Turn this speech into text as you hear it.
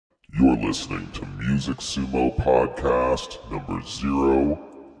You're listening to Music Sumo Podcast number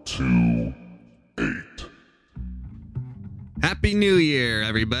 028. Happy New Year,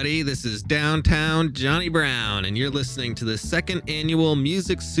 everybody. This is Downtown Johnny Brown, and you're listening to the second annual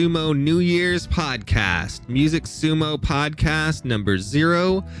Music Sumo New Year's Podcast. Music Sumo Podcast number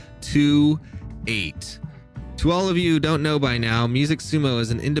 028. To all of you who don't know by now, Music Sumo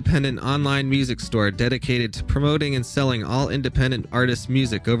is an independent online music store dedicated to promoting and selling all independent artists'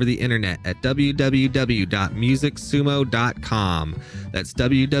 music over the internet at www.musicsumo.com. That's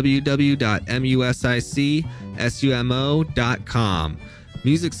www.musicsumo.com.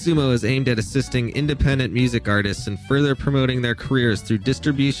 Music Sumo is aimed at assisting independent music artists in further promoting their careers through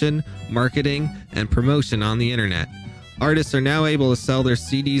distribution, marketing, and promotion on the internet. Artists are now able to sell their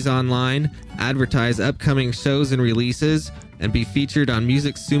CDs online, advertise upcoming shows and releases, and be featured on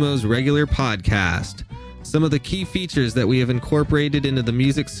Music Sumo's regular podcast. Some of the key features that we have incorporated into the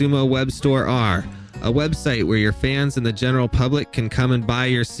Music Sumo web store are a website where your fans and the general public can come and buy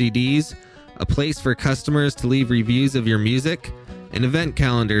your CDs, a place for customers to leave reviews of your music, an event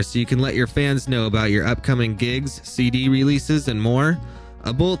calendar so you can let your fans know about your upcoming gigs, CD releases, and more,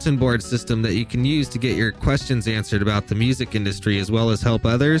 a bulletin board system that you can use to get your questions answered about the music industry as well as help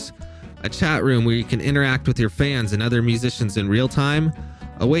others, a chat room where you can interact with your fans and other musicians in real time,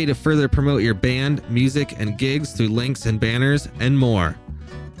 a way to further promote your band, music, and gigs through links and banners, and more.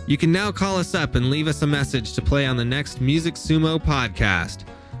 You can now call us up and leave us a message to play on the next Music Sumo podcast.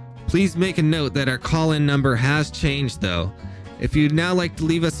 Please make a note that our call-in number has changed though. If you'd now like to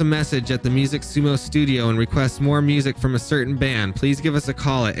leave us a message at the Music Sumo studio and request more music from a certain band, please give us a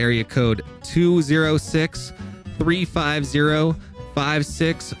call at area code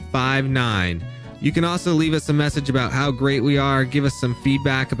 206-350-5659. You can also leave us a message about how great we are, give us some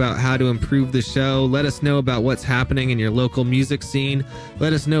feedback about how to improve the show, let us know about what's happening in your local music scene,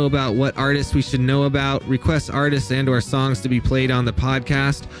 let us know about what artists we should know about, request artists and or songs to be played on the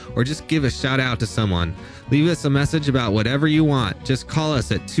podcast, or just give a shout out to someone. Leave us a message about whatever you want. Just call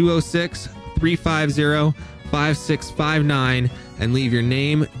us at 206-350-5659 and leave your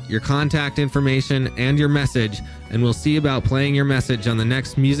name, your contact information, and your message, and we'll see about playing your message on the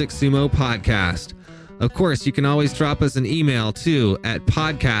next Music Sumo podcast. Of course, you can always drop us an email too at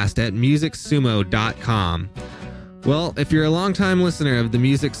podcast@musicsumo.com. Well, if you're a longtime listener of the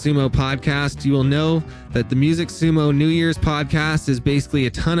Music Sumo podcast, you will know that the Music Sumo New Year's podcast is basically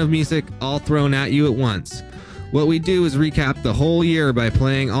a ton of music all thrown at you at once. What we do is recap the whole year by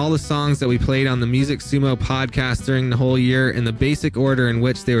playing all the songs that we played on the Music Sumo podcast during the whole year in the basic order in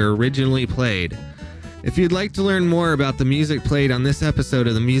which they were originally played. If you'd like to learn more about the music played on this episode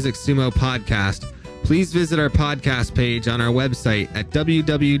of the Music Sumo podcast, please visit our podcast page on our website at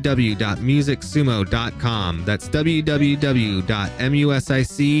www.musicsumo.com. That's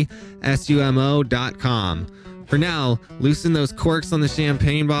www.musicsumo.com. For now, loosen those corks on the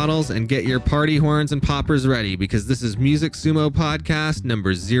champagne bottles and get your party horns and poppers ready because this is Music Sumo Podcast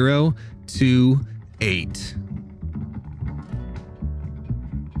number 028.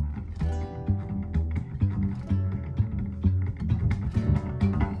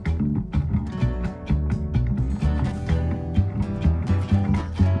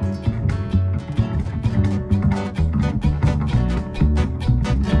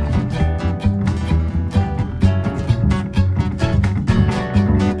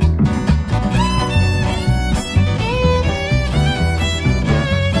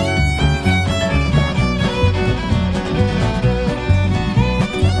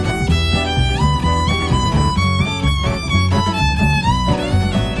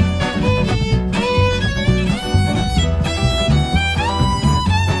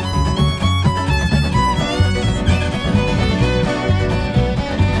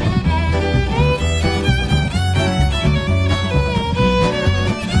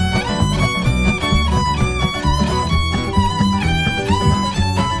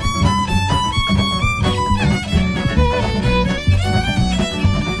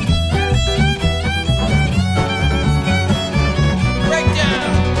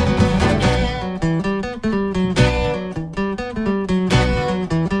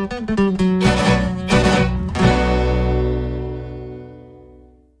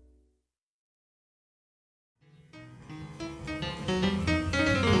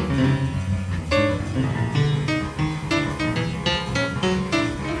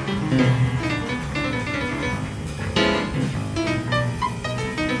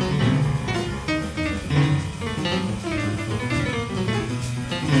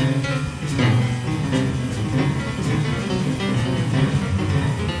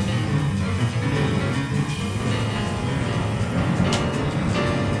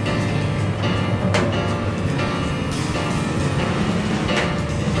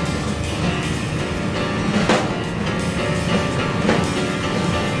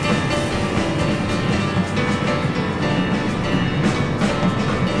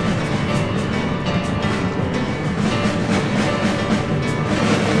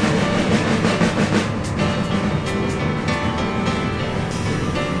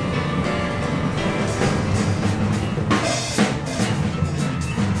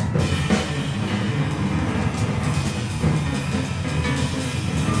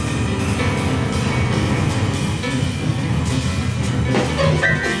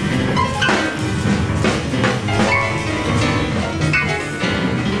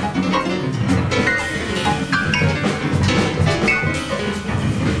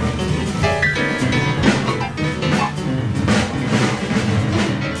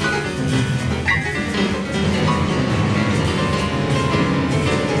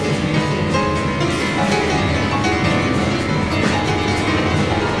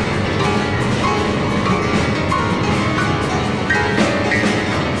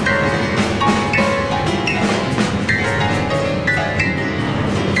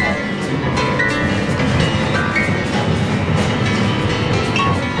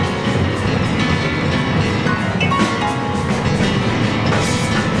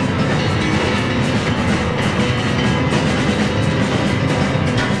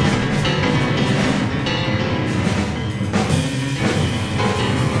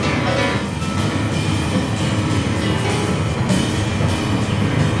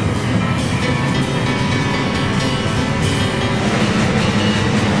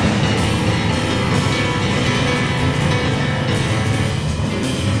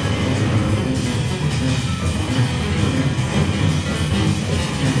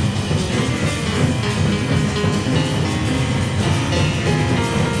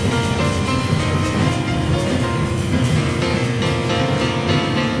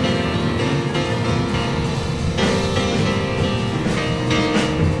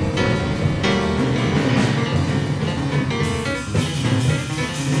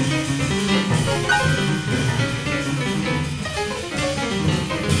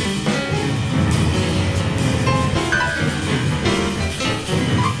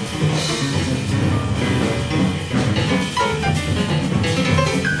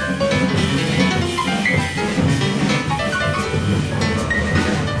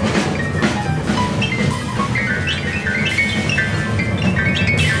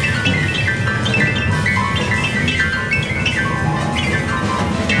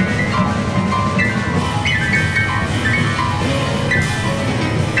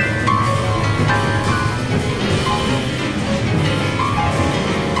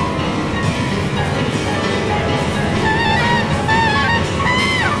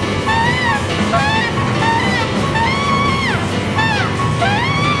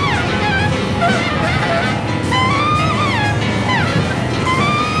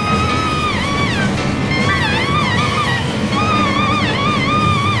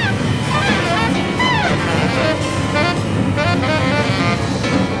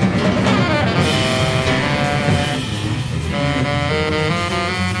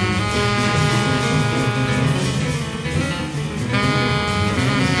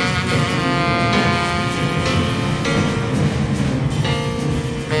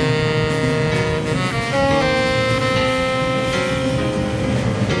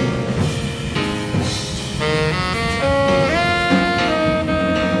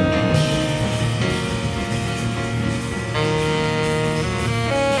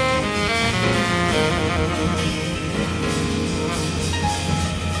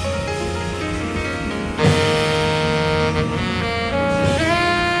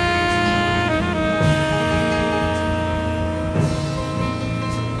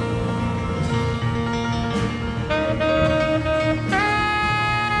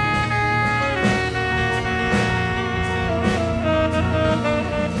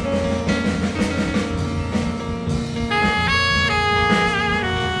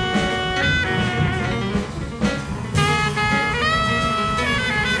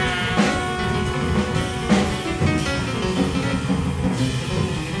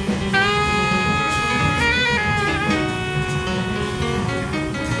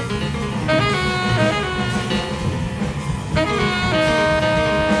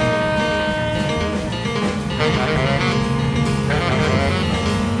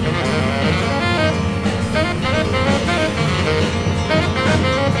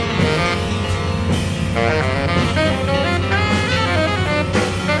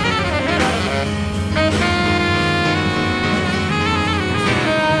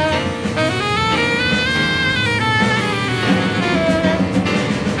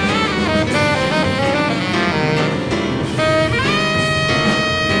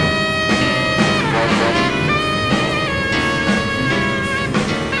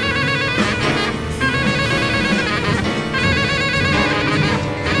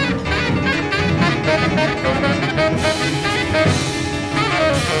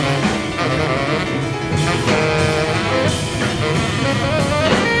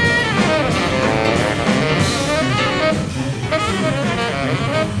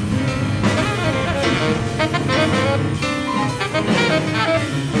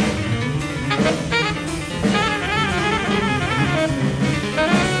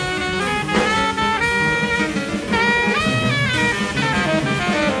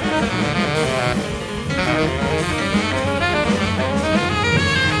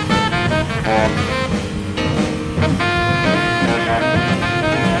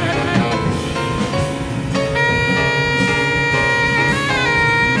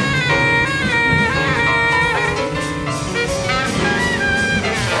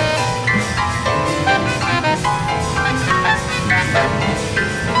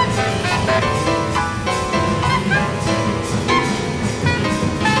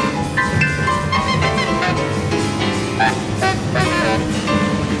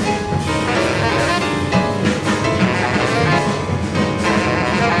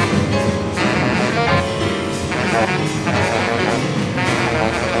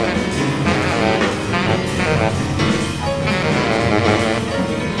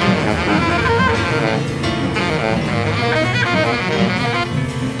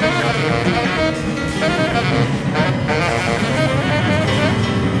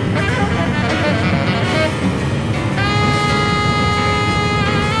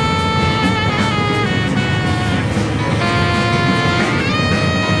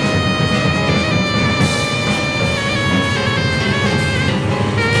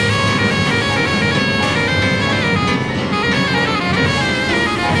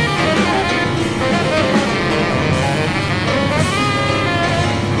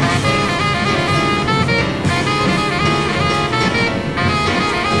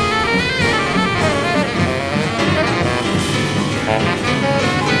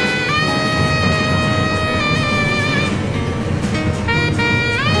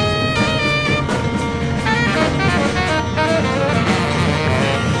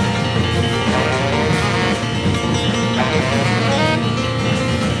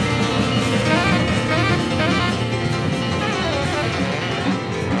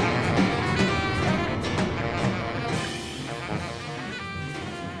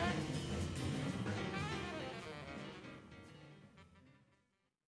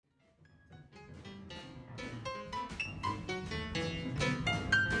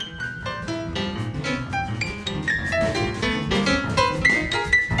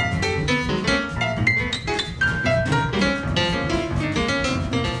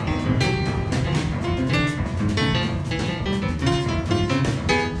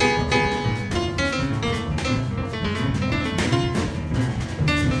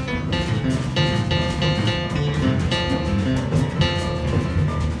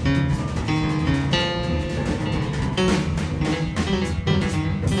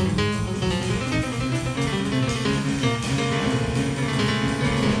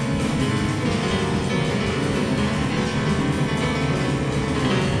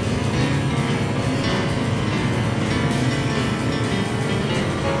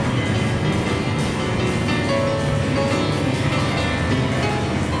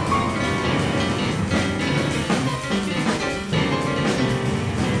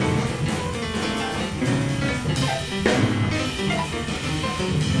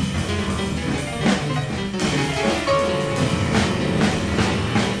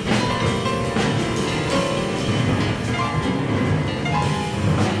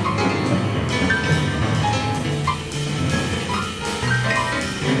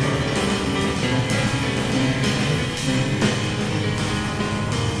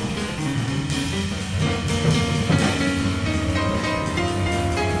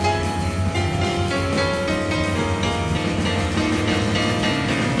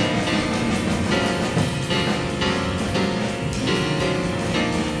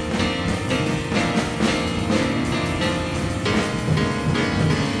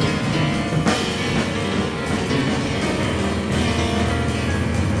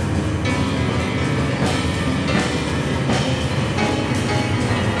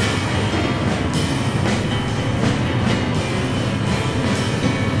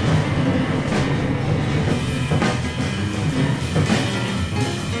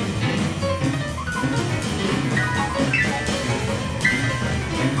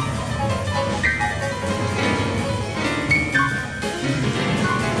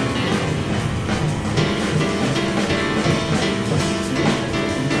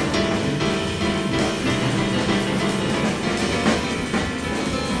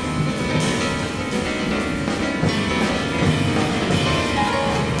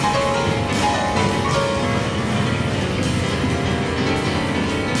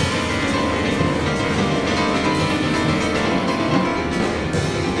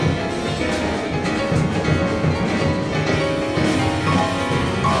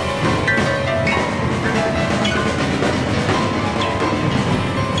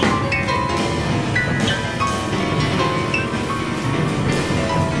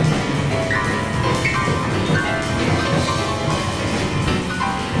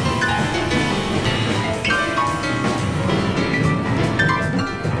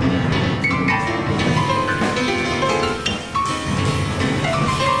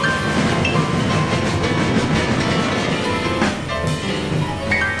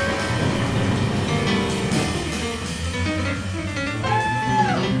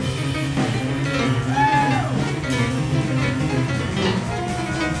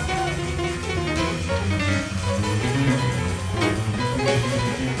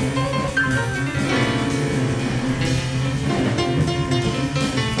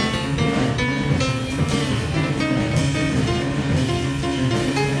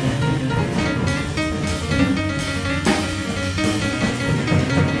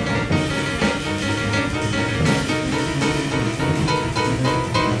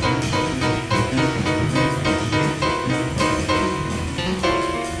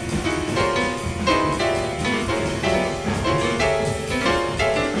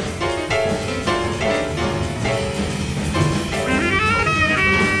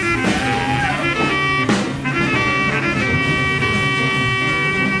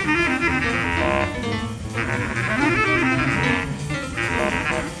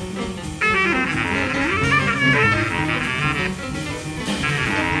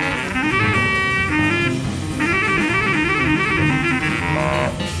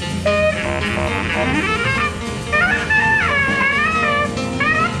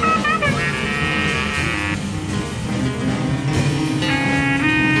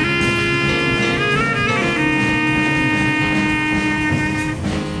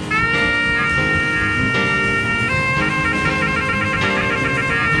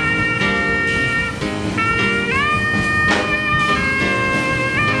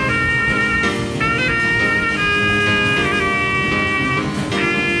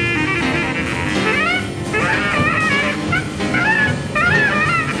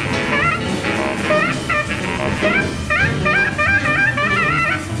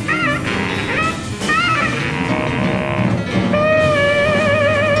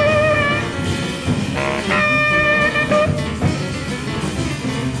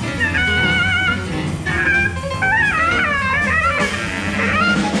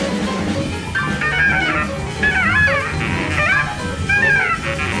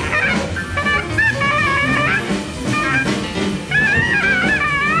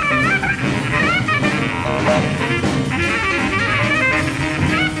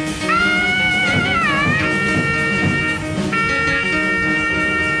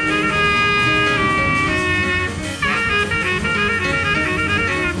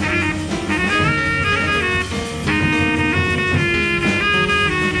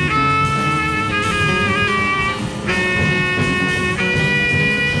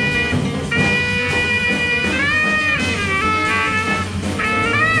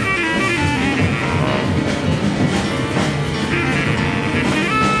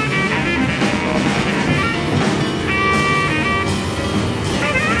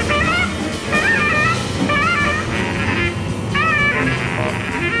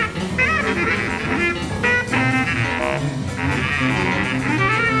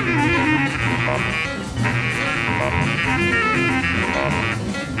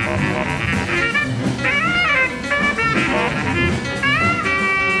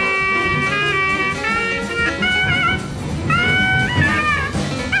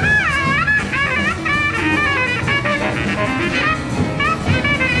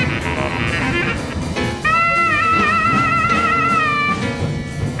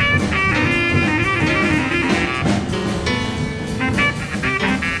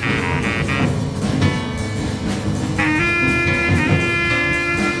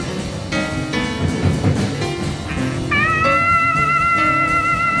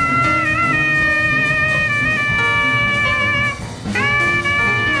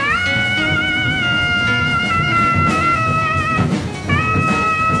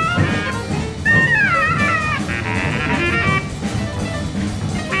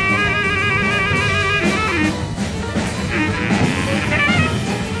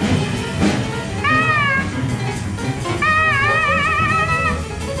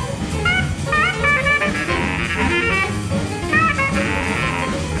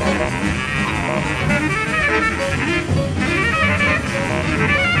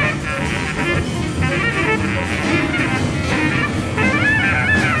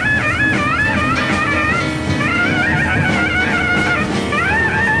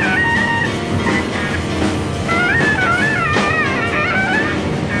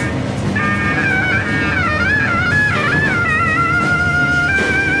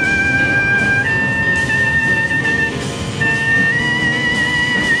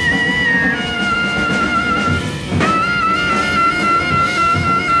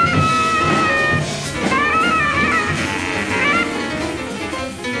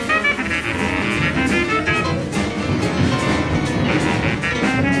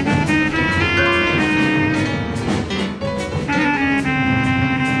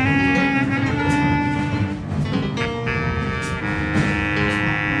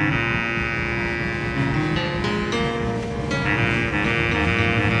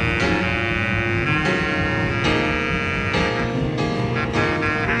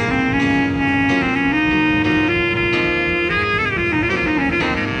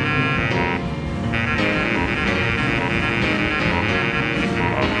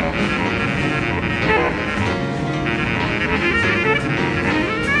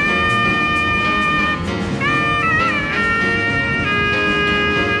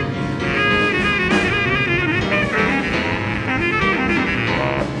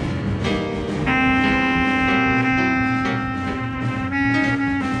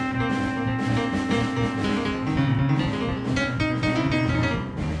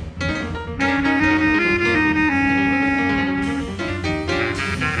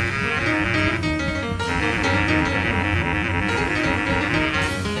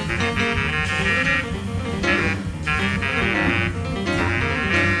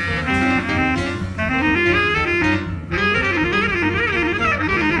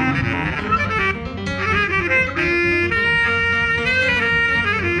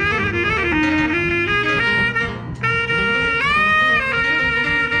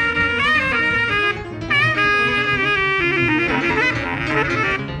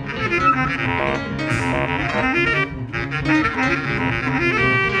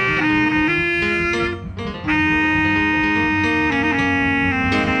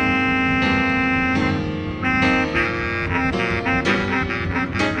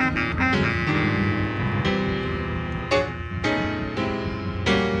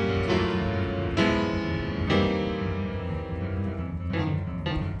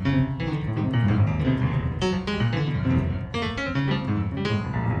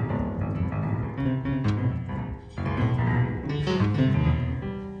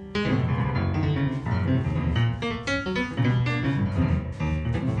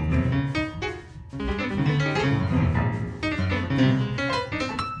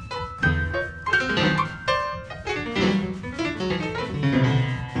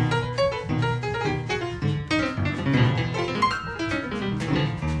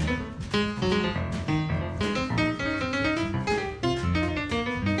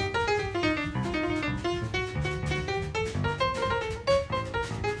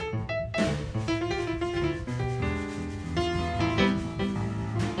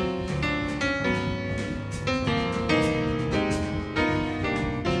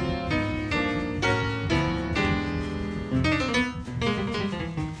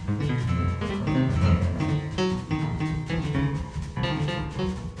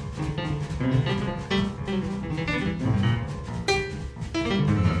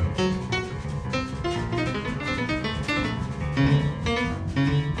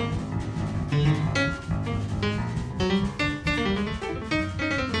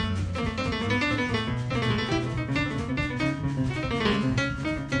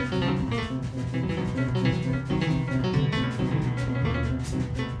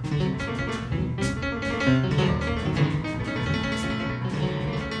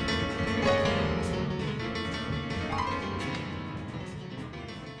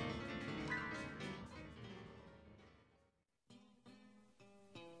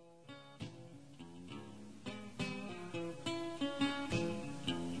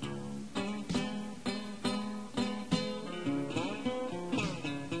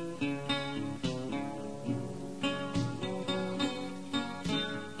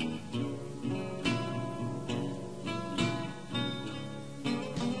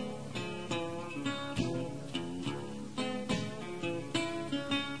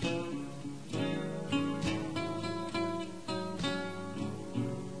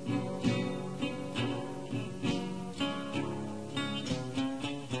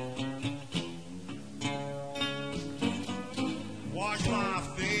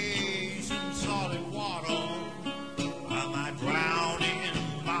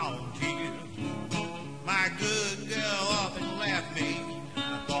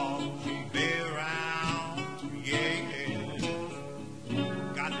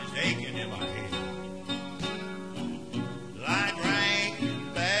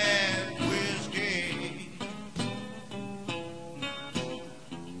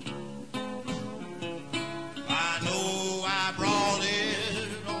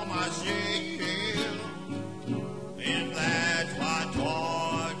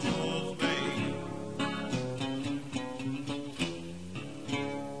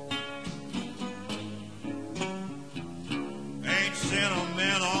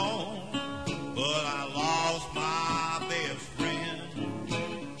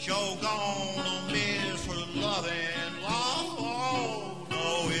 gonna miss her loving long. No,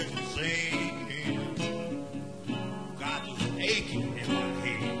 it's a sin. Got this aching in my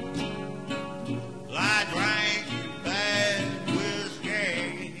head. I drank bad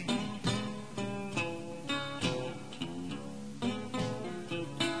whiskey.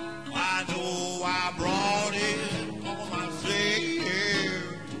 I know I brought it on myself,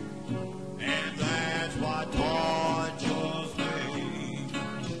 and that's what tortures me.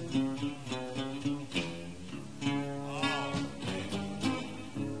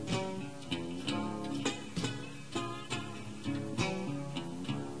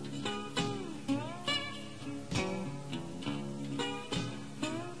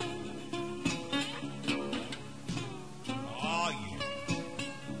 Oh, yeah.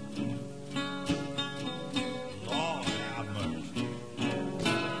 Lord have mercy.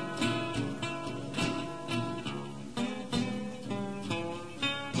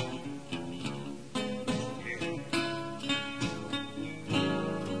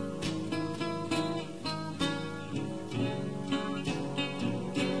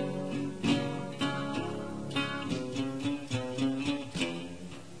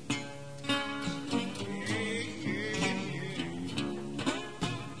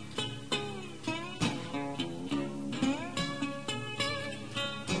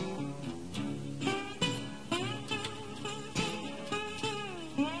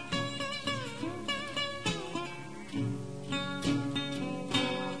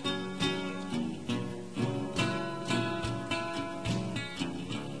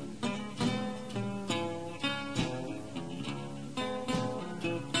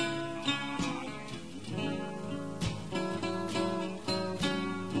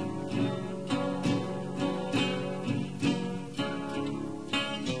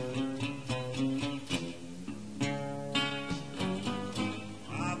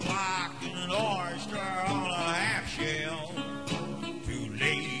 I'm like an oyster on a half shell, too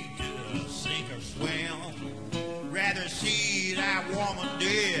late to sink or swim. Rather see that woman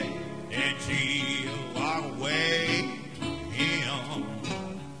dead than she'll walk away from him.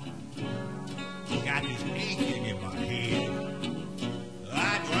 Got this aching in my head. I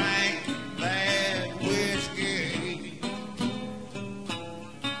drank bad whiskey.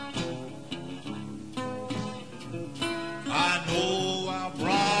 I know I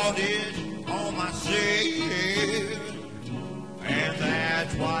brought it on myself, and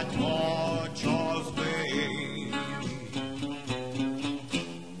that's what tortures me.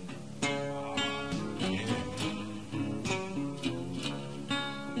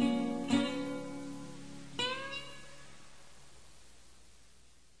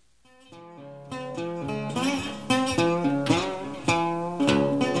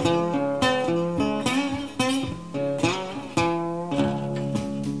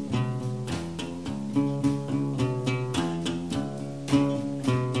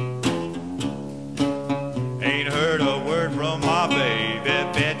 Ain't heard a word from my baby.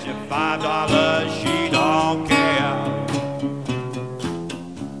 Bet you $5 she don't care.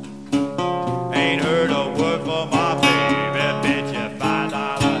 Ain't heard a word from my baby. Bet you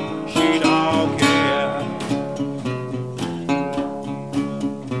 $5 she don't care.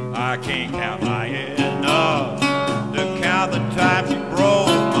 I can't count my enough to count the times she broke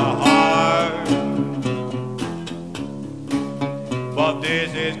my heart. But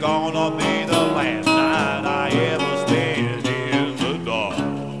this is gonna be the last night I ever spend in the dark.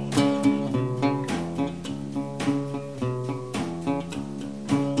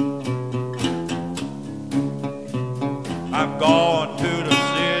 I'm going to the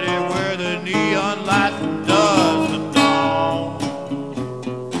city where the neon light doesn't dawn.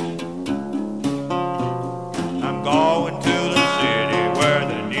 I'm going to the city where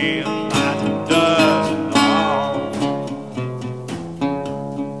the neon light doesn't dawn.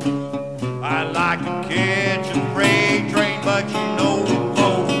 I like to catch a freight train, but you know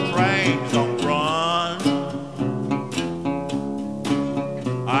those trains don't run.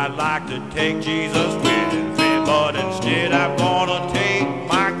 I'd like to take Jesus with me, but instead I'm gonna take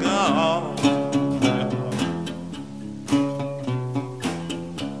my gun.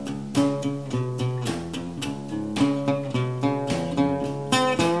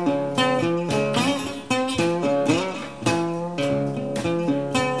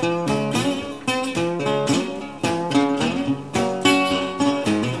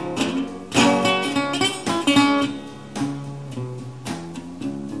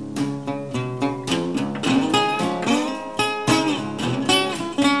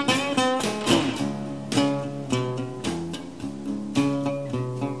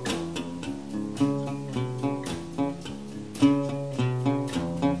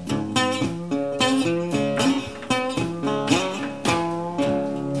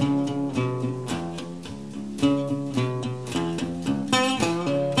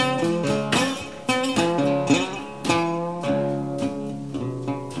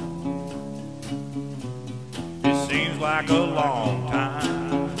 like a long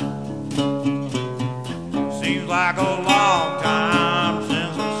time. Seems like a long time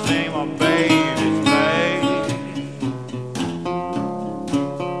since I seen my baby's face.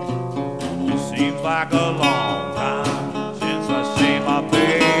 It seems like a long time since I seen my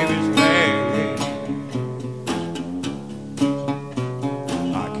baby's face.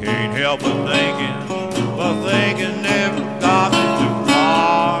 I can't help but thinking never got me too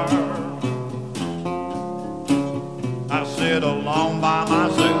far. I sit alone by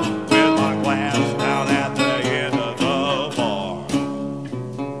myself with my glass down at the end of the bar.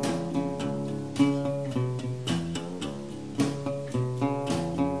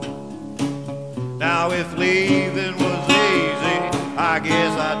 Now if leaving was easy, I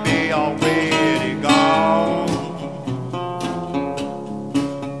guess I'd be already gone.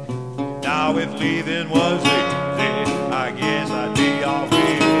 Now if leaving was easy, I guess I'd be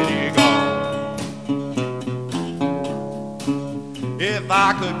already gone. If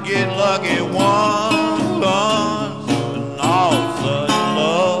I could get lucky once and all sudden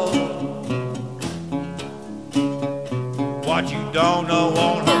love, what you don't know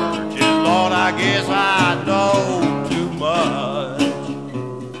won't hurt you, Lord, I guess I know too much.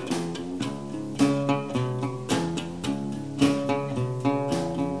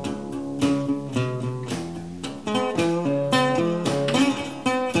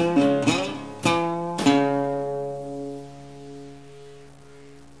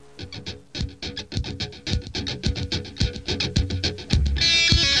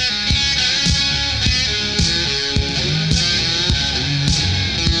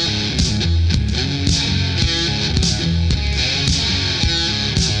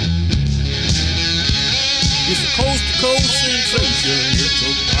 It's a coast-to-coast sensation. It's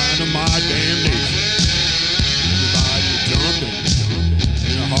a dynamite damnation. Everybody jumping,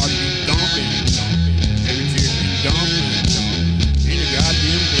 and a heartbeat dumping. Every chicken dumping, in a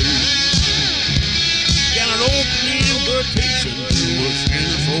goddamn blues. Got an open invitation to a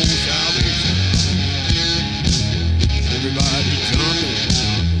sinner's soul salvation. Everybody jumping,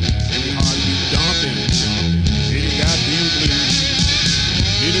 every heartbeat dumping, in a goddamn blues.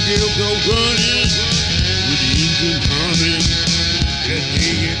 Little girl go running, with the engine humming, that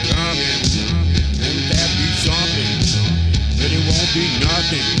day is coming. Won't that be something? But it won't be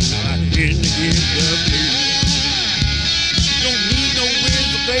nothing. I in to get the blues. Don't need no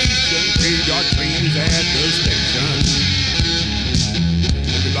reservation. Graveyard train is at the station.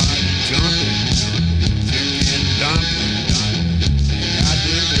 Everybody jumping, drinking, dumping.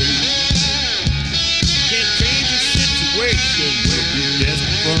 Goddamn blues. Can't change the situation. We'll be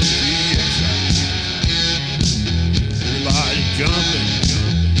desperate from the inside. Everybody jumping,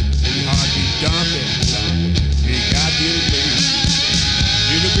 every heartbeat dumping,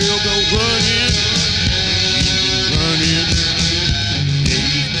 every goddamn blues. Little girl go running, engine running,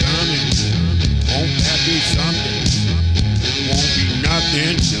 days coming. Won't that be something? It won't be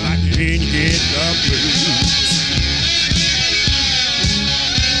nothing till I can get the blues.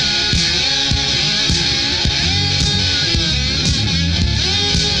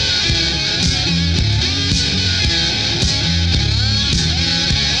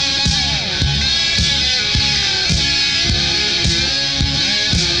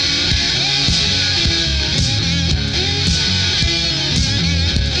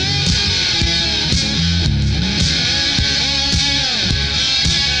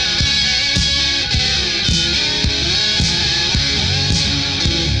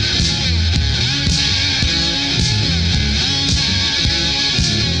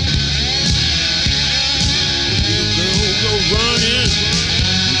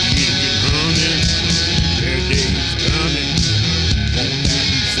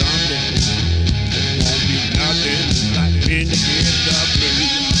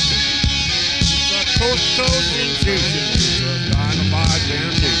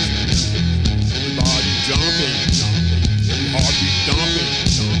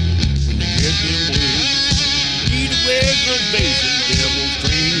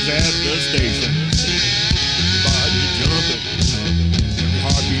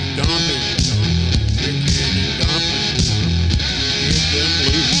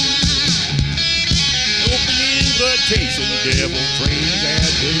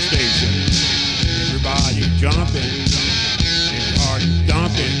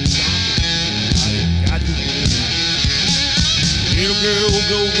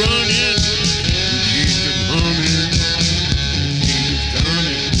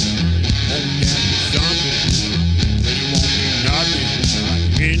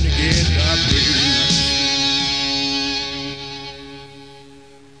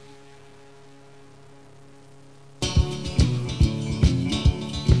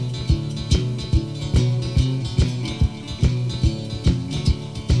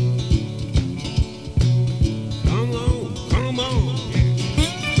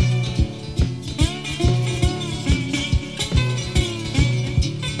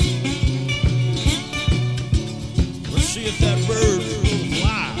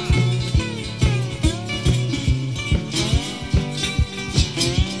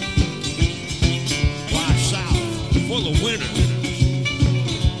 for the winner.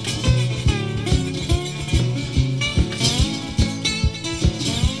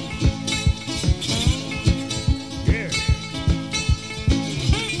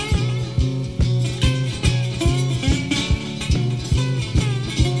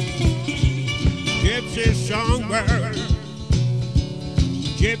 Gypsy songbird,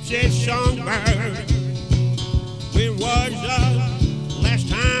 gypsy songbird, when was the last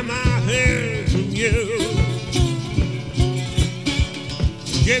time I heard from you?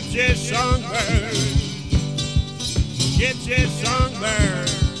 Gypsy songbird, gypsy songbird,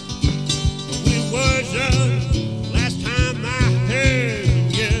 when was the last time I heard from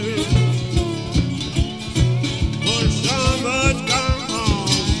you? For the summer's gone home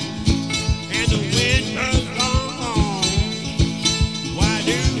and the winter's gone home. Why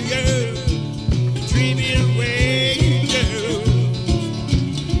do you treat me the way you do?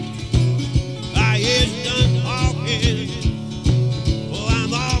 I is done talking. Oh,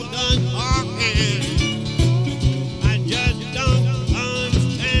 I'm all done talking. I just don't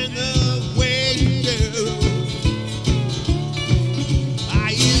understand the way you do. I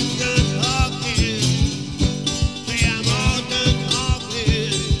is done talking. Say I'm all done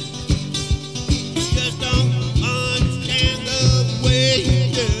talking. Just don't understand the way you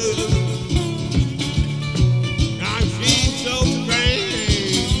do. I seem so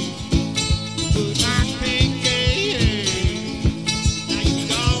strange, but I can't change. Now you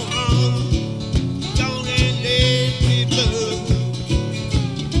go home, don't let me blue.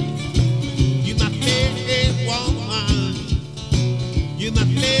 You my favorite woman, you my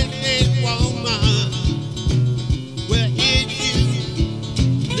favorite woman. Where is you?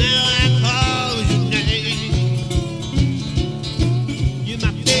 Now I call your name. You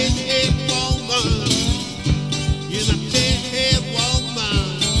my favorite woman, you my favorite woman.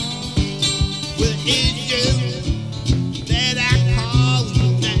 Where is you? That I call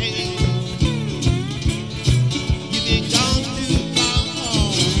your name. You've been gone too long.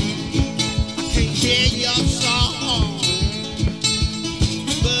 I can't hear your song,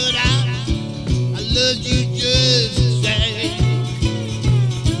 but I love you just the same.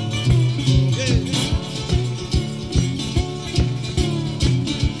 Yeah.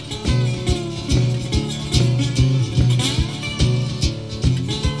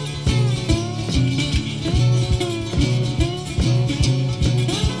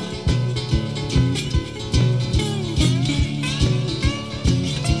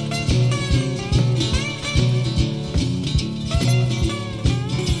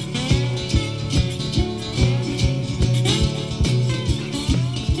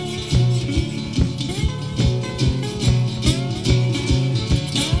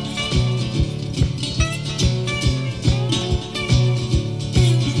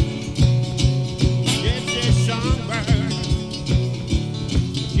 Gypsy songbird,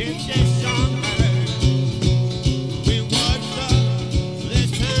 gypsy songbird, when was the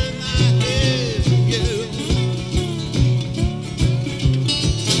last time I heard from you?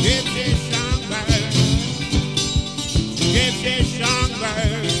 Gypsy songbird, gypsy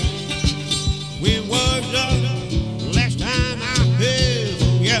songbird, when was the last time I heard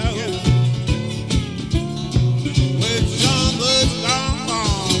from you? When summer's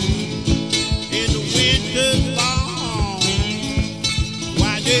gone and the winter's gone,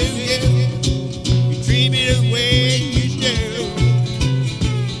 why do you treat me the way you do?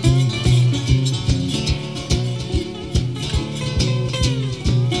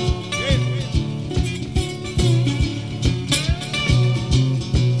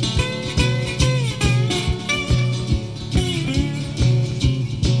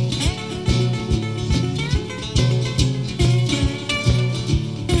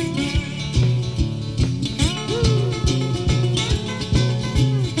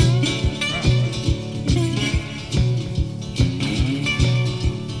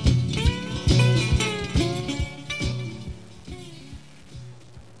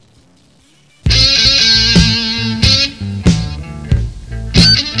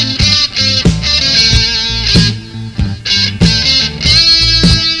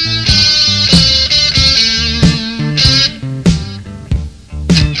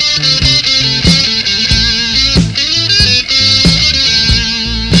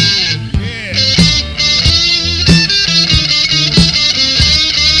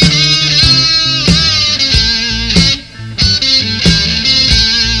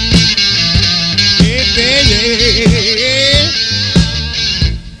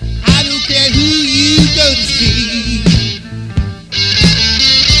 I don't care who you go to see.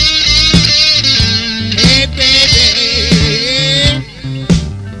 Hey, baby,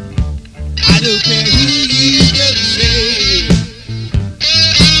 I don't care who you go to see.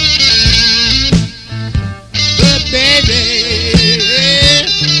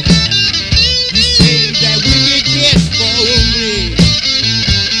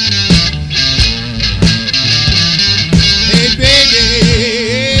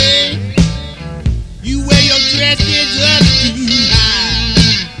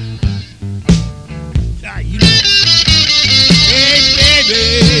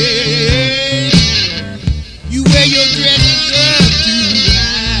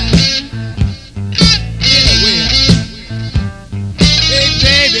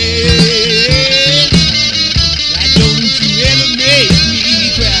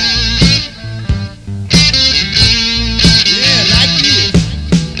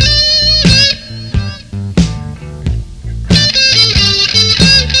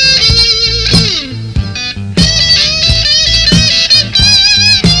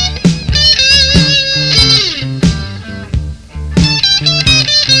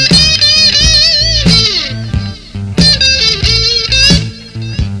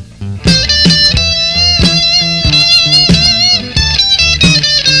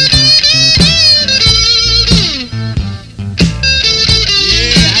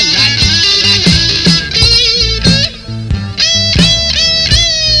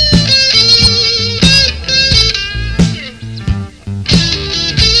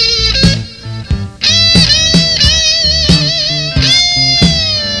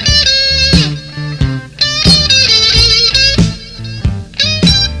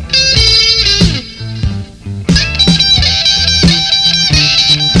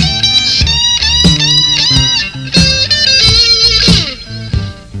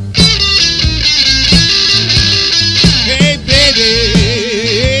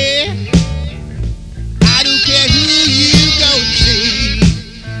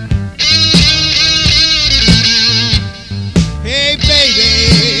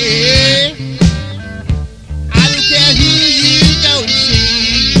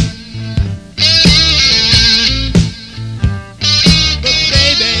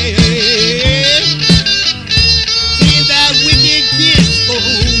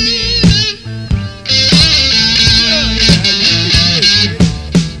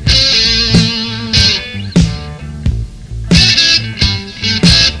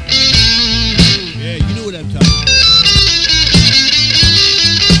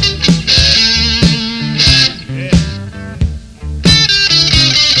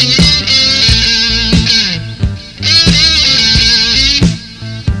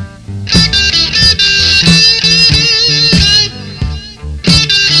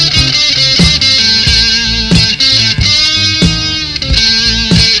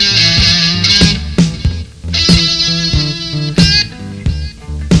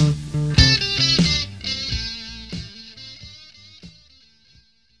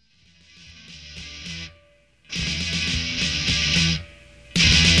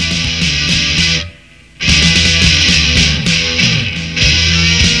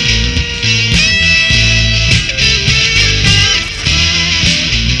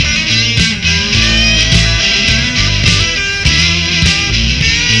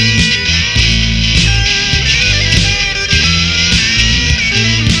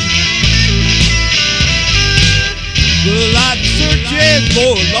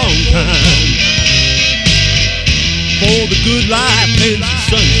 for a long time. For the good life and the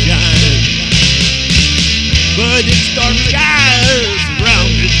sunshine. But it's dark skies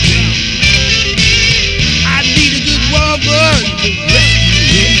surrounding me. I need a good woman to rescue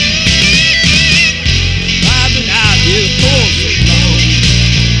me. I've been out here for so long.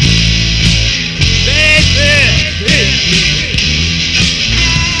 Baby, baby.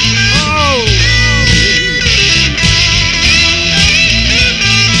 Oh.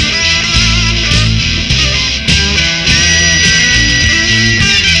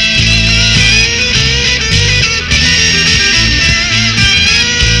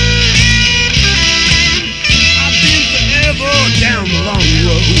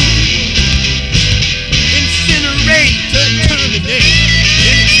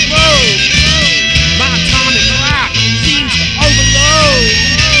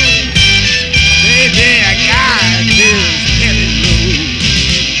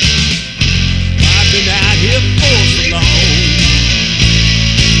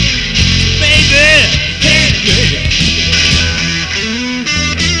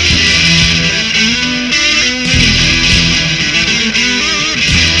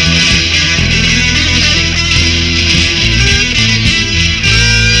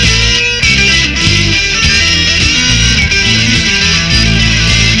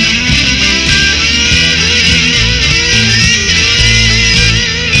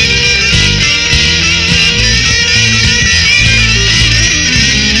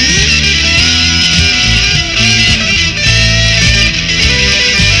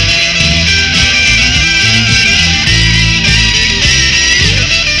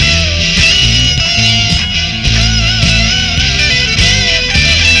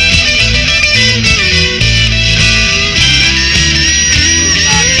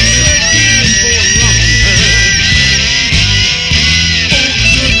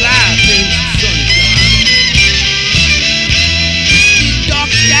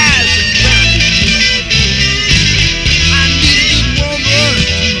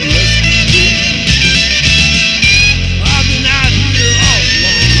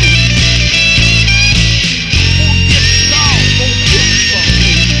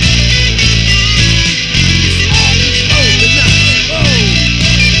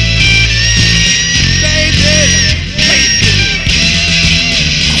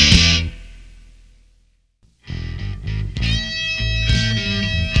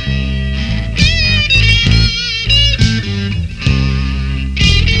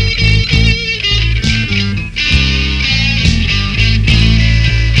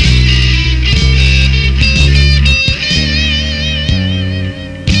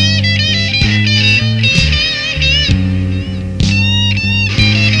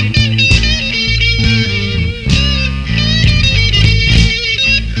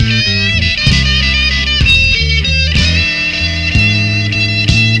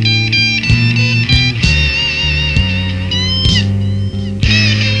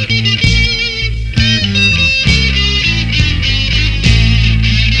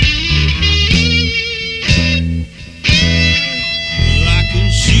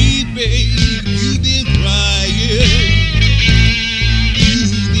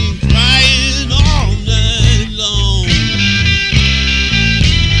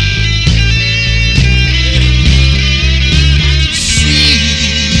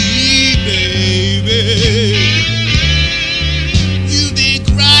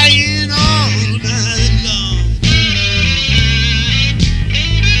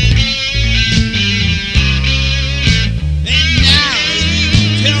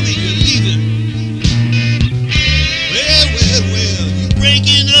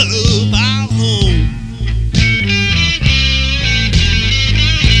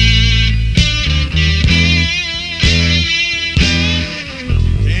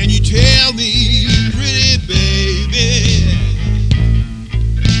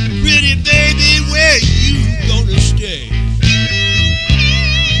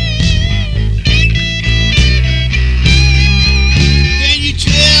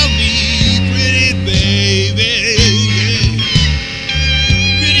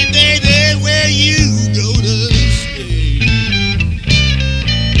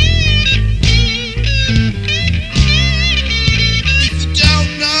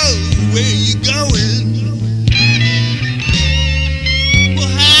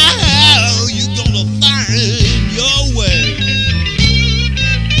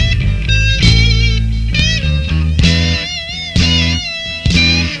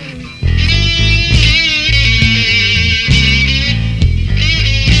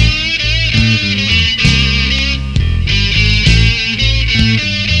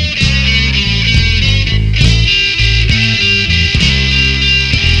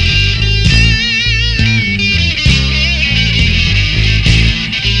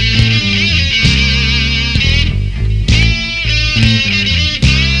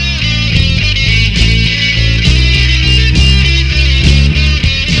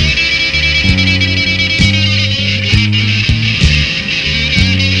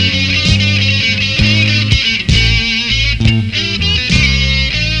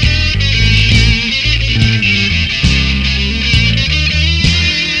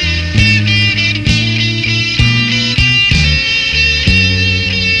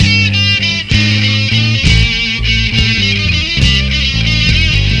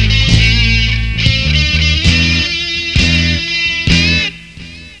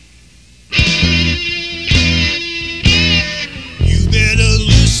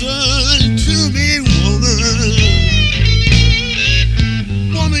 listen to me, woman.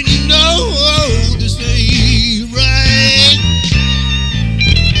 Woman, you know this ain't right.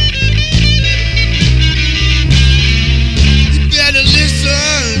 You better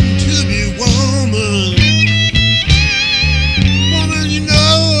listen to me, woman. Woman, you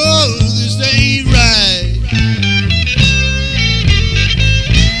know this ain't right.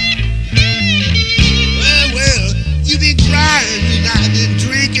 Well, you've been crying and I've been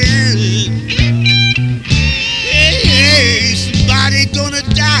drinking. Hey, somebody gonna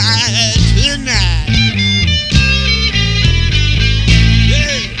die tonight.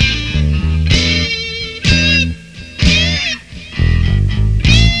 Yeah.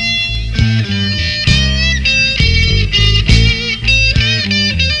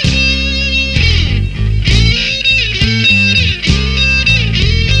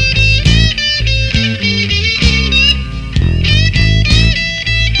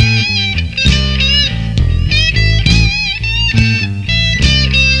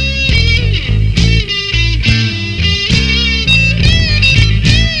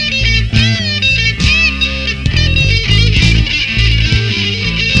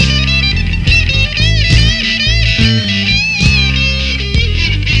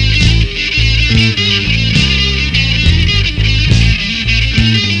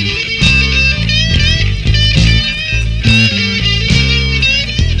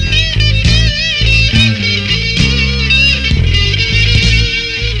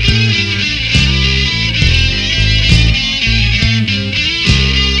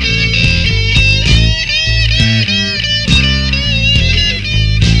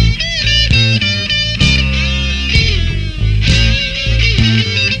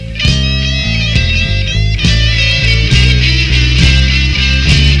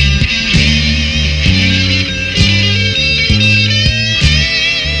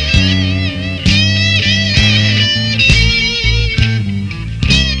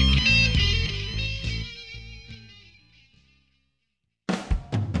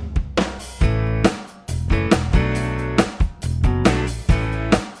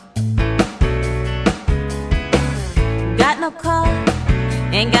 Got no car,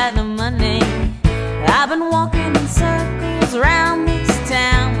 ain't got no money. I've been walking in circles around this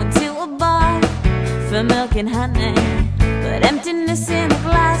town. Went to a bar for milk and honey, but emptiness in the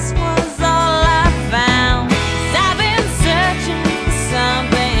glass was all I found. 'Cause I've been searching for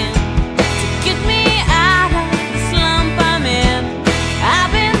something to get me out of the slump I'm in.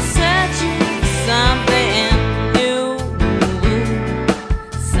 I've been searching for something new,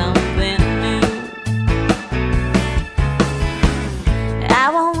 something new. I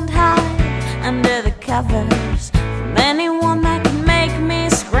won't hide under the covers from anyone that can make me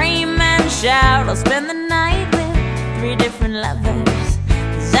scream and shout. I'll spend the night with 3 different lovers,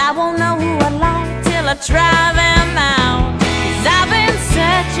 'cause I won't know who I like till I try them out. 'Cause I've been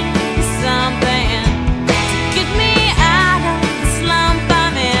searching for something to get me out of the slump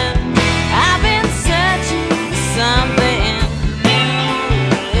I'm in. I've been searching for something new,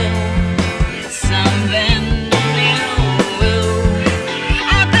 something new.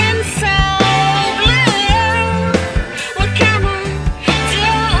 I've been so blue. What can I do?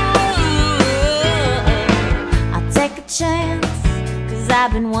 I'll take a chance, 'cause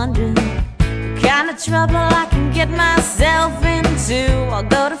I've been wondering what kind of trouble I can get myself into. I'll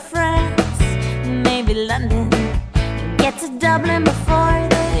go to France, maybe London, and get to Dublin before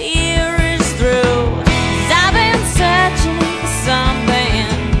the year is through. 'Cause I've been searching for something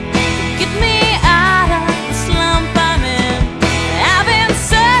to get me out of the slump I'm in. I've been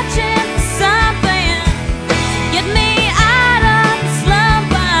searching for something to get me out of the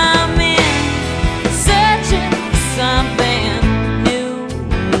slump I'm in. Searching for something new,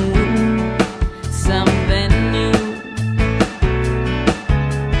 something new.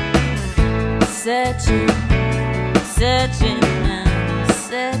 Searching, searching, I'm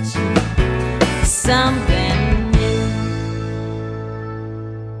searching for something new.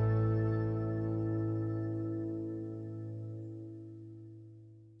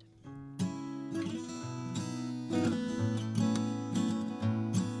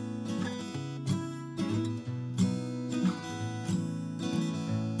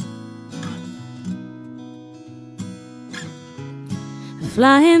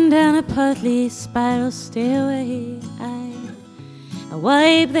 Flying down a partly spiral stairway, I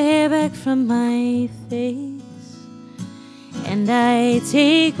wipe the hair back from my face, and I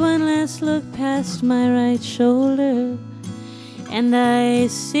take one last look past my right shoulder, and I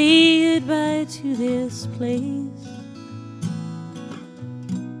say goodbye to this place.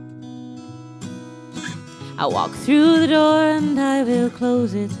 I walk through the door and I will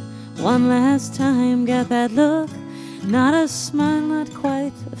close it one last time. Got that look, not a smile, not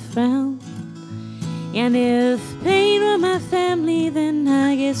quite a frown. And if pain were my family, then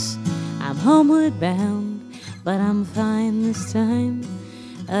I guess I'm homeward bound. But I'm fine this time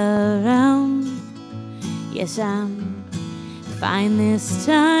around. Yes, I'm fine this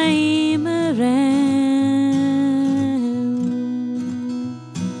time around.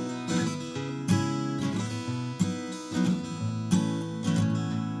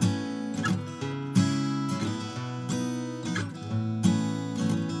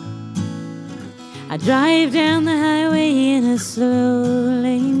 I drive down the highway in a slow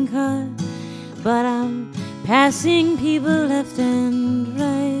lane car, but I'm passing people left and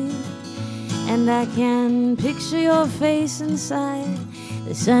right, and I can picture your face inside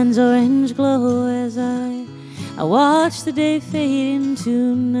the sun's orange glow as I watch the day fade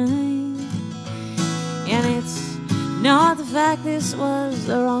into night. And it's not the fact this was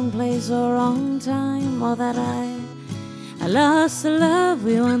the wrong place or wrong time, or that I lost the love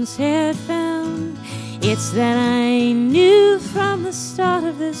we once had found. It's that I knew from the start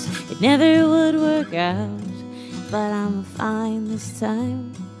of this it never would work out. But I'm fine this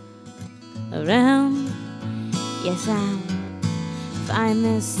time around. Yes, I'm fine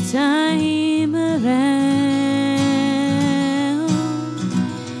this time around.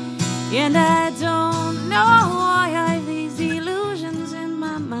 And I don't know why I have these illusions in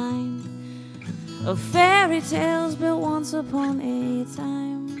my mind of fairy tales built once upon a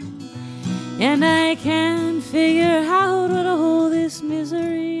time. And I can't figure out what all this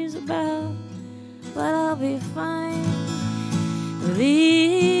misery's about. But I'll be fine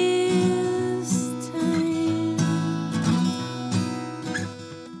this time.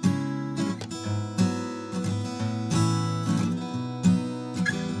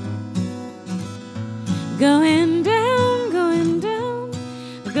 Going down, going down,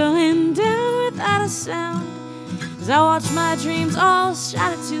 going down without a sound, as I watch my dreams all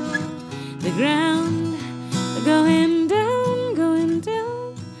shattered to the ground. Going down, going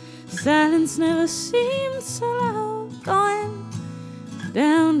down, silence never seemed so loud. Going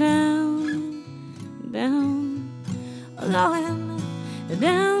down, down, down, going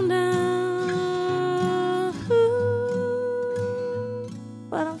down, down. Ooh,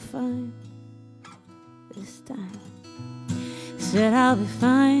 but I'm fine this time. Said I'll be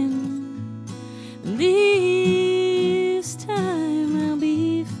fine this time. I'll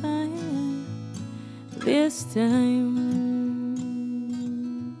be fine this time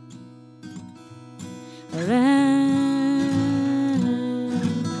around,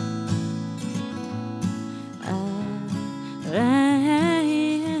 around.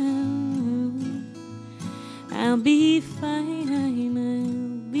 I'll be fine, I'll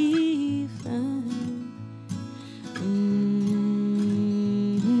be fine.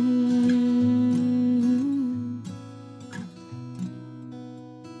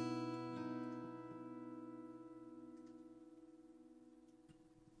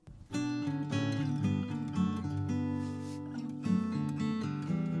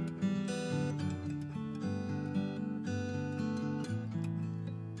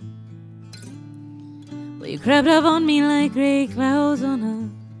 Well, you crept up on me like gray clouds on a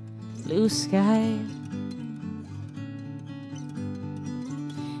blue sky,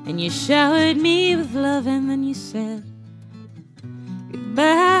 and you showered me with love, and then you said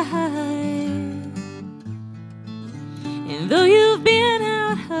goodbye. And though you've been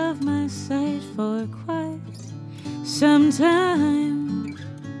out of my sight for quite some time,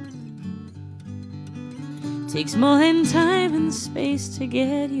 takes more than time and space to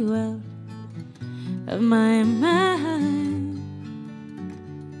get you out of my mind.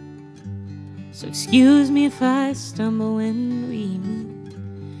 So excuse me if I stumble when we meet.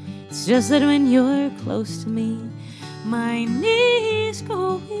 It's just that when you're close to me, my knees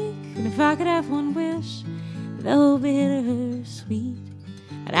go weak. And if I could have one wish, though bittersweet,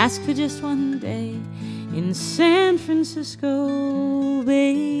 I'd ask for just one day in San Francisco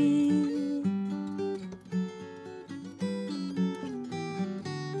Bay.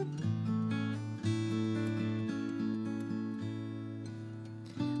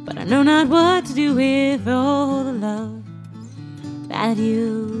 But I know not what to do with all the love that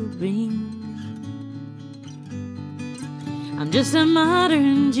you bring. I'm just a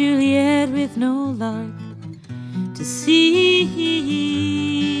modern Juliet with no lark to sing.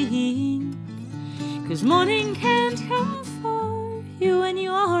 'Cause morning can't come for you when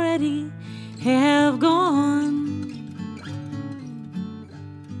you already have gone.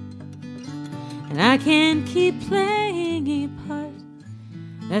 And I can't keep playing a part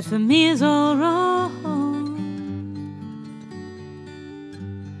that for me is all wrong.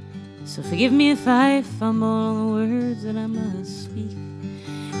 So forgive me if I fumble on the words that I must speak.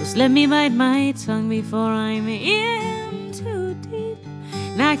 Just let me bite my tongue before I'm in too deep.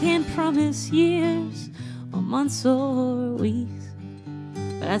 And I can't promise years or months or weeks,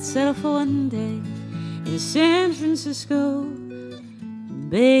 but I'd settle for one day in San Francisco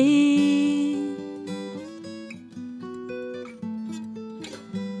Bay.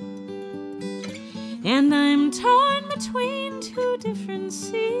 And I'm torn between two different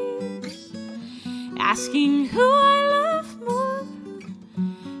seas, asking who I love more,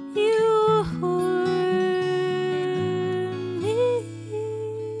 you or me.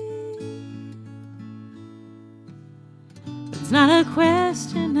 It's not a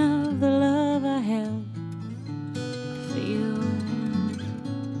question of the love I have for you.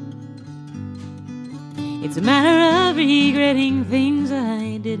 It's a matter of regretting things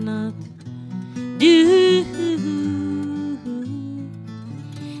I did not do.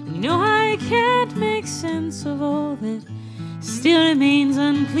 You know I can't make sense of all that still remains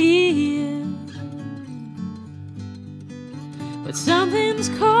unclear, but something's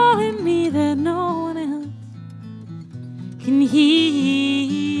calling me that no one else can hear.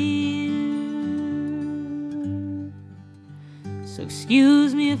 So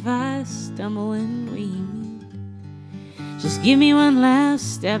excuse me if I stumble when we meet. Just give me one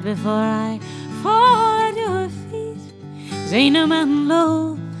last step before I fall at your feet. 'Cause ain't no mountain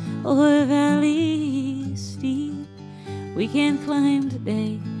low or valley steep we can't climb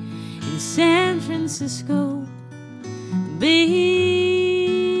today in San Francisco Bay.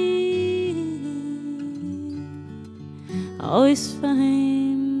 I always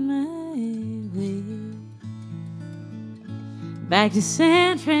find my way back to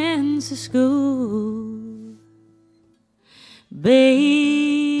San Francisco Bay.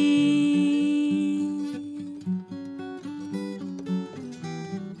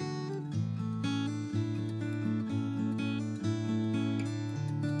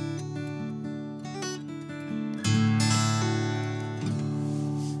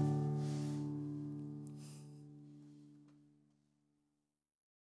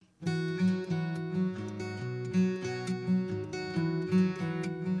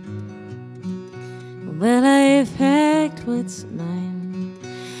 Well, I've packed what's mine.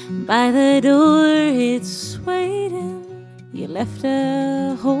 By the door it's waiting. You left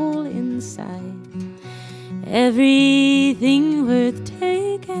a hole inside everything worth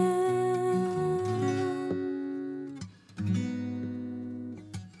taking.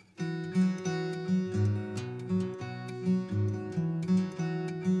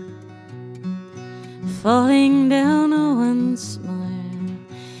 Falling down once more,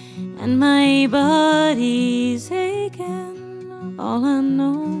 and my body's aching. All I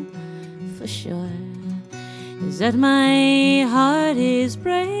know for sure is that my heart is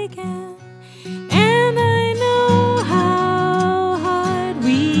breaking, and I know how hard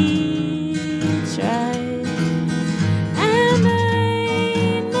we tried, and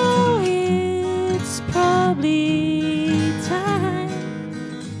I know it's probably time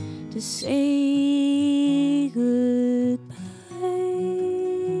to say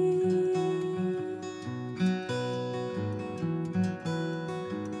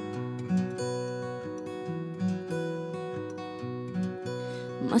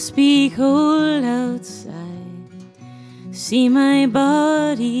must be cold outside. See my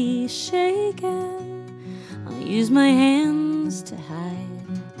body shaking. I'll use my hands to hide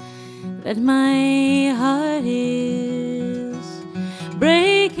that my heart is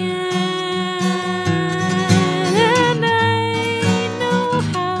breaking. And I know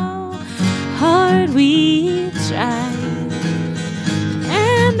how hard we tried,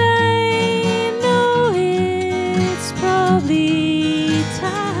 and I know it's probably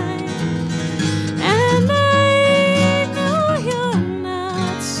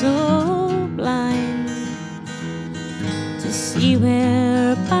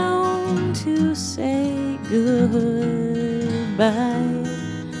we're bound to say goodbye,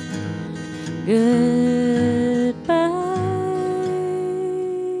 goodbye.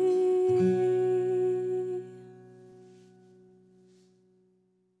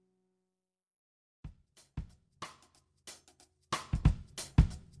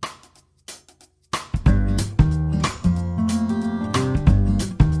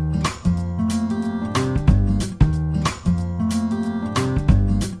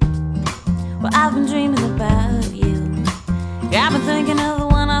 I've been dreaming about you. I've been thinking of the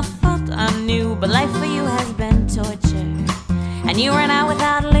one I thought I knew, but life for you has been torture. And you ran out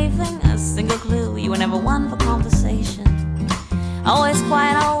without leaving a single clue. You were never one for conversation. Always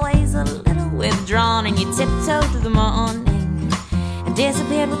quiet, always a little withdrawn. And you tiptoed through the morning and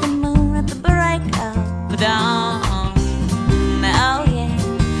disappeared with the moon. dawn. Oh yeah,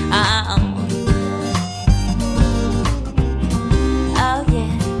 oh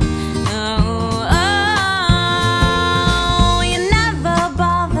yeah, oh, you never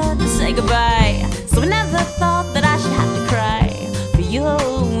bothered to say goodbye, so I never thought that I should have to cry for you.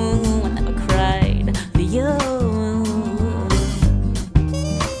 I never cried for you.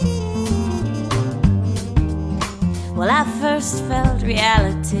 Well, I first felt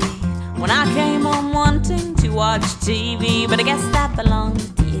reality when I came home wanting to watch TV, but I guess that belonged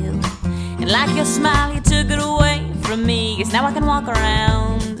to you. And like your smile, you took it away from me. Guess now I can walk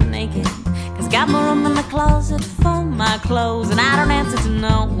around naked, 'cause got more room in the closet for my clothes, and I don't answer to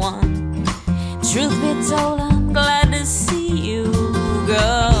no one. Truth be told, I'm glad to see you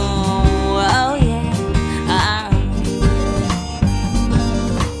go. Oh yeah,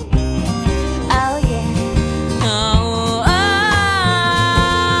 oh yeah, oh,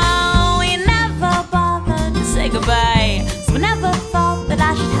 oh, you never bothered to say goodbye, so I never thought that I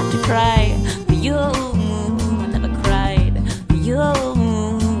should have to cry for you. I never cried for you.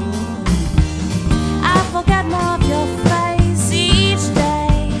 I forget more of your face each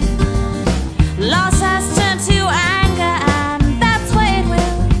day. Loss has turned to anger, and that's where it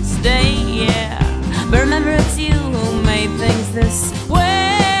will stay, yeah. But remember, it's you who made things this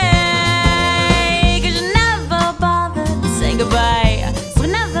way, 'cause you never bothered to say goodbye, so I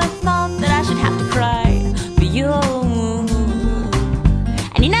never thought that I should have to cry for you.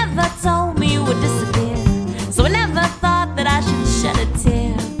 And you never told me you would disappear, so I never thought that I should shed a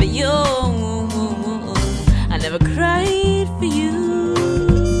tear for you. I never cried for you.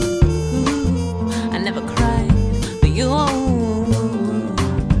 I never cried for you.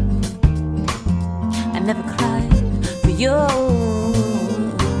 I never cried for you.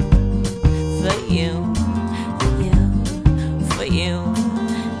 For you. For you. For you. For you.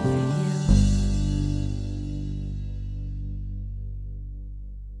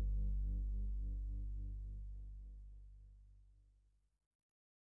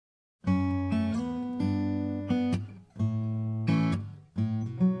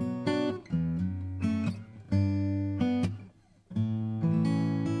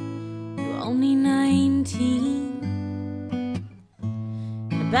 You're only 19.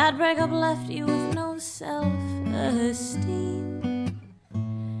 A bad breakup left you with no self-esteem.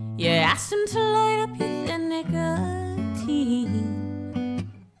 You asked him to light up your thin nicotine,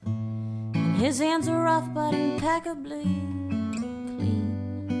 and his hands are rough but impeccably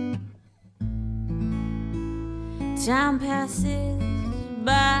clean. Time passes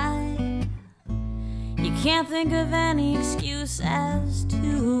by. You can't think of any excuse as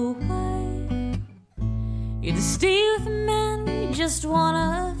to why you'd stay with a man you just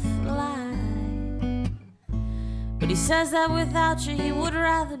wanna fly. But he says that without you he would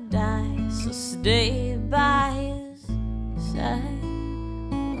rather die, so stay by his side.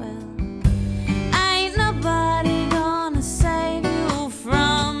 Well, ain't nobody gonna save you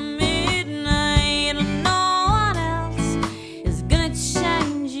from midnight, and no one else is gonna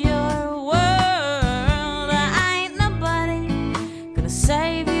change your world. Ain't nobody gonna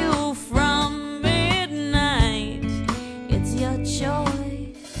save you from midnight. It's your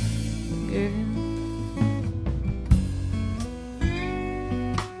choice, girl.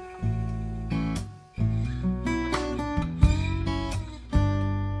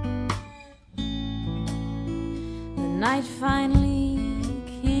 The night finally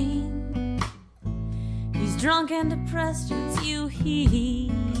came. He's drunk and depressed, it's you he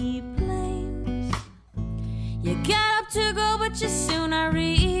blames. You get up to go, but you soon are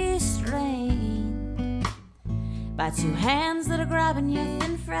restrained by two hands that are grabbing your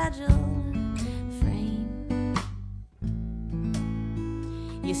thin, fragile frame.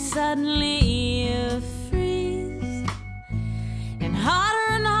 You suddenly freeze, and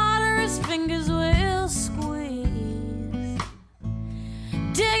harder his fingers will squeeze,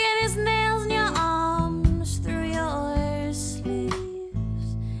 digging his nails in your arms through your sleeves,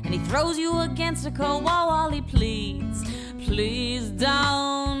 and he throws you against a cold wall while he pleads, please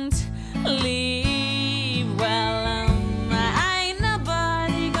don't leave. Well, ain't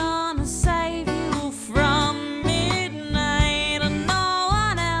nobody gonna save you from midnight, and no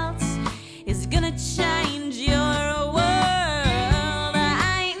one else is gonna change your world.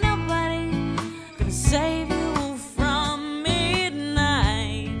 Ain't nobody gonna save you from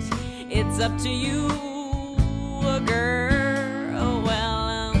midnight. It's up to you, girl.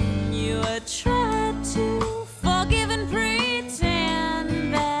 Well, you tried to forgive and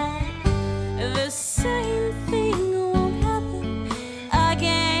pretend that the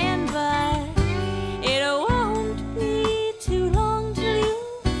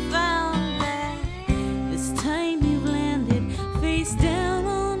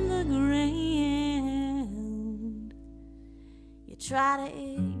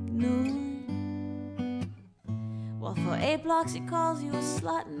talks, he calls you a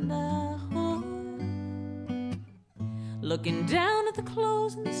slut and a whore. Looking down at the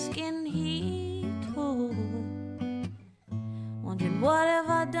clothes and the skin he tore, wondering what have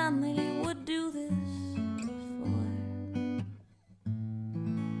I done that he would do this for.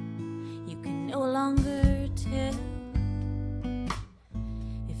 You can no longer tell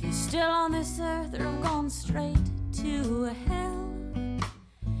if you're still on this earth or have gone straight to hell.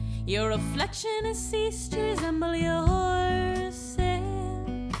 Your reflection has ceased to resemble yourself,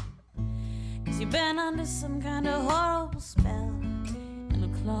 'cause you've been under some kind of horrible spell, and the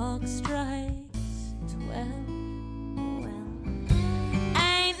clock strikes 12. Well,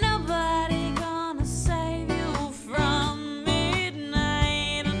 ain't nobody gonna save you from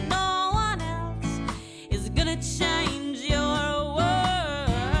midnight, and no one else is gonna change your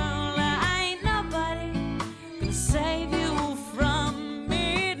world. Ain't nobody gonna save you from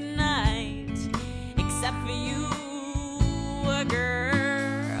midnight except for you, girl.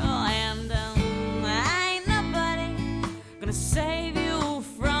 And ain't nobody gonna save you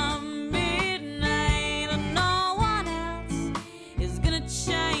from midnight. No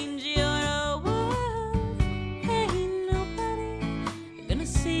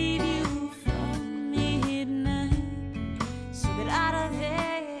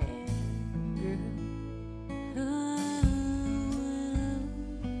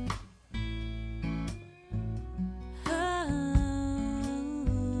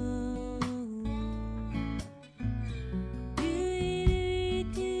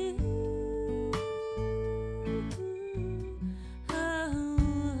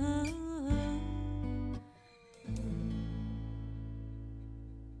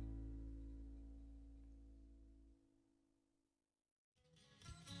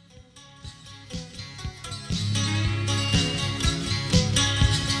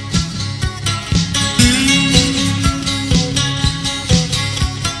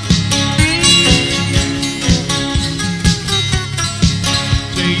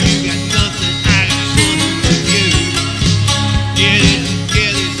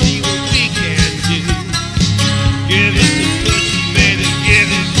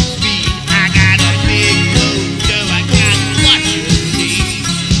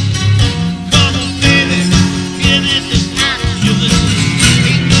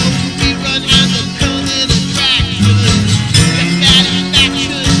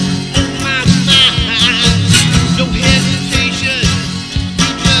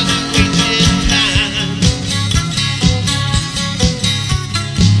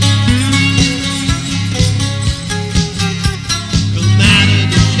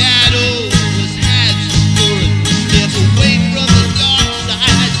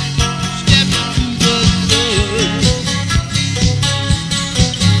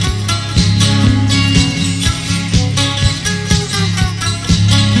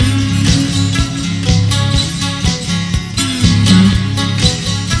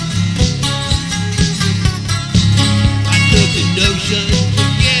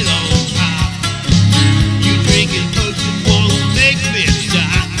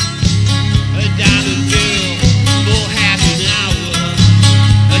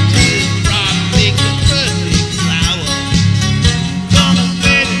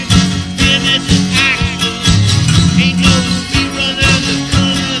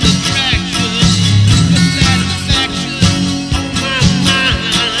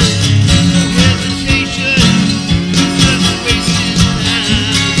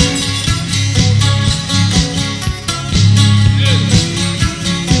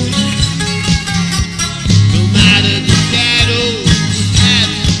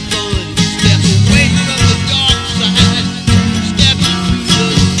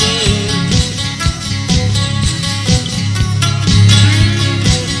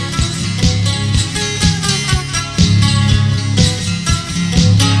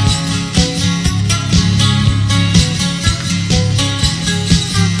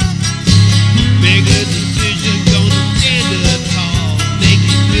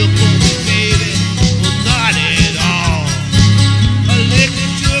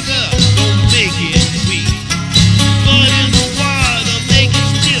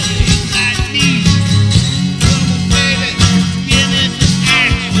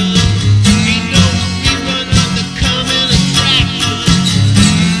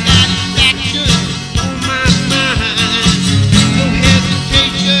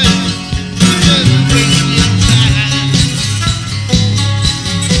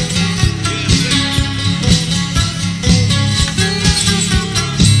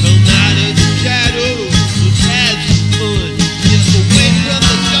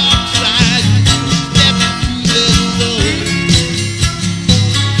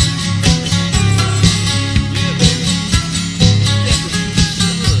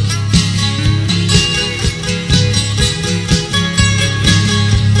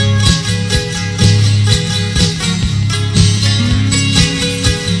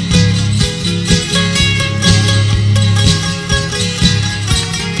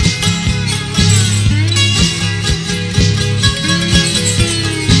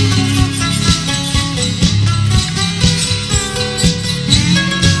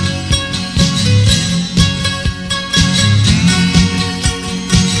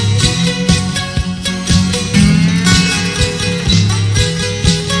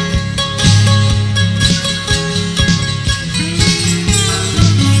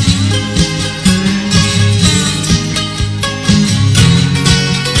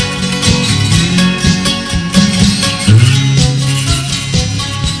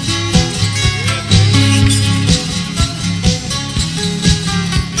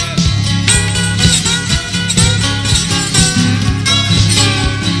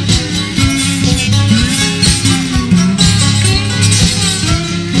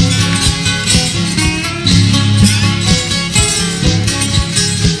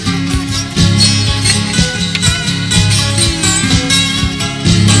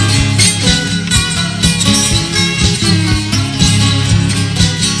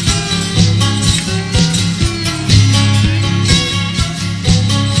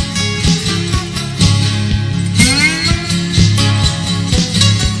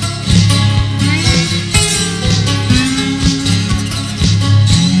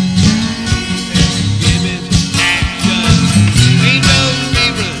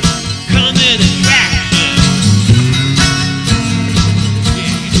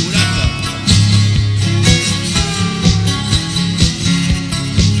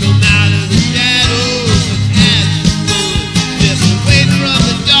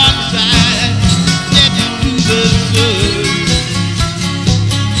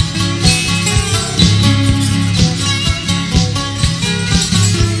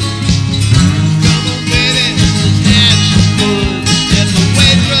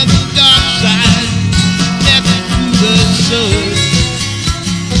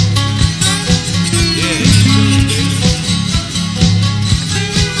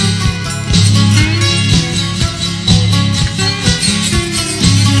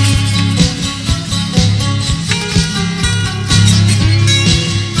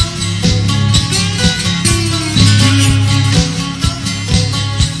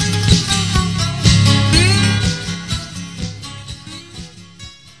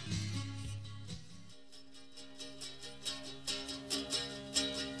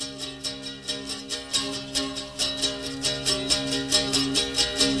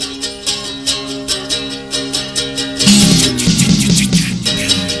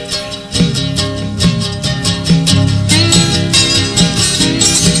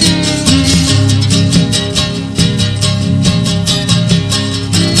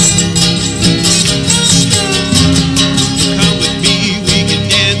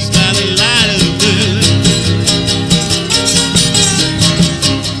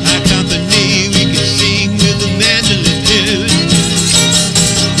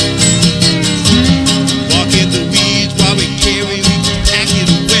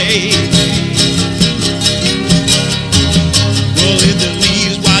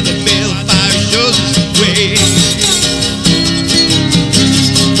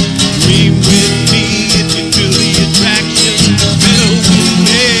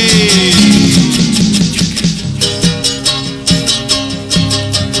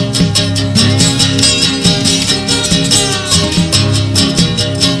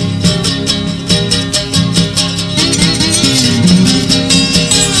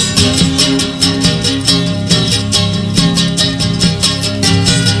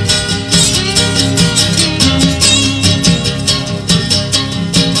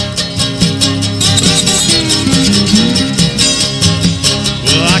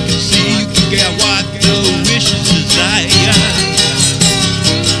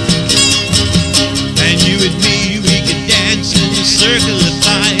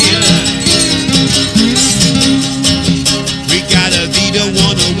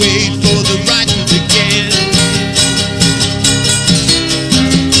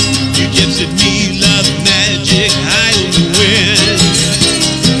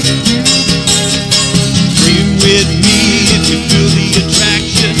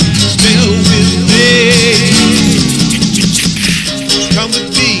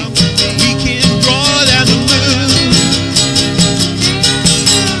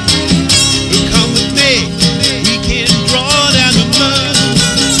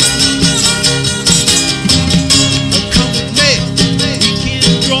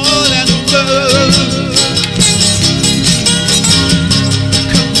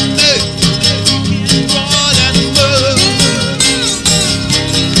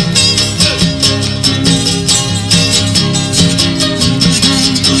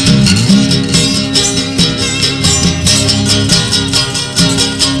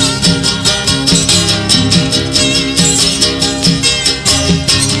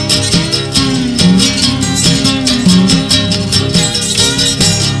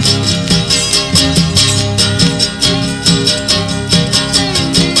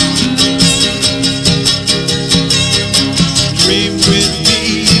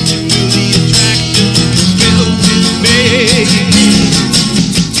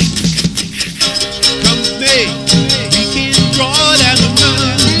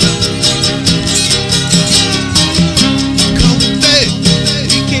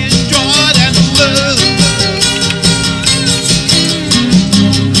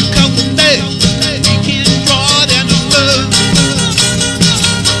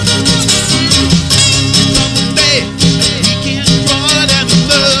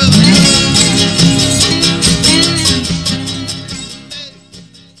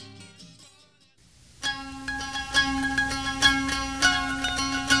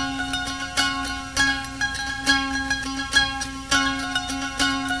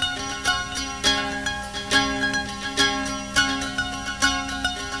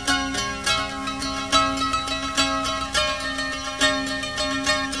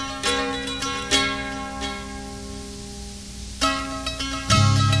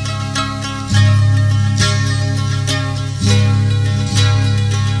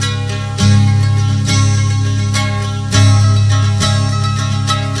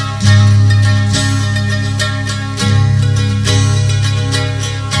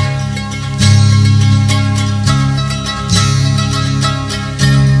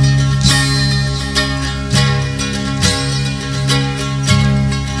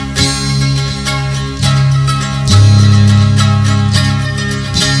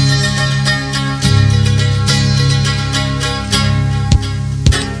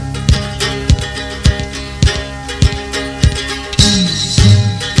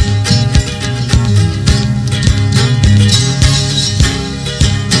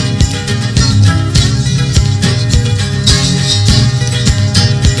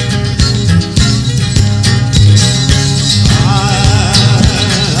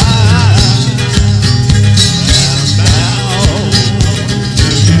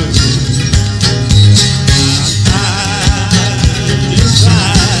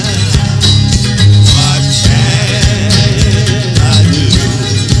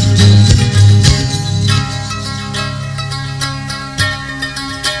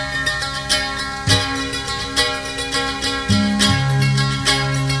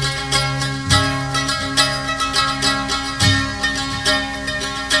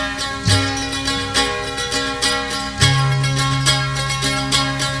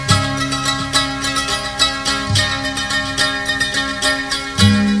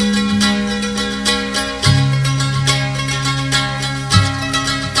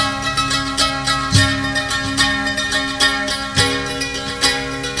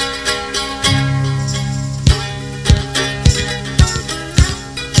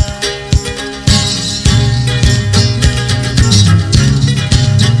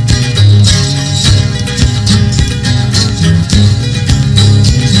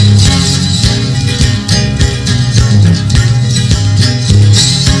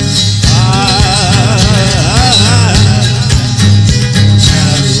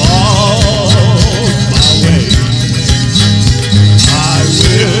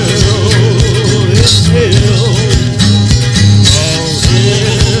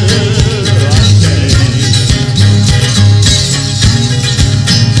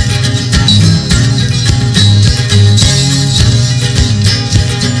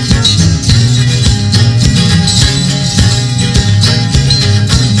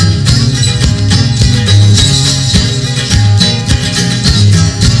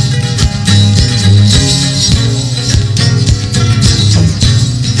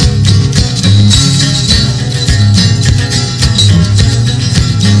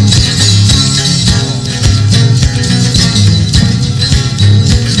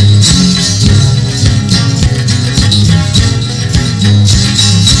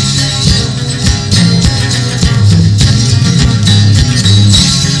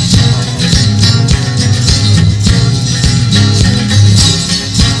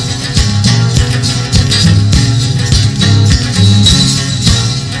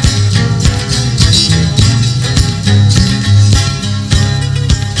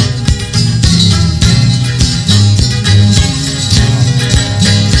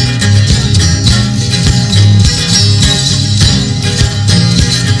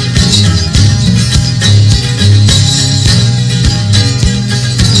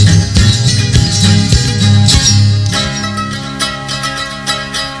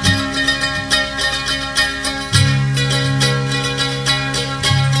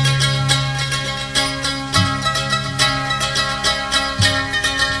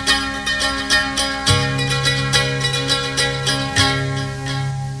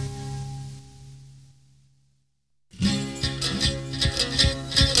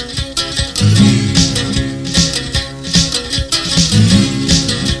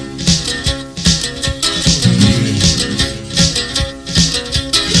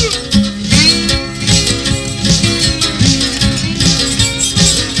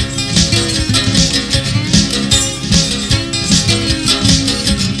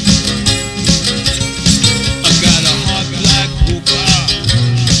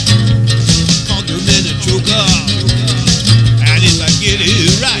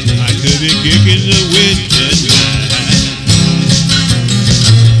be kicking the winter night.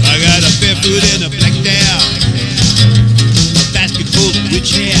 I got a barefoot and a black down, a basketful of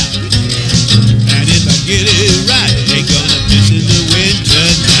witch hair. And if I get it right, they gonna piss in the winter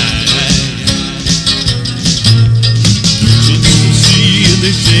night. So people see and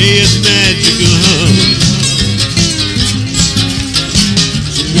they say it's magical.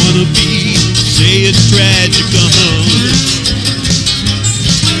 Some wanna be, say it's tragic.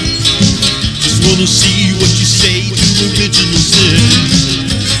 Just wanna see what you say to original sin.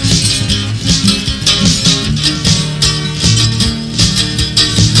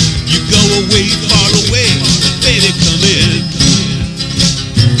 You go away, far away, baby, come in.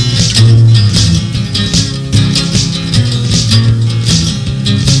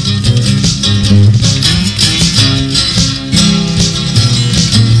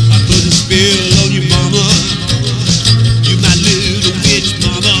 I put a spell on your mama, you my little witch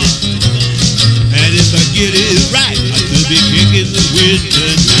mama. And if I get it right, I could be kicking the winter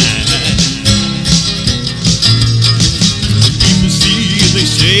night. People see and they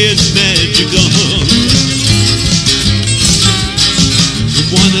say it's magical. You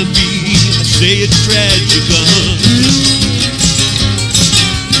wanna be, I say it's tragical.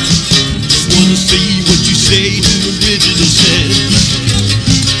 Just wanna see what you say to original sin.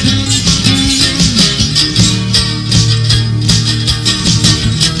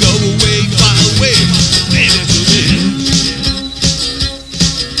 Go away, far away, baby, come in.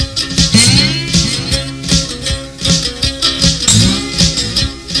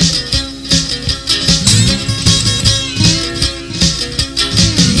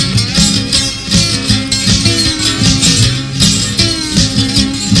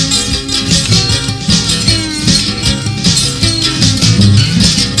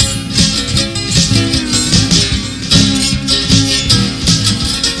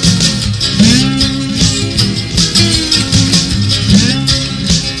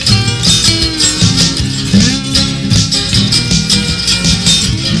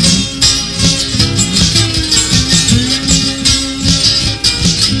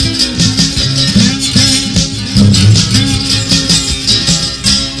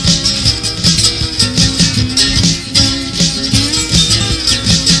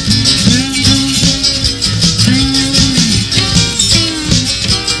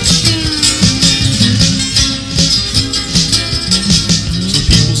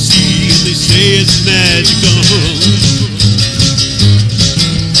 It's magical.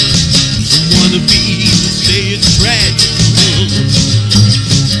 Some wanna be, say it's tragical.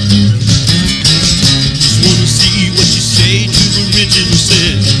 Just wanna see what you say to original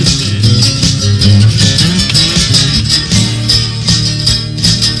sin.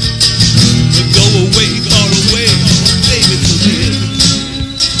 But go away, far away, baby, come in.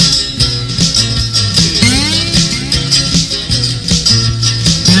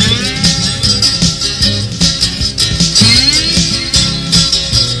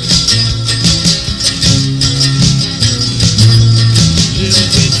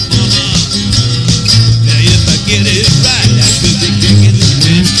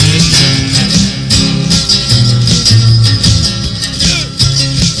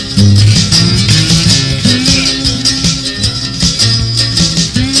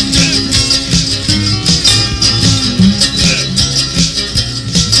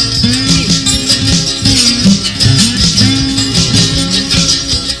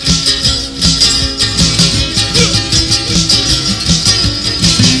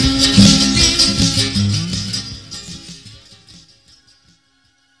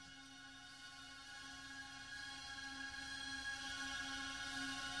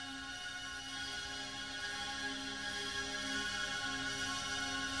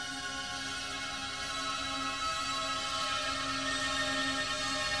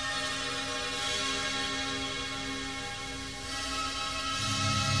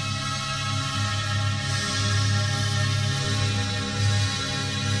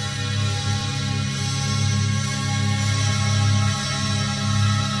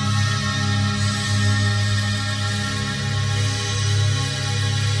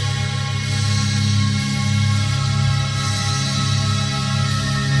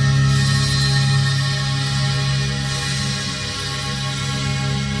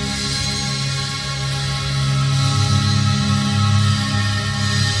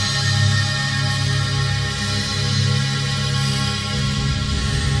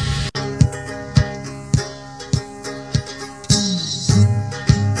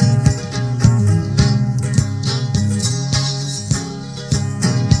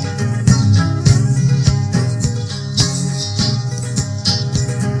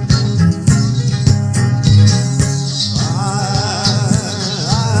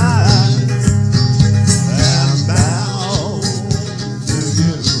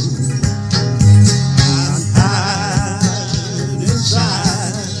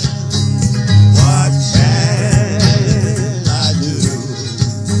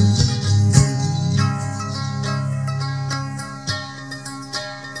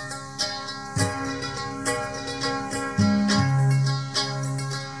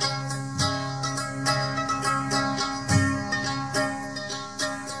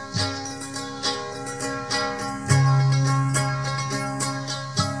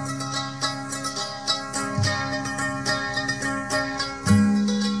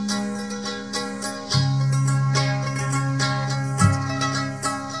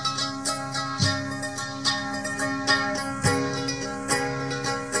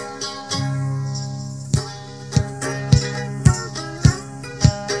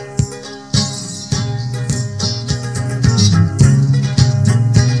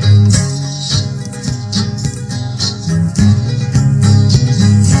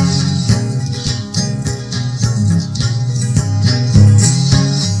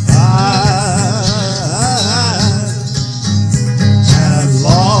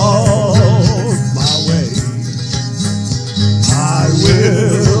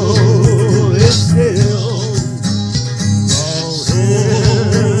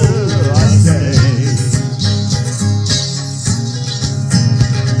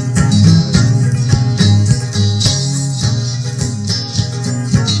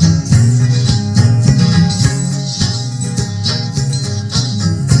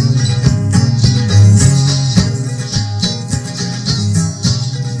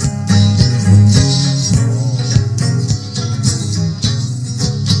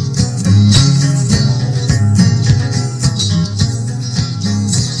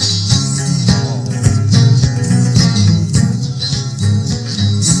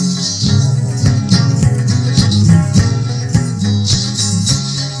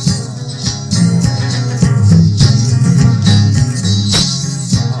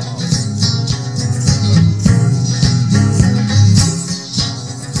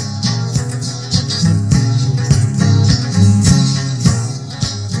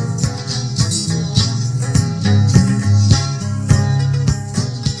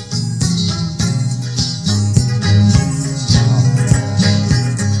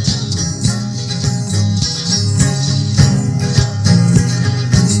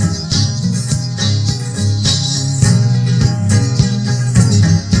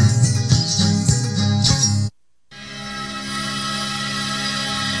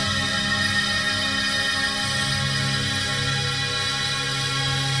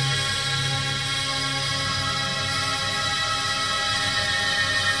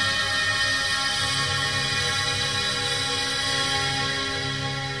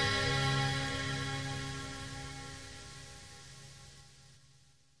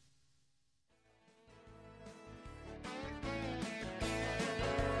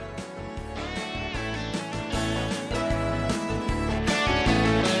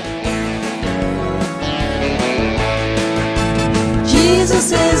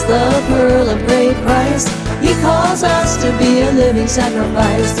 Jesus is the pearl of great price. He calls us to be a living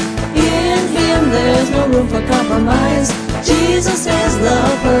sacrifice. In Him there's no room for compromise. Jesus is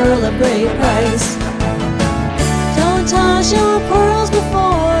the pearl of great price. Don't toss your pearls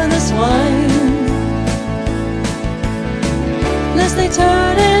before the swine, lest they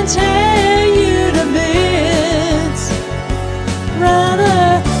turn and tear you to bits.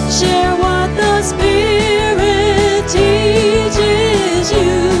 Rather share what the Spirit teaches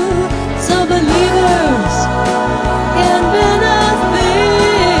you, so believers can benefit.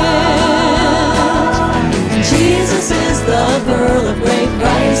 Jesus is the pearl of great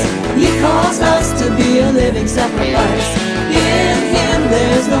price. He calls us to be a living sacrifice. In Him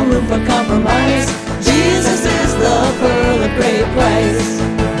there's no room for compromise. Jesus is the pearl of great price.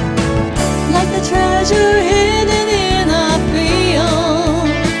 Like the treasure hidden in a field,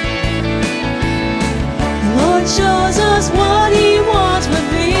 the Lord shows us what He wants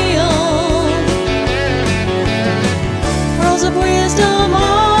revealed. Pearls of wisdom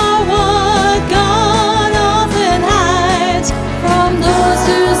are what God often hides from those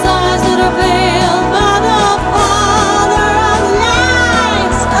whose eyes that are veiled by the Father of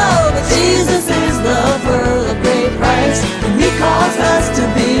lights. Oh, but Jesus is the pearl of great price, and He calls us to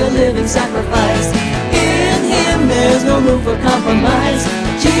be a living sacrifice. In Him there's no room for compromise.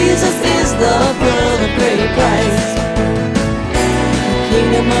 Jesus is the pearl of great price. The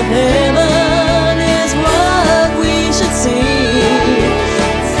kingdom of heaven is what we should see.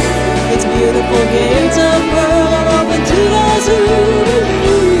 Its beautiful gates of pearl are open to those who believe.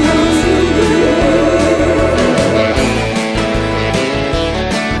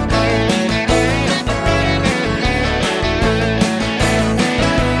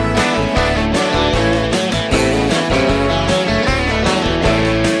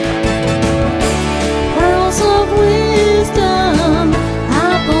 Pearls of wisdom,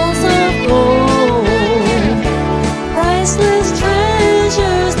 apples of gold, priceless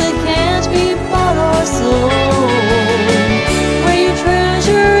treasures that can't be bought or sold. Where your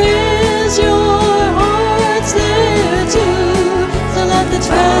treasure is, your heart's there too. So let the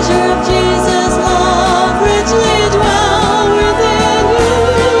treasure of Jesus' love richly dwell within you.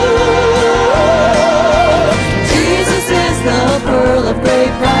 Jesus is the pearl of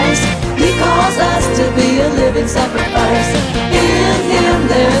great price. He calls us to be a living sacrifice. In Him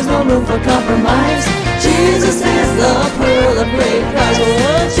there's no room for compromise. Jesus is the pearl of great price.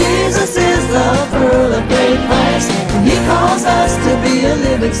 Oh, Jesus is the pearl of great price. He calls us to be a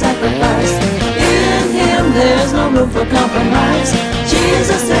living sacrifice. In Him there's no room for compromise.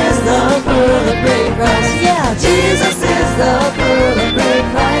 Jesus is the pearl of great price. Yeah, Jesus is the pearl of great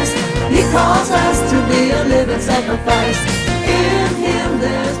price. He calls us to be a living sacrifice. In Him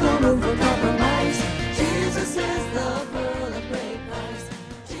there's no room for compromise. Jesus is the pearl of great price.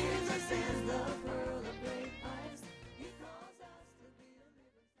 Jesus is the pearl of great price. He calls us to be a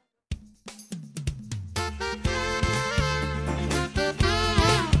living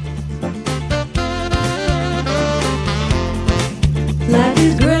sacrifice. Life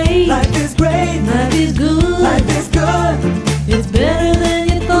is great. Life is great. Life is good. Life is good. It's better than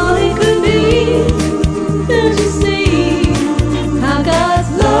you thought it could be.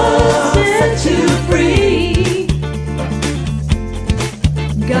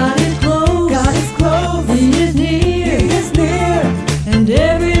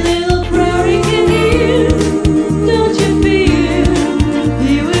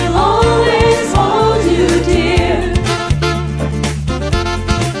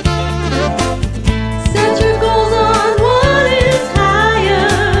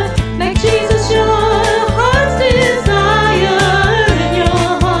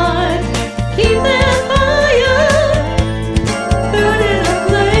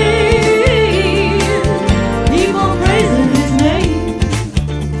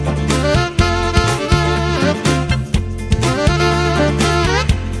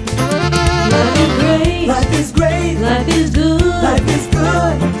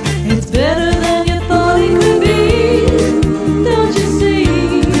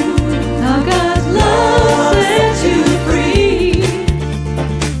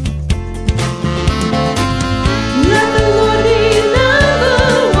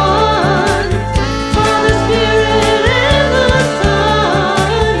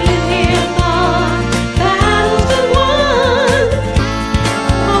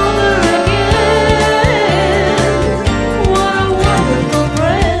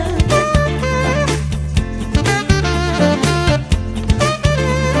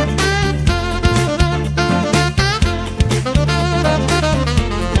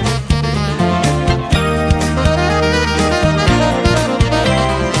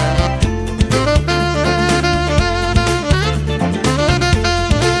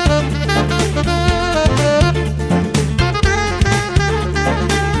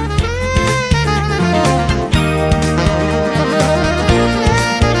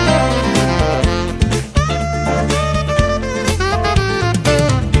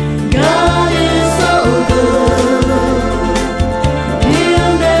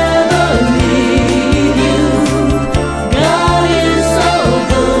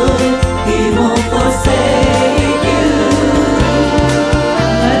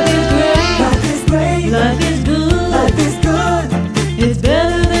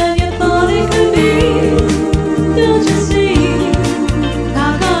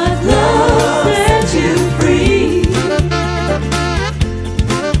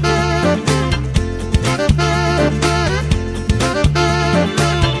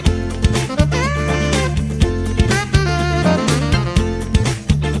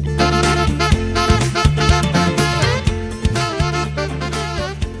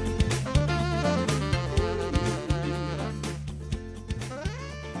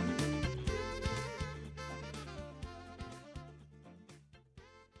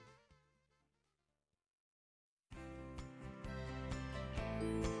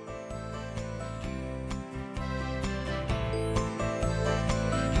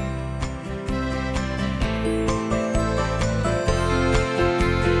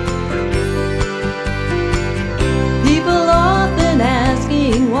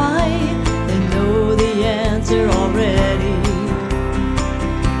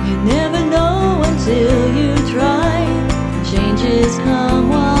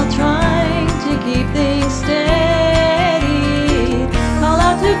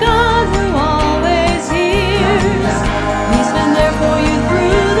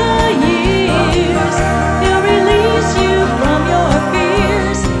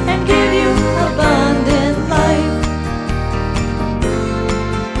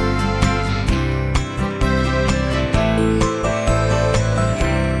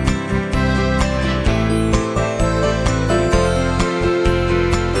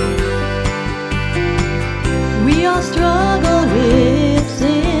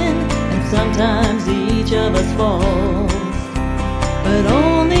 of us falls. But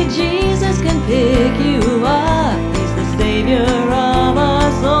only Jesus can pick you up. He's the Savior of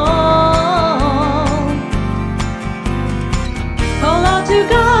us all. Call out to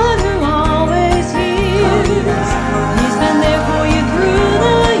God who always hears. He's been there for you through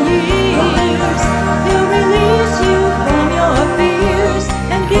the years. He'll release you from your fears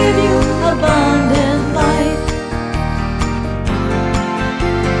and give you abundant life.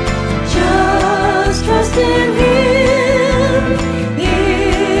 Just trust in Him.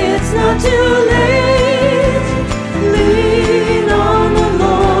 It's not too late. Lean on the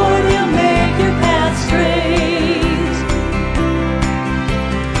Lord. He'll make your path straight.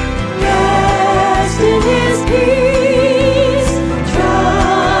 Rest in His peace.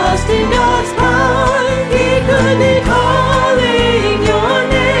 Trust in God's power. He could be calling your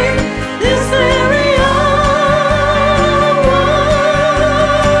name this very hour.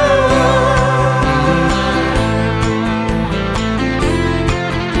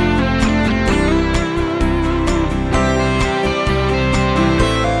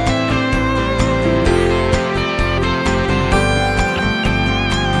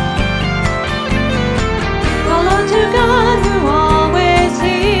 Call out to God who always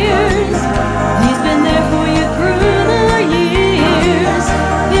hears. He's been there for you through the years.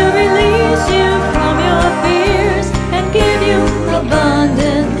 He'll release you from your fears and give you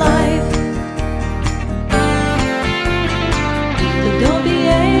abundant life. So don't be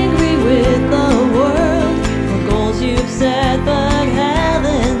angry with the world for goals you've set but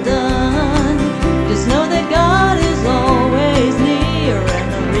haven't done. Just know that God is always near and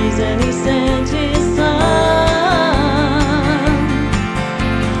the reason He sent His Son.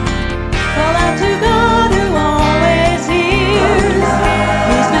 Call out to God who always hears.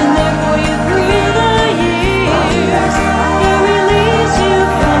 He's been there for you through the years. He'll release you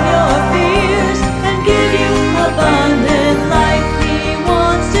from your fears and give you abundant life. He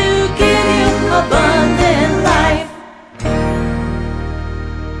wants to give you abundant life.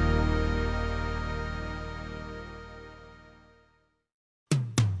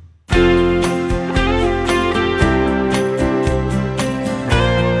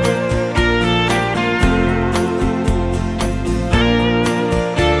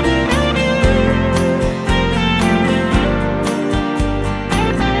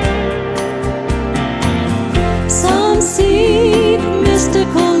 Some seek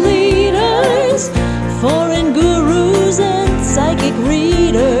mystical leaders, foreign gurus and psychic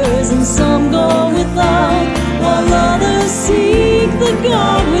readers, and some go without, while others seek the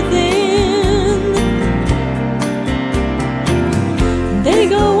God within. They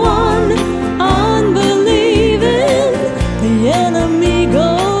go on unbelieving, the enemy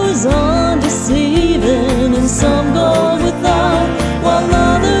goes on deceiving, and some go without, while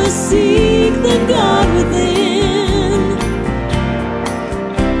others seek the God within,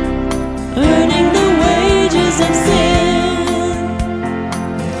 earning the wages of sin.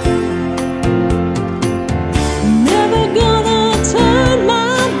 Never gonna turn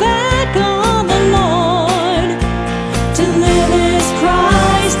my back on the Lord. To live is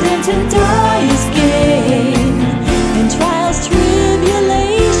Christ and to die is gain. In trials,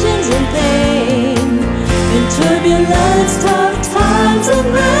 tribulations, and pain, in turbulence, tough times, and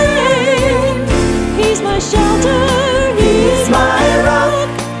rain, He's my shelter, He's my rock.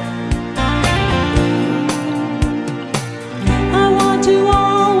 I want to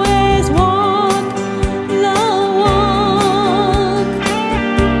always walk the walk.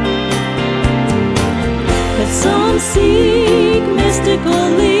 But some seek mystical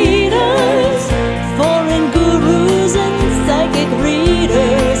leaders, foreign gurus and psychic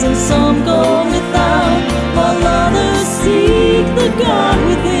readers, and some go without, while others seek the God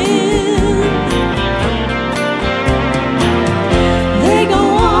within. They go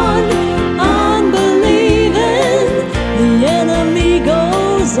on unbelieving, the enemy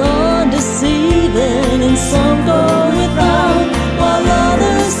goes on deceiving, and some go without, while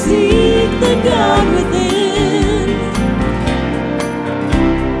others seek the God within,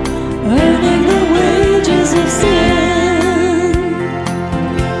 earning the wages of sin.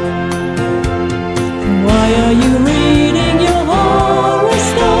 Why are you reading your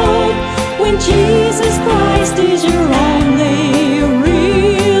horoscope when Jesus Christ is your only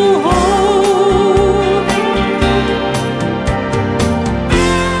real hope?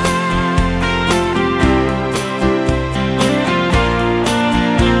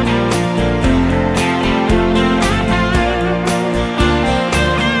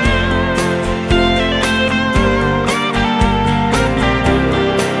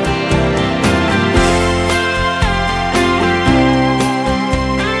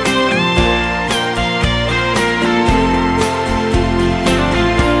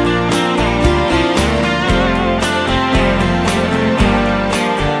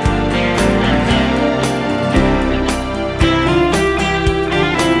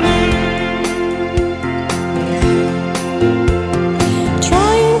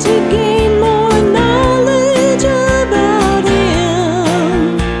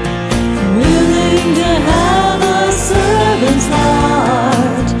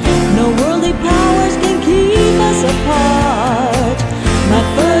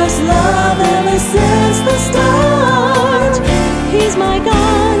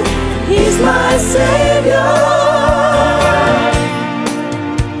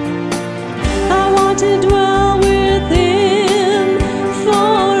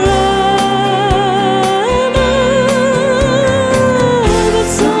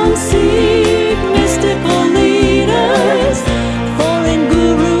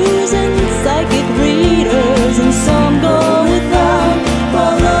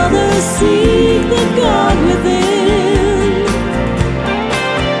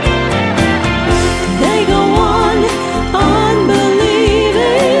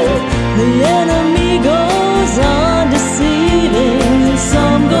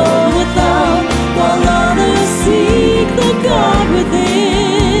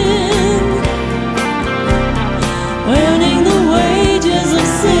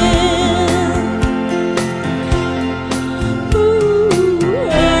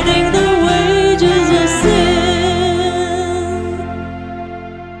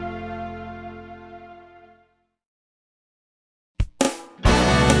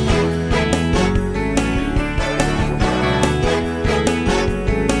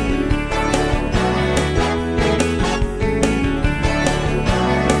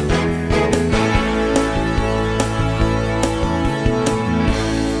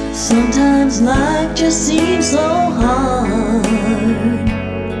 Sometimes life just seems so hard.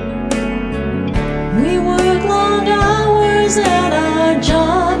 We work long hours at our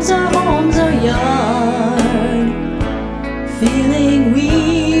jobs, our homes, our yard, feeling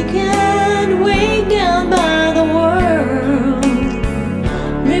weak and weighed down by the world,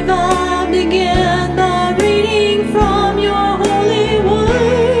 revived again by reading from your holy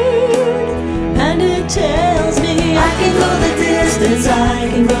word. And it tells me I can go the distance, I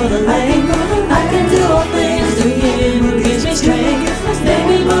can go the length, I can do all things through him who gives me strength. Make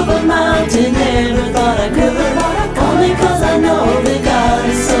me move a mountain, never thought I could, only cause I know that God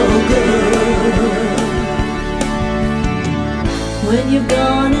is so good. When you've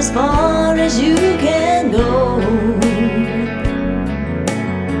gone as far as you can go,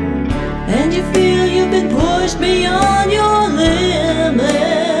 and you feel you've been pushed beyond your limits,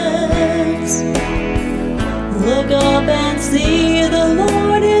 look up and see the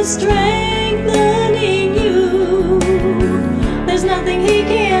Lord is strengthening you. There's nothing He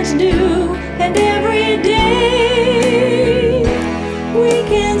can't do, and every day we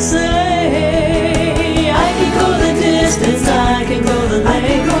can say, I can go the distance, I can go the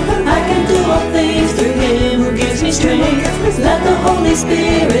length, I can do all things through Him who gives me strength. Let the Holy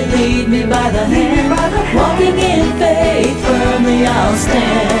Spirit lead me by the hand, walking in faith, firmly I'll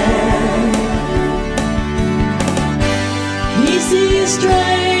stand. He sees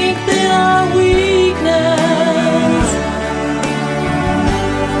strength in our weakness,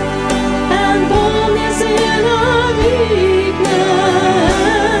 and boldness in our weakness.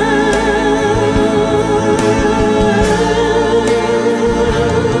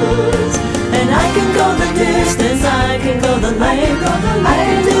 And I can go the distance, I can go the length, I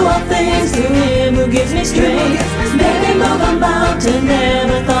can do all things through Him who gives me strength. Maybe move a mountain,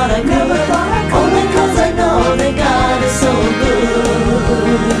 never thought I could, only cause I know that God is so good.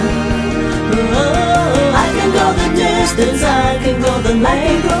 Oh, I can go the distance, I can go the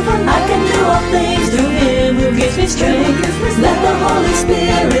length, I can do all things through Him who gives me strength. Let the Holy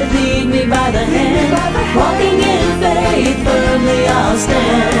Spirit lead me by the hand, walking in faith, firmly I'll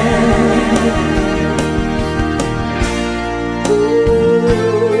stand.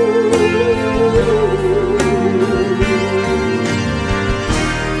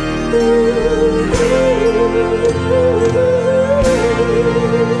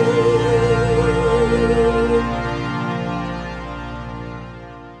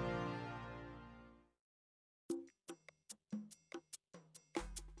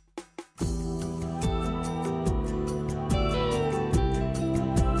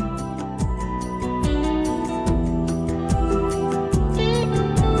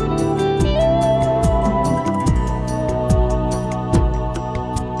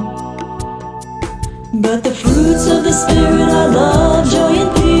 But the fruits of the Spirit are love, joy,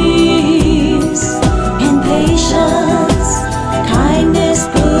 and peace, and patience, kindness,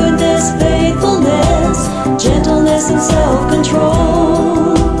 goodness, faithfulness, gentleness, and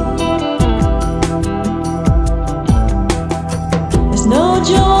self-control. There's no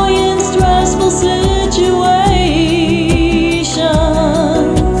joy in stressful situations,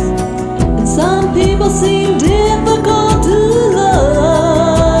 and some people seem difficult to love.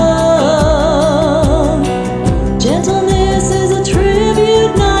 Gentleness is a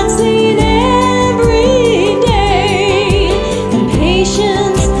tribute not seen every day, and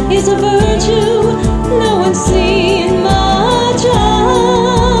patience is a virtue no one's seen much of.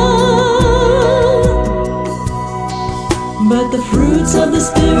 But the fruits of the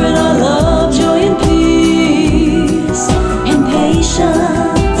Spirit are love, joy, and peace, and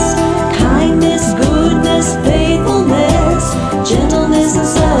patience, kindness, goodness, faithfulness, gentleness, and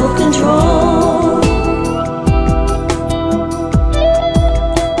self-control.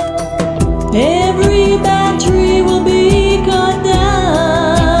 Every bad tree will be cut down,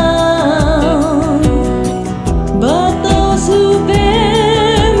 but those who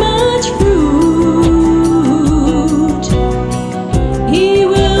bear much fruit, He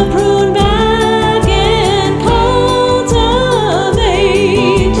will prune back and cultivate,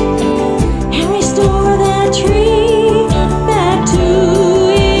 and restore that tree back to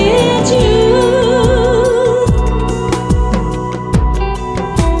its youth.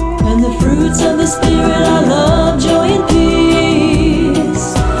 And the fruits of the Spirit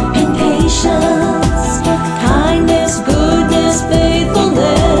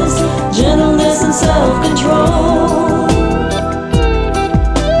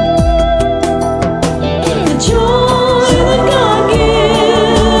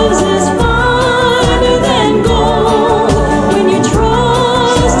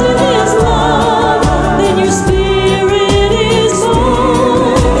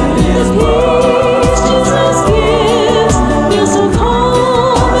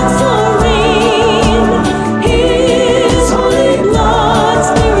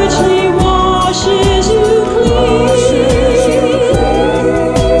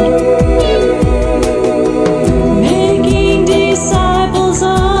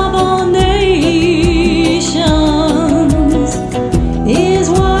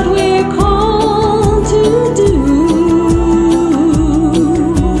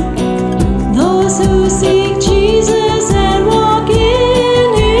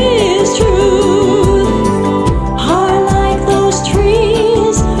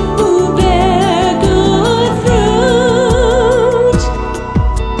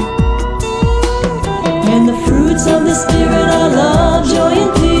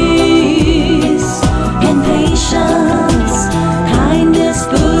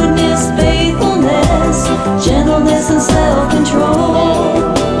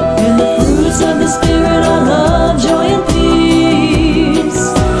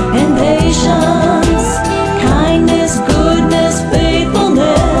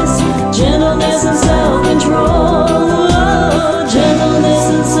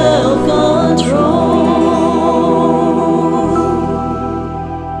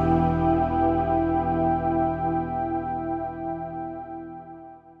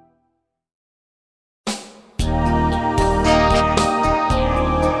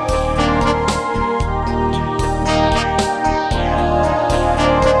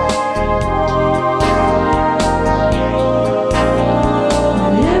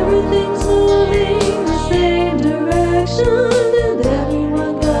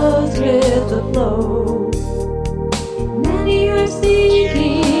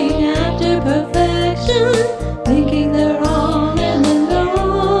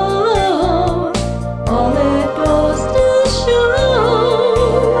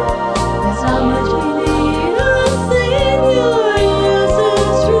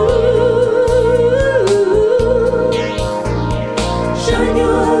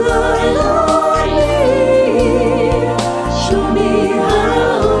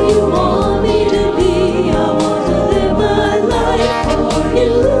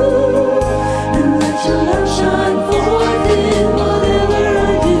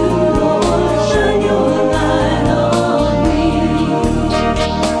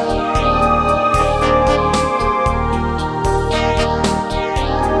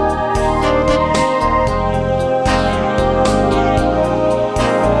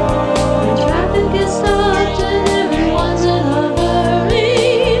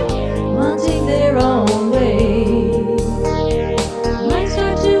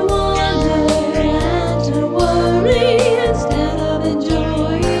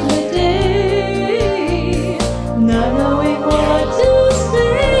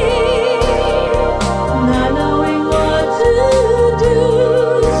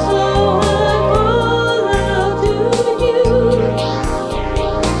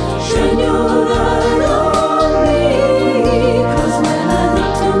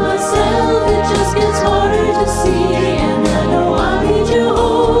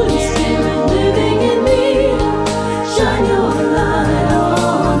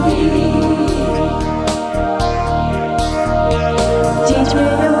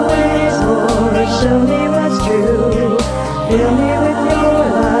Fill me with your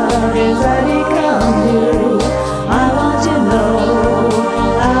love as I become you. I want to know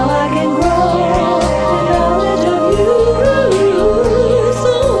how I can grow in knowledge of you.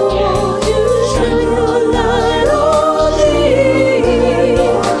 So won't you shine your light on me?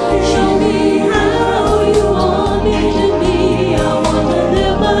 Show me how you want me to be. I want to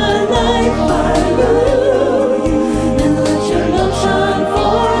live my life by you. And let your love shine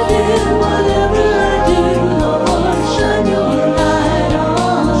forth in whatever I do. Lord, shine your light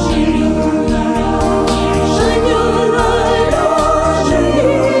on me. Shine your light on me.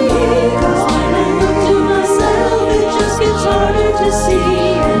 'Cause when I look to myself, it just gets harder to see.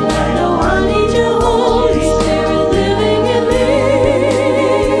 And I know I need your Holy Spirit living in me.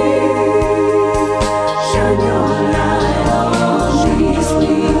 Shine your light on me,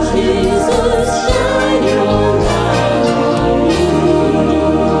 sweet Jesus. Shine your light on me.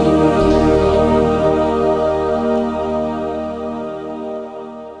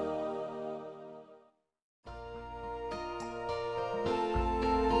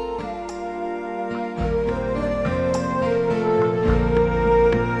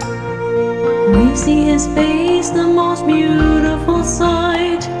 We see his face, the most beautiful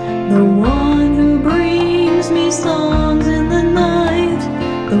sight, the one who brings me songs in the night,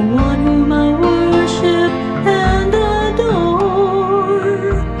 the one whom I worship and adore.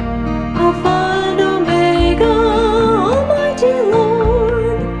 Alpha and Omega, Almighty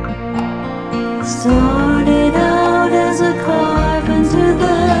Lord. Started out as a carpenter,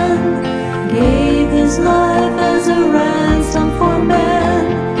 then gave his life as a ransom for men.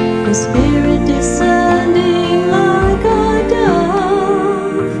 The Spirit descending like a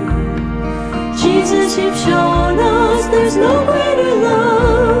dove. Jesus, you've shown us there's no greater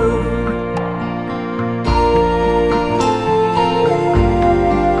love.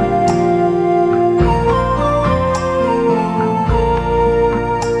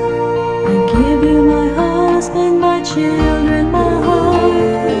 I give you my husband, my children, my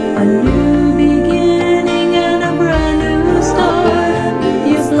heart, a new beginning and a brand new start.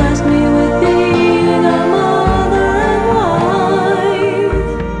 You blessed me with being a mother and wife.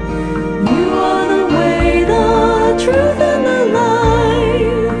 You are the way, the truth, and the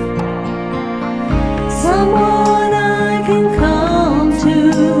life. Someone I can come to,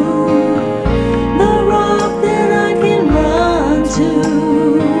 the rock that I can run to.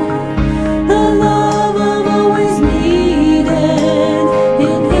 The love I've always needed.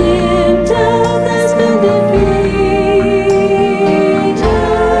 In him death has been defeated.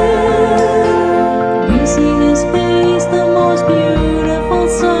 We see his face, the most beautiful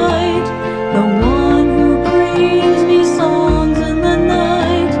sight, the one who brings me songs in the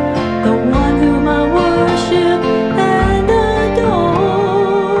night, the one whom I worship and adore.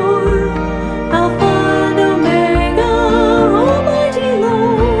 Alpha and Omega, Almighty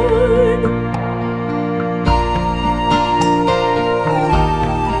Lord.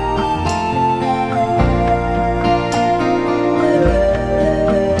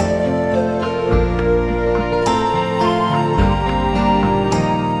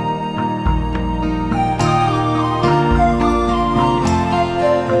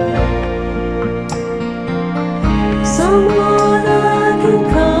 Someone I can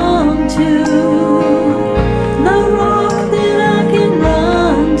come to, the rock that I can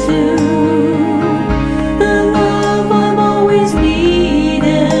run to, the love I've always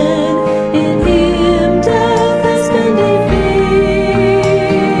needed. In him death has been defeated.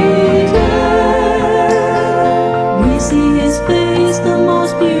 We see his face, the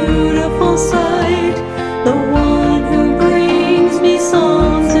most beautiful sight, the one who brings me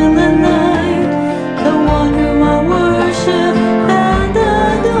songs in the night, the one whom I worship and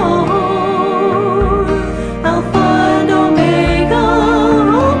adore. Alpha and Omega,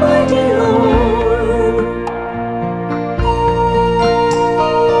 Almighty Lord.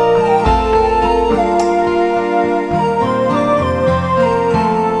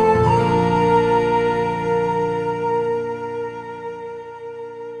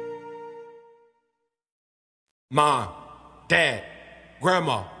 Mom, Dad,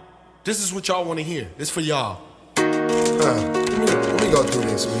 Grandma, this is what y'all want to hear. This for y'all. Let me go through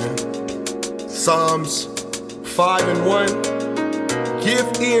this, man. Psalms 5:1. Give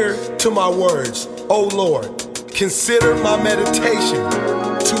ear to my words, O Lord. Consider my meditation,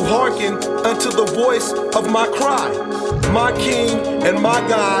 to hearken unto the voice of my cry, my King and my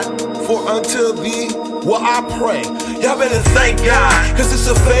God, for unto thee Well, I pray. Y'all better thank God, cause it's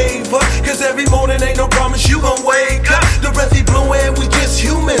a favor. Cause every morning ain't no promise you gon' wake up. The breath he blowin', we just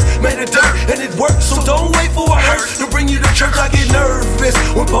humans, made of dirt, and it works. So don't wait for a hearse to bring you to church. I get nervous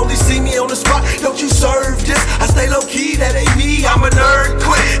when police see me on the spot. Don't you serve this? I stay low key, that ain't me. I'm a nerd.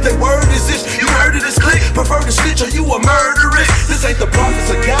 Quit. The word is this. You heard of this click? Prefer to snitch or you a murderess? This ain't the prophets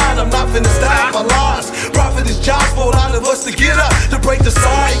of God. I'm not finna stop my lies. Prophet is job for a lot of us to get up, to break the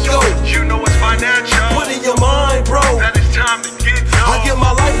cycle. You know it's financial. Put in your mind, bro. That it's time to get done. I give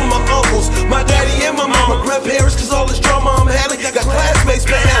my life for my uncles, my daddy and my mama, grandparents, cause all this drama I'm handling. Got classmates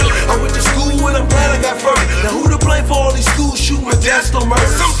to handle. I went to school and I'm glad I got further. Now who to blame for all these school shooting my dad's no murder?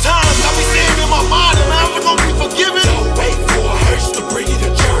 Sometimes I be saying in my mind, am I ever gonna be forgiven? Don't wait for a hearse to bring you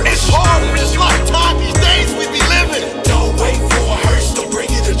to church. It's hard in this lifetime, these days we be living. Don't wait for a hearse to bring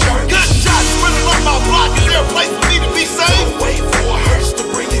you to church. Gunshots sprinting on my block, is there a place for me to be safe? Don't wait for a hearse to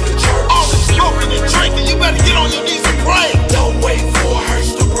bring you to church. All this smoking and drinking, you better get on your knees and pray. Don't wait for a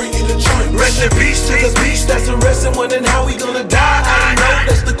hearse to bring you to church. Rest in peace to the beast that's arresting. When and how we gonna die, I don't know,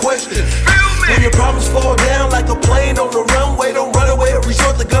 that's the question. When your problems fall down like a plane on the runway, don't run away or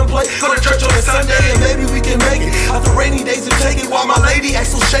resort to gunplay. Go to church on a Sunday and maybe we can make it out the rainy days and take it. While my lady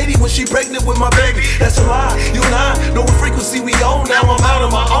acts so shady when she pregnant with my baby. That's a lie, you and I know what frequency we on. Now I'm out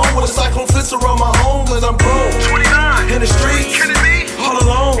on my own with a cyclone fence around my home and I'm grown. 29 in the streets, all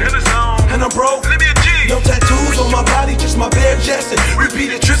alone, in the zone, and I'm broke. Let me a G. No tattoos on my body, just my bare chest.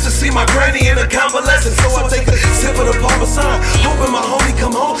 Repeated trips to see my granny in a convalescent. So I take a sip of the Parmesan, hoping my homie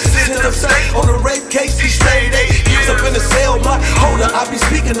come home. Sitting upstate on the rape case, he stayed 8 years up in the cell block. Hold up, I be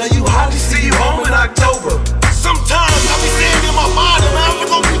speaking of you, highly see you home in October. Sometimes I be saying in my mind, am I ever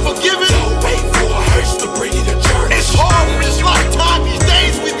gonna be forgiven? Don't wait for a hearse to bring you to church. It's hard in this lifetime, these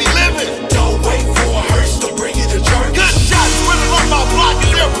days we be living. Don't wait for a hearse to bring you to church. Gunshots sprinting on my block,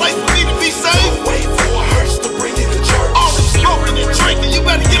 is there a place for me to be safe? Don't wait for a hearse to bring you to church. All this smoking and drinking, you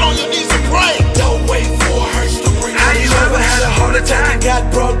better get on your knees and pray. Don't wait for a hearse to bring you to church. Have you ever had a heart attack and got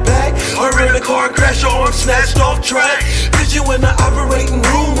brought back? Or in a car crash, your arm snatched off track? Vision in the operating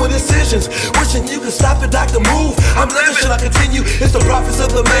room with incisions, wishing you could stop the doctor move. I'm living, should I continue? It's the prophets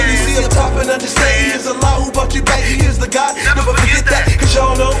of the man. You see up top and understand he is Allah who brought you back. He is the God, never forget that. Cause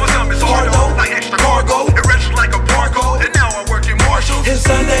y'all know, hard though, like extra cargo, it rests like a barcode. And now I work in Marshall. And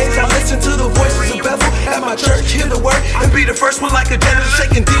Sundays I listen to the voices of Bethel at my church, hear the word, and be the first one like a janitor,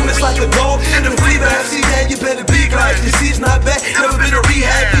 shaking demons like a dog. And the fever I see that you better be glad. Disease not bad, never been to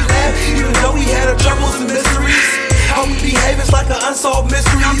rehab. He laughed, even though he had troubles and mysteries. How we behave is like an unsolved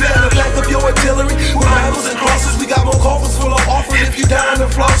mystery. You better back up your artillery with rifles and crosses. We got more coffers full of offering if you down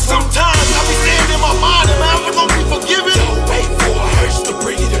and floss. Sometimes I be saying in my mind, am I ever gonna be forgiven? Don't wait for a hearse to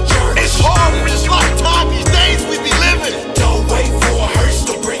bring you to church. It's hard in this lifetime, these days we be living. Don't wait for a hearse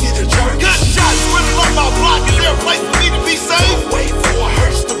to bring you to church. Gunshots sprinting on my block, is there a place for me to be safe? Don't wait for a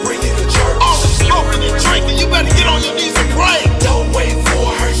hearse to bring you to church. All this smoking and drinking, you better get on your knees and pray. Don't wait for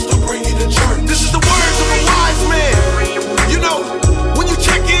a hearse to bring you to church. This is the words of a wise man. You know, when you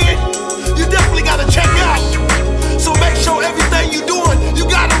check in, you definitely gotta check out. So make sure everything you doing, you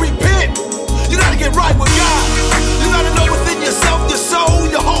gotta repent. You gotta get right with God. You gotta know within yourself, your soul,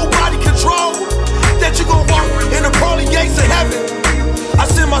 your whole body control, that you gon' walk in the pearly gates of heaven. I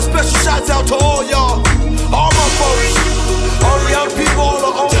send my special shots out to all y'all, all my folks, all the young people, all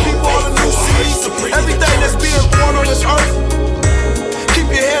the old people, all the new seeds, everything that's being born on this earth. Keep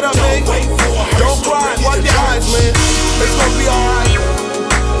your head up, man. Don't cry, wipe your eyes, man. It's gonna be alright.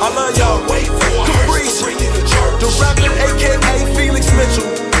 I love y'all. Caprice, the Reverend, aka Felix Mitchell.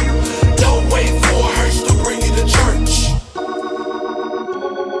 Don't wait for a hearse to bring you to church.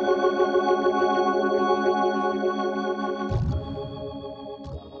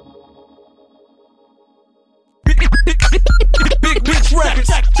 Big Rich Records,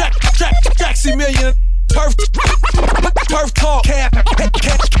 Jackson Million, Turf Talk,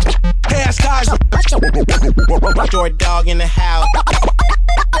 Cash Guys, Short dog in the house.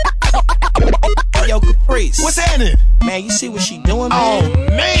 Yo, Caprice. What's happening? Man, you see what she doing, man? Oh,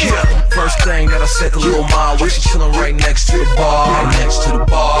 man. Yeah. First thing that I said to Lil Ma, where she chillin' right next to the bar. Right next to the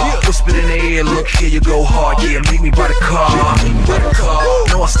bar. Whispered in the ear, look here, you go hard. Yeah, meet me by the car.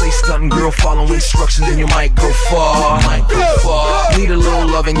 No, I stay stuntin', girl, following instructions, and you might go far. Need a little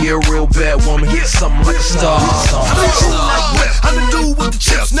loving, you're a real bad woman. Something like a star. I'm the dude with the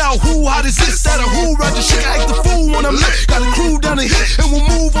chips. Now who hot is this? That a who ride the shit? I act the fool when I'm lit. Got a crew down the hit, and we'll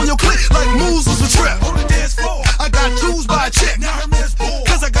move on your clip like moves was a trip. On the dance floor, I got jewels by a chick. Now her man's bull,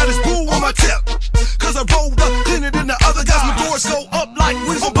 cause I got his boo on my tip. Cause I rolled up cleaner than the other guys. My doors go up like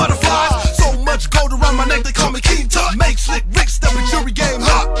wings on butterflies. So much gold around my neck, they call me King Tut. Make slick Rick step a jury game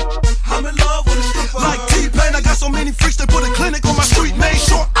hot. I'm in love with a stripper like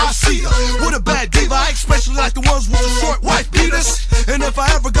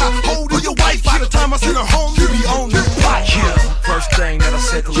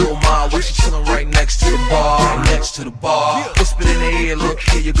take a little mile while she chillin' right next to the bar. Next to the bar. Whisper in the ear, look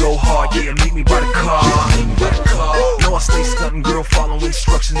here, you go hard. Yeah, meet me by the car. Meet me by the car. No, I stay stuntin', girl, follow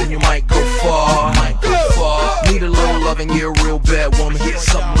instructions, and you might go far. Might go far. Need a little loving, you're a real bad woman.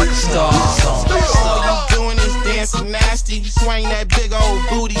 Something like a star. All you doing is dancing nasty. Swing that big old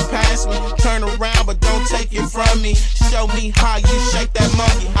booty past me. Turn around, but don't take it from me. Show me how you shake that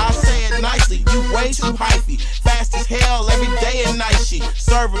monkey. I say it nicely, you way too hyphy. Fast as hell every day and night. She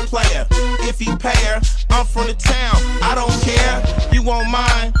serve a player if he pay her. I'm from the town, I don't care. You want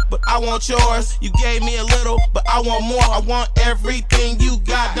mine, but I want yours. You gave me a little, but I want more. I want everything you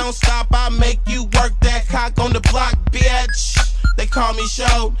got. Don't stop, I make you work that cock on the block, bitch. They call me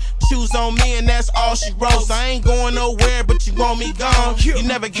Show. Shoes on me and that's all she rolls. I ain't going nowhere, but you want me gone. You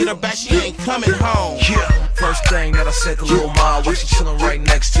never get her back, she ain't coming home. Yeah, first thing that I said, a little mile where she chillin' right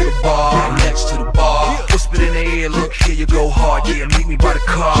next to the bar. Next to the bar. Whisper in the ear, look here, you go hard. Yeah, meet me by the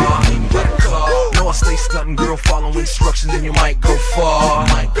car. Meet me by the car. No, I stay stuntin', girl, follow instructions, and you might go far.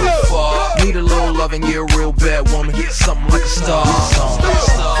 Might go far. Need a little loving, you're a real bad woman. Something like a star.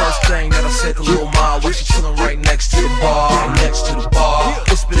 First thing that I said, a little mile where she chillin' right next to the bar. Next to the bar.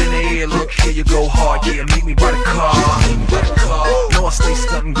 Whisper in the ear, look here, you go hard. Yeah, meet me by the car. Meet me by the car. No, I stay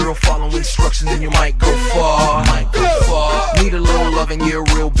stuntin', girl, follow instructions, and you might go far. Might go far. Need a little loving, you're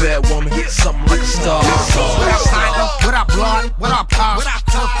a real bad woman. Something like a star. What up, Tiger? What up, Blood? What up, Pop? What up,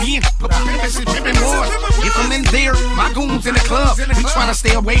 Pimpin'? Pimpin' more. If I'm in there, my goons in the club. We tryna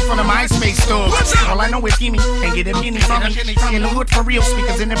stay away from the MySpace stuff. All I know is gimme, can't get a penny from me. In the hood for real,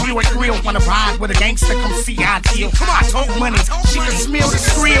 speakers in the Buick grill. Wanna ride with a gangster, come see how I deal. Come on, talk money, she can smell the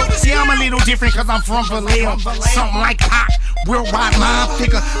skrill. See, I'm a little different cause I'm from Vallejo. Something like Pac, worldwide mob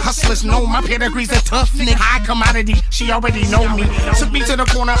figure. Hustlers know my pedigree's a tough nigga. High commodity, she already know me. Took me to the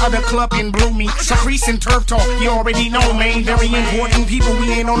corner of the club and blew me. Caprice and Turf Talk, you already know, man. Very important people,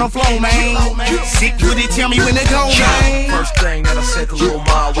 we ain't on the floor, man. Sick with it, tell me when to go, man. First thing that I said, a little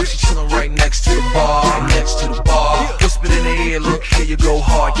mile where she chillin' right next to the bar. Next to the bar. Whisper in the ear, look here, you go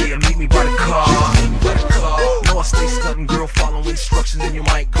hard. Yeah, meet me by the car. Meet me by the car. No, I stay stuntin', girl, follow instructions, and you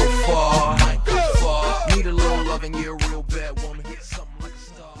might go far. Might go far. Need a little loving, you're a real bad woman. Something like a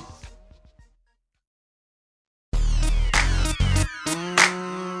star.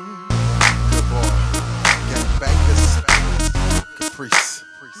 Good boy. Got bangers. Caprice.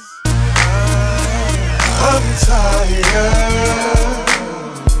 I'm tired.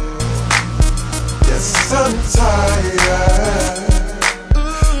 Yes, I'm tired.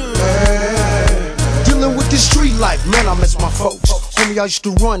 Dealing with this street life, man, I miss my folks. Homie I used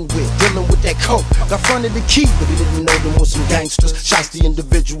to run with, dealing with that coke. Got fronted the key, but he didn't know them was some gangsters. Shiesty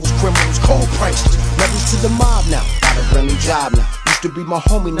individuals, criminals, cold pranksters. Levels to the mob now, got a brand new job now. Used to be my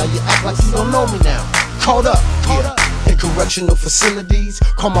homie, now you act like you don't know me now. Caught up, yeah. In correctional facilities.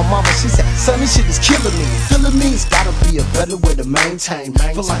 Call my mama, she said, son, this shit is killing me. Feeling me, it's gotta be a better way to maintain.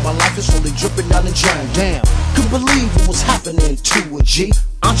 Feel like my life is only dripping down the drain. Damn, couldn't believe what was happening to a G.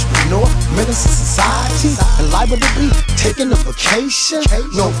 Entrepreneur, menace to society, and liable to be taking a vacation.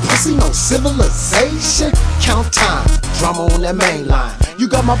 No pussy, no civilization. Count time, drama on that main line. You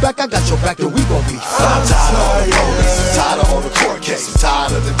got my back, I got your back, and we gon' be fine. I'm tired of the police, I'm tired of all the court case, I'm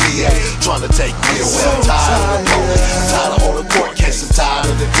tired of the DA trying to take me away. I'm tired of the police, I'm tired of all the court case, I'm tired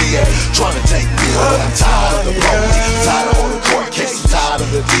of the DA trying to take me away. I'm tired of the police, I'm tired of all the court case, I'm tired of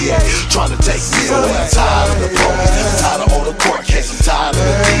the DA trying to take me away. I'm tired of the police, I'm tired of all the court case, I'm tired of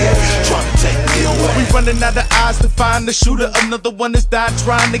the DA trying to take me away. We running out of eyes to find the shooter. Another one is died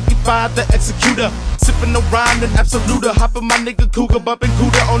trying to get by the executor. Sipping no rhyme and absoluta. Hopping my nigga cougar, bumping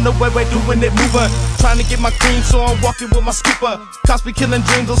Cuda on the way, doing it mover. Trying to get my cream, so I'm walking with my scooper. Cops be killing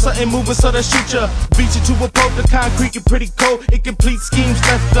dreams on something moving, so they shoot ya. Beat you to a pole, the concrete get pretty cold. Incomplete schemes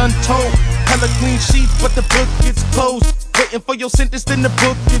left untold. Hella clean sheets, but the book gets closed. Waiting for your sentence, then the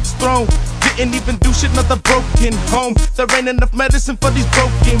book gets thrown. Didn't even do shit, another broken home. There ain't enough medicine for these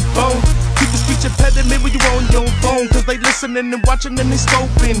broken bones. Keep the speech impediment when you on your phone. Cause they listening and watching and they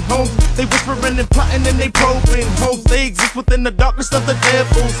scoping home. They whispering and plotting and they probing homes. They exist within the darkness of the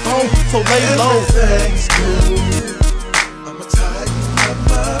devil's home. So lay low. Everything's cool. I'ma tighten up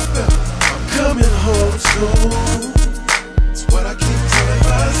my belt. I'm coming home soon. It's what I keep telling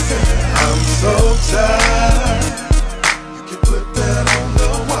myself. I'm so tired. You can put that on the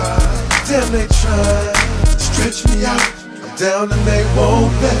wine. Damn, they try to stretch me out. I'm down and they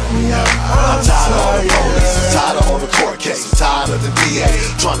won't let me out. I'm tired of all the police, I'm tired of all the court case, I'm tired of the DA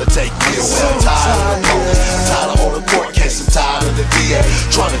trying to take me away. I'm tired of the police, I'm tired of all the court case, I'm tired of the DA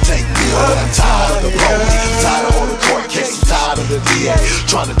trying to take me away. I'm tired of the police, I'm tired of all the court case, I'm tired of the DA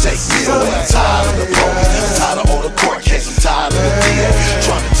trying to take me away. I'm tired of the police, I'm tired of all the court case, I'm tired of the DA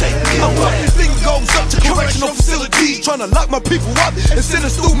trying Fucking finger goes up to correctional facilities, trying to lock my people up and send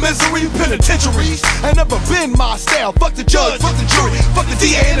us through misery penitentiaries. Ain't never been my style. Fuck the judge, fuck the jury, fuck the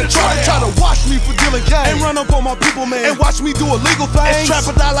DA and the trial. Try to wash me for dealing gang and run up on my people, man, and watch me do illegal things. Trap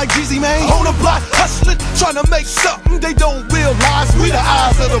or die like Jeezy, man. On the block, hustling, trying to make something they don't realize. We the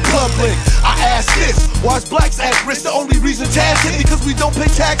eyes of the public. I ask this, why is blacks at risk? The only reason tax hit because we don't pay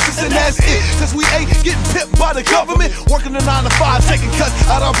taxes, and that's it. Cause we ain't getting pimped by the government, working a 9 to 5, taking cuts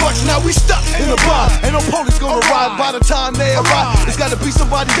out our bucks. Now we stuck in a bind. Ain't no police gonna arrive by the time they arrive. It's gotta be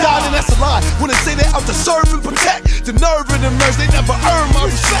somebody died, and that's a lie. When they say they out to serve and protect, the nerve in them nerves, they never earn my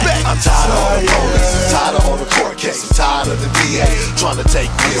respect. I'm tired of all the police, I'm tired of all the court cases, I'm tired of the DA trying to take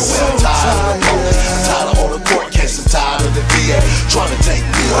me away. I'm tired of the police, I'm tired of all the court cases, I'm tired of the DA trying to take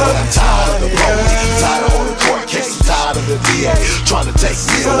me away. I'm tired of the police, I'm tired of all the court cases, I'm tired of the DA trying to take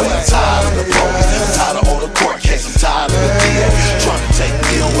me away. I'm tired of the police, I'm tired of all the court cases, I'm tired of the DA trying to take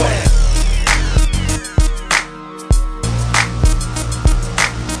me away.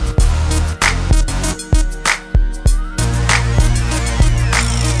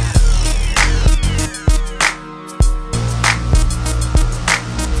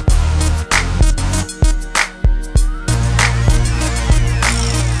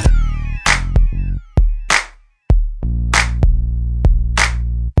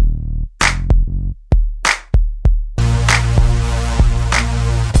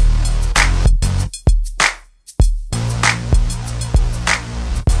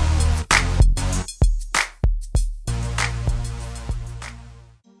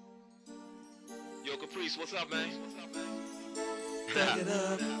 What's up, man?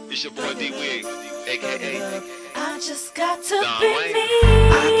 It's your boy D-Wig, a.k.a. I just got to Don be Wayne. me.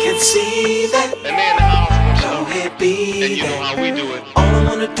 I can see that. And man in the house, Go ahead, be and you know how we do it. all I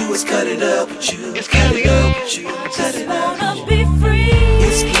wanna do is cut it up with you. It's Cut kinda it up good. with you. I Cut just it up wanna with you. be free.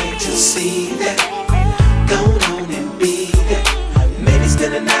 It's plain to see that. Go on and be that. Maybe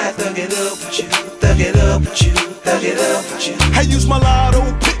spend the night, thug it up with you. Thug it up with you. Thug it up with you. I use my lotto,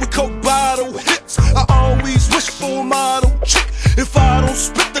 pick with coke bottle hits. I always wish for a model chick. If I don't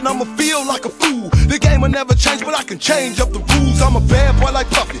spit, then I'ma feel like a fool. The game will never change, but I can change up the rules. I'm a bad boy like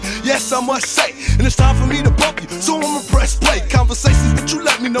Puffy, yes I must say. And it's time for me to bump you, so I'ma press play. Conversations with you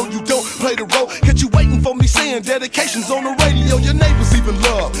let me know you don't play the role. Get you waiting for me saying dedications on the radio. Your neighbors even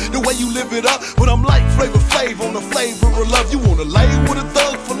love the way you live it up. But I'm like Flavor Flav on the flavor of love. You wanna lay with a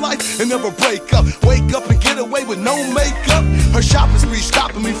thug for life and never break up. Wake up and get away with no makeup. Her shopping spree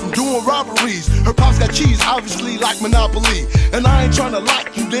stopping me from doing robberies. Her pops got cheese, obviously like Monopoly. And I ain't trying to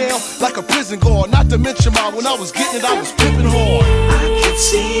lock you down like a prison guard. Not to mention when I was getting it, I was pimping hard. I can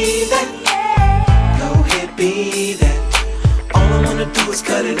see that. Go ahead, be that. All I wanna do is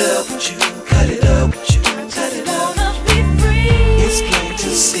cut it up with you. Cut it up with you. Cut it up. Wanna be free. It's plain to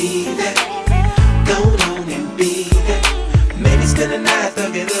see that. Go on and be that. Maybe spend the night,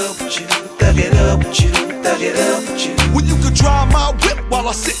 thug it up with you. Thug it up with you. Thug it up with you. Well, you could drive my whip while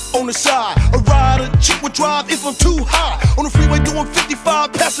I sit on the side. A rider chick would drive if I'm too high. On the freeway doing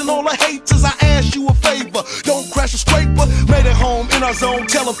 55, passing all the haters. I ask you a favor, don't crash a scraper. Made it home in our zone,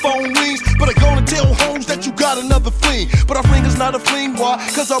 telephone rings. But I gonna tell homes that you got another fling. But our fling is not a fling, why?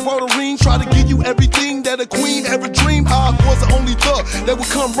 Cause I wrote a ring, try to give you everything that a queen ever dreamed. I was the only thug that would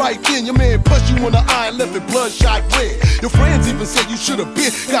come right then. Your man punched you in the eye and left it bloodshot red. Your friends even said you should have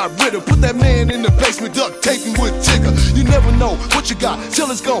been got rid of. Put that man in the basement, duct taping with Tigger. You never know what you got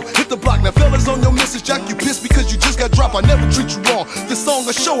till it's gone. Hit the block. Now fellas on your message, Jack, you pissed because you just got dropped. I never treat you wrong. This song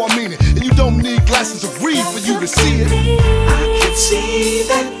a show, I mean it. And you don't need glasses of read for you to see it. I can see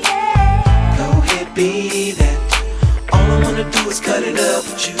that. Go ahead, be that. All I wanna do is cut it up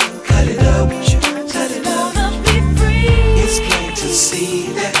with you. Cut it up with you. Cut it up. Wanna be free. It's plain to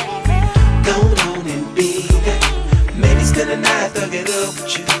see that. Go on and be that. Maybe spend the night, thug it up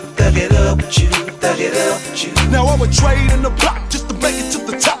with you. Thug it up with you. Thug it up with you. Now I would trade in the block just to make it to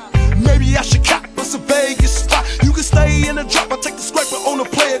the top. Maybe I should cop us a Vegas spot. You can stay in the drop, I take the scraper on the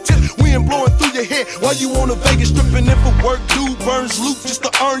player tip. Wind blowing through your head while you on a Vegas strip. And if a work dude burns loot just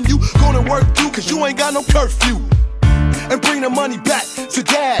to earn you, gonna work through cause you ain't got no curfew. And bring the money back to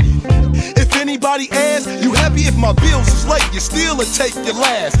daddy. If anybody asks, you happy if my bills is late, you still will take your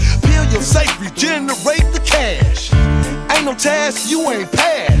last. Peel your safe, regenerate the cash. Ain't no task, you ain't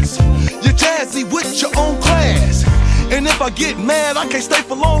pass. You're jazzy with your own class. And if I get mad, I can't stay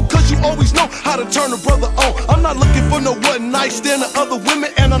for long, cause you always know how to turn a brother on. I'm not looking for no one night stand of other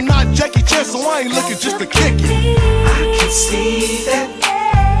women, and I'm not Jackie Chan, so I ain't looking just to kick it. I can see that.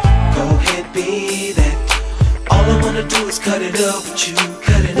 Go ahead, be that. All I wanna do is cut it up with you.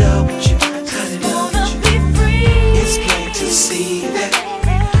 Cut it up with you. Cut it up with you. It's plain to see that.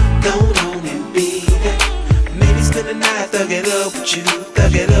 Go night, thug it up with you,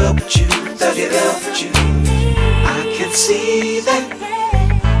 thug it up with you, thug it up with you. I can see that,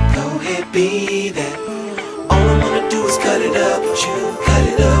 go ahead, be that. All I wanna do is cut it up with you, cut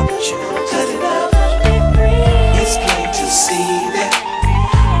it up with you, cut it up. It's plain to see that,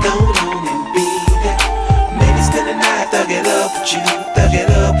 go on and be that. Maybe spend the night, thug it up with you, thug it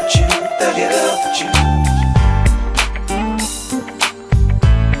up with you, thug it up with you.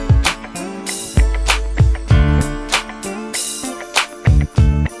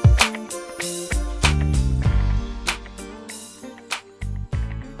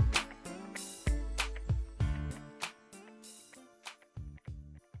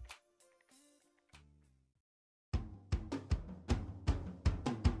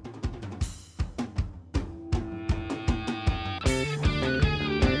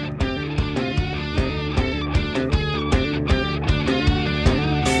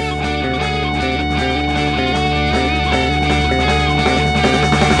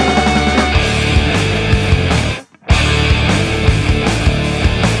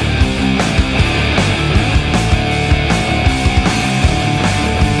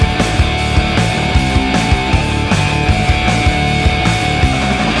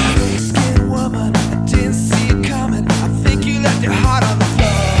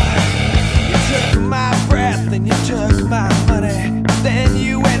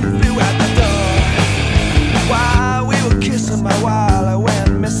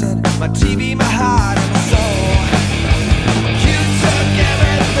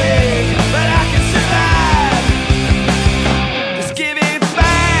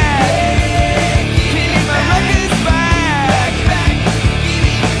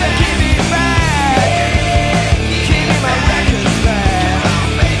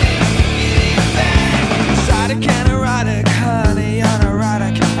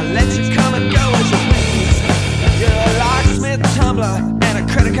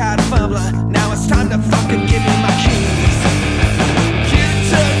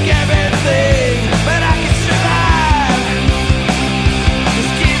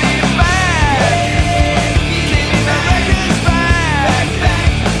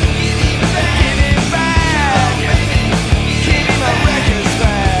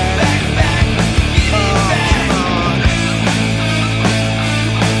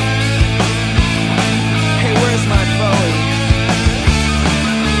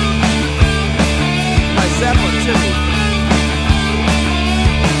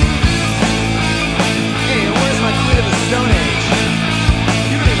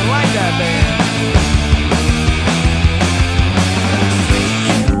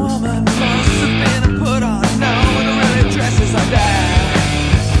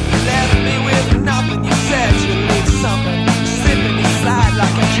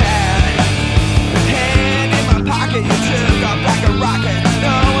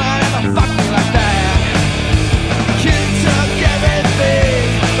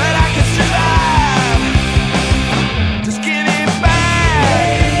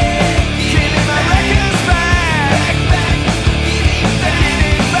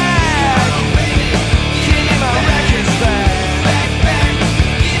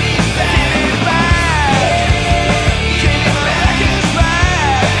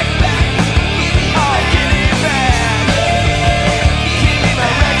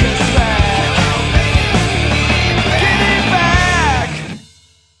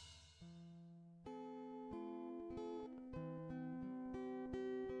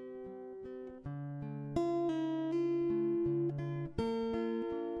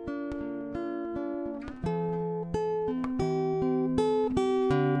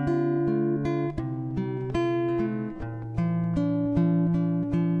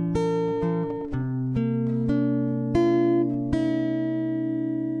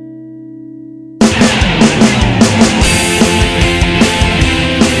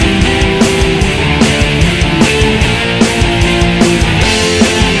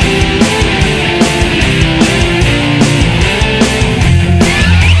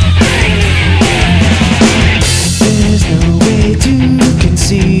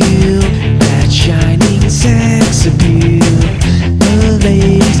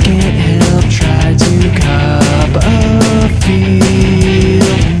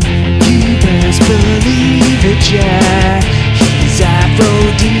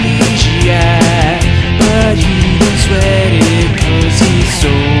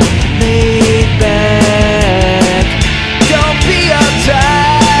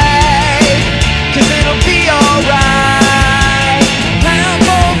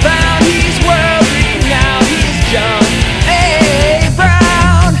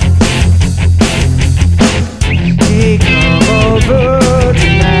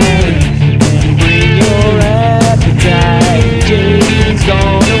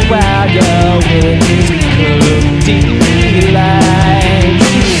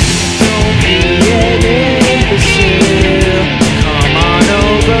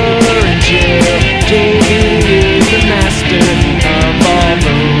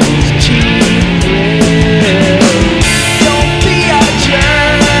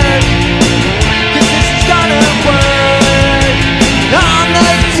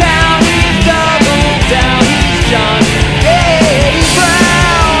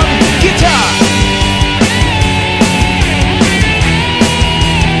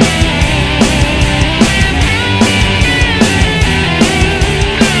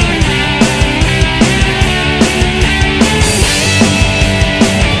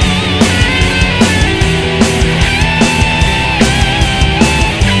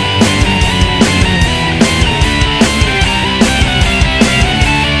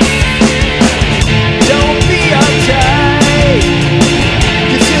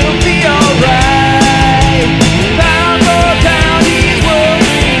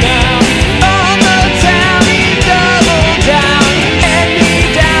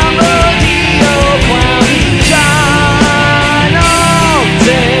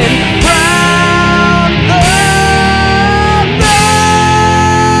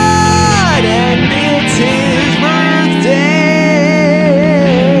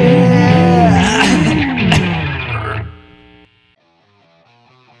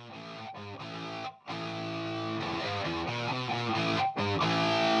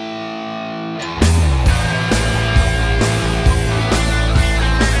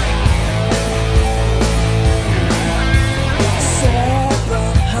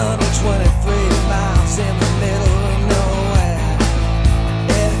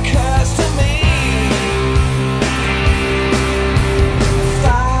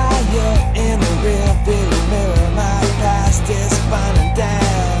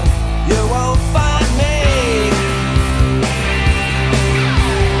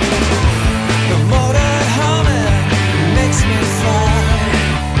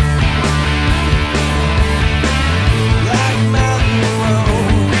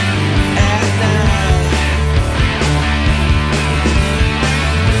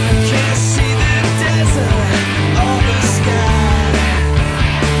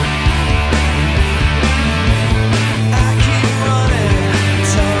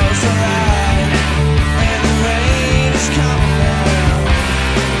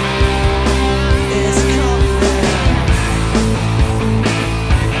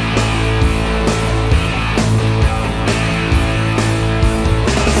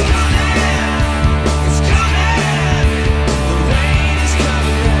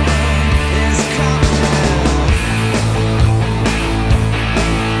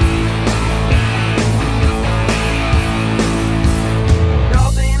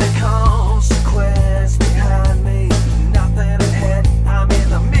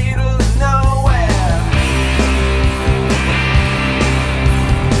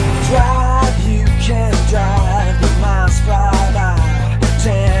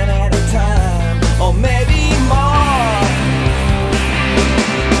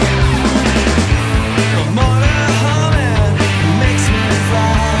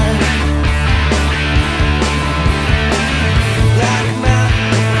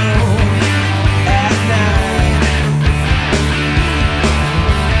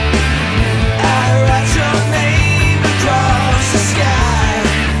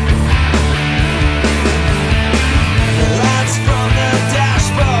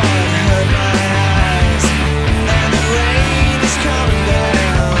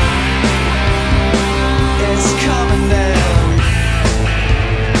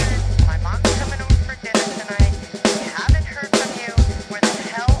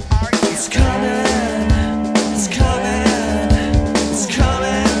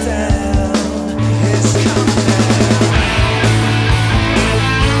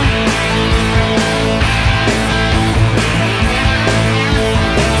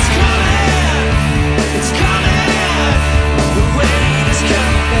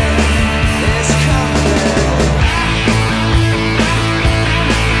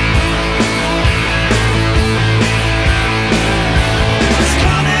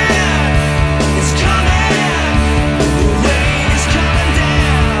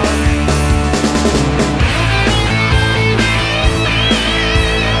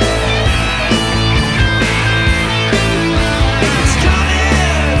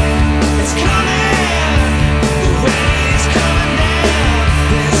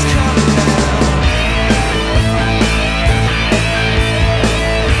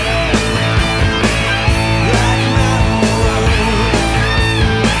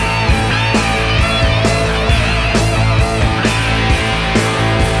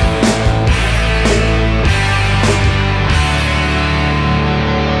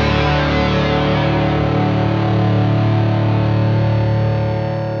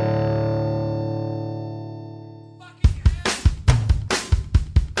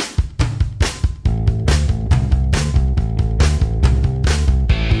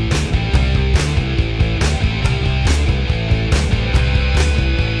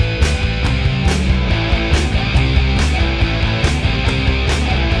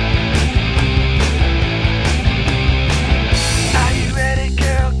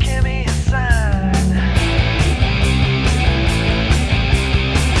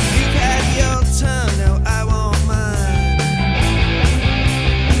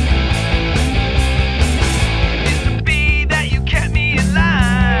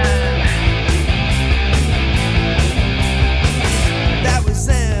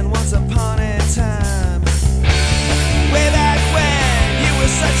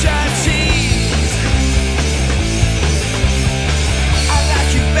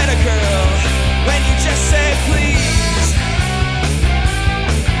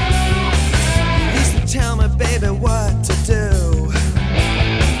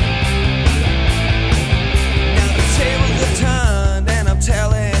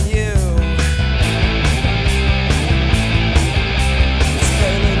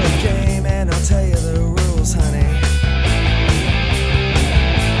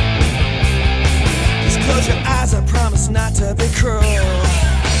 not to be cruel.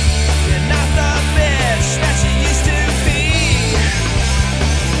 You're not the bitch that you used to be.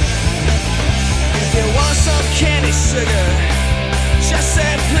 If you want some candy sugar, just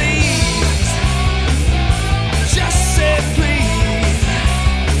say please. Just say please.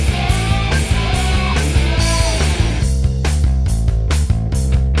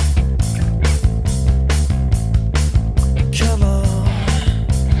 Come on.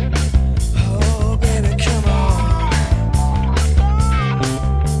 Oh baby, come on.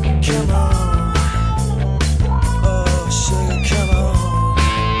 Come on. Oh sugar, come on.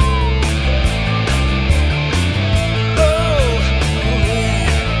 Oh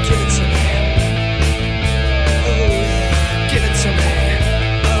yeah, give it to me. Oh yeah, give it to me.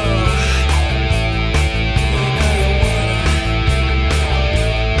 Oh, you know you wanna.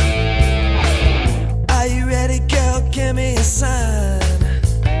 Are you ready, girl? Give me a sign.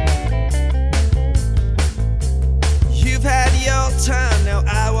 You've had your time, now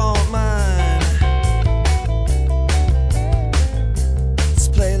I want mine. Let's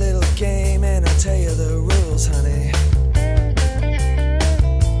play a little game and I'll tell you the rules, honey.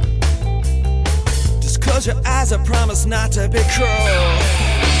 Just close your eyes, I promise not to be cruel.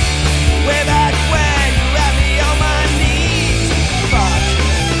 Way back when you had me on my knees. Fuck,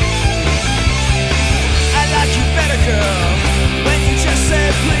 I like you better, girl, when you just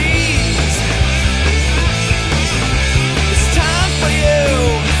said please. It's time for you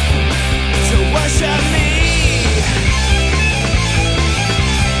to worship me.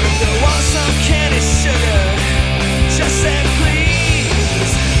 If you want some candy sugar, just say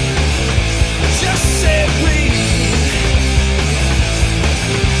please. Just say please.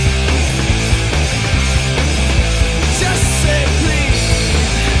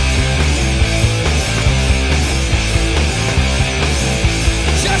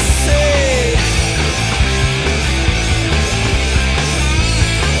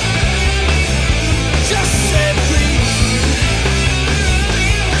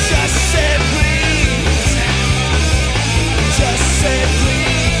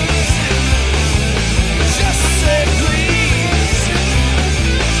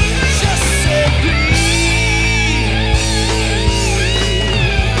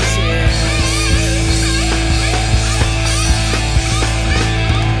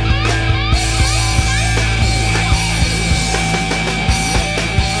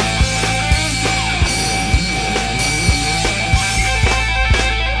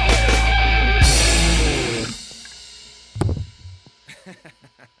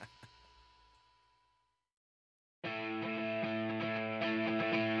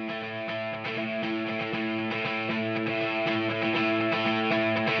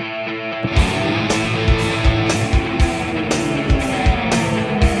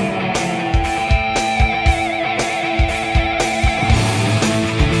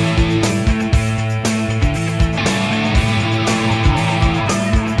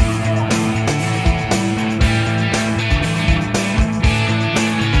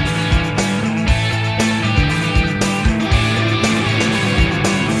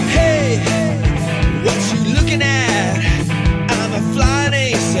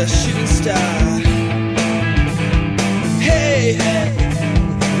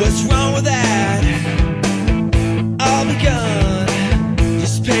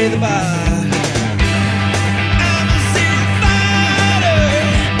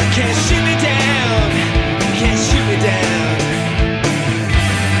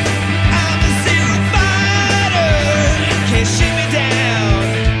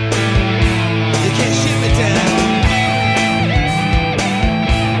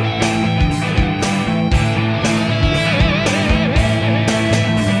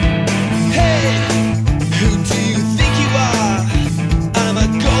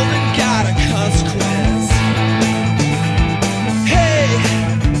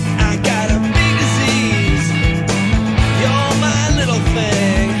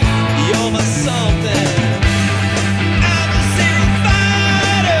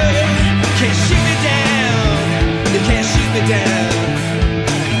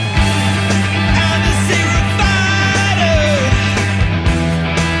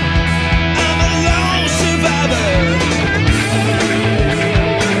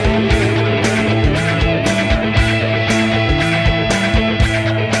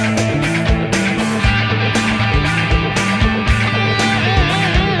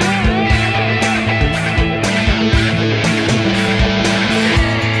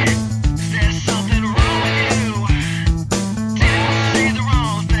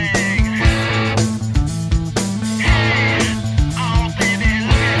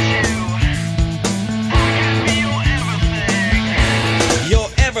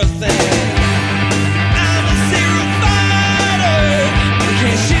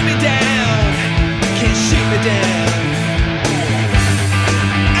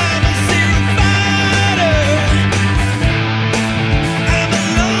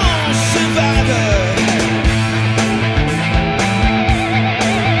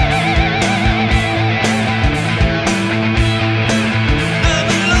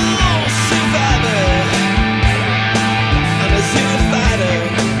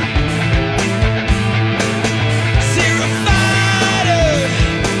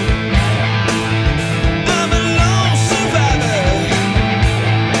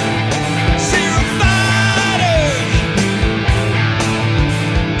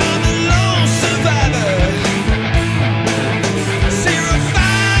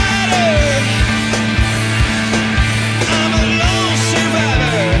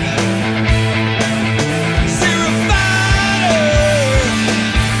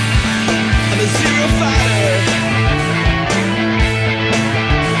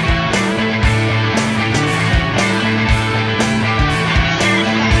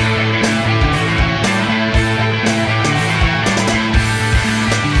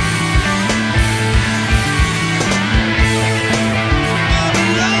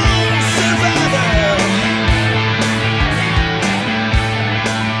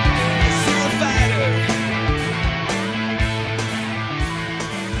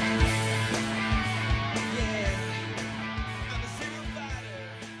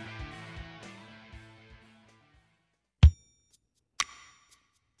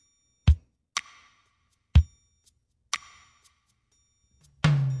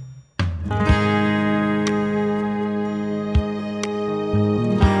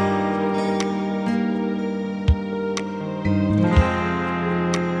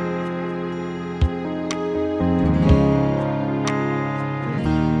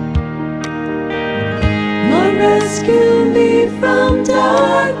 rescue me from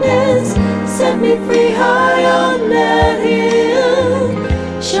darkness, set me free high on that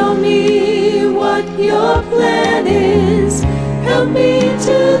hill. Show me what your plan is, help me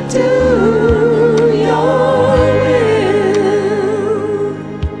to do your will.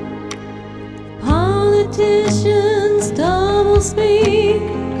 Politicians double speak,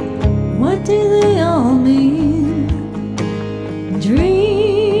 what do they all mean?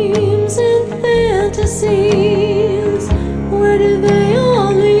 Dreams and fantasies, where do they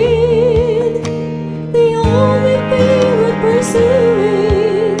all lead? The only thing we're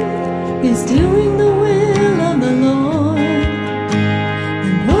pursuing is doing the will of the Lord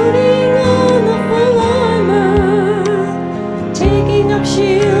and putting on the full armor, taking up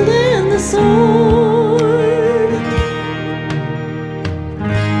shield and the sword.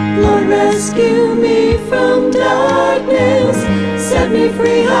 Lord, rescue me from darkness, set me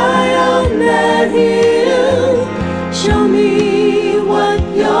free high on that hill. Show me what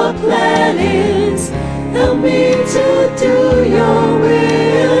your plan is, help me to do your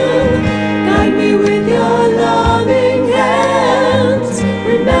will. Guide me with your loving hands,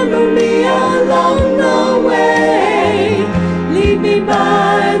 remember me along the way. Lead me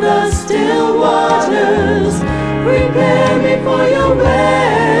by the still waters, prepare me for your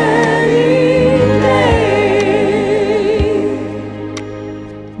wedding day.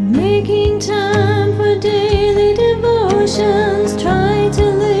 Making time for daily devotions, trying to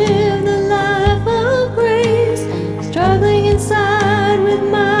live the life of grace, struggling inside with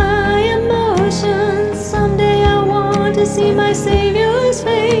my emotions. Someday I want to see my Savior's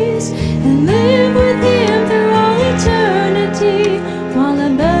face and live with Him through all eternity. While a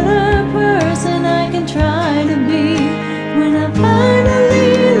better person I can try to be when I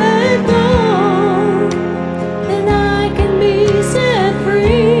finally let go, and I can be set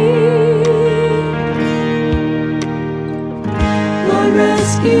free. Lord,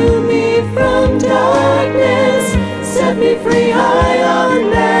 rescue me from darkness, set me free high on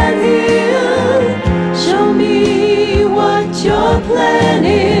that hill. Show me what your plan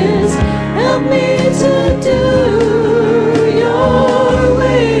is, help me to do your will.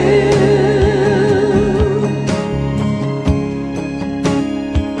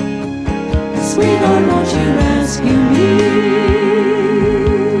 Sweet Lord, won't you rescue me?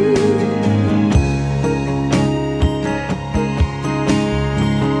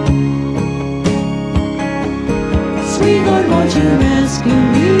 Sweet Lord, won't you rescue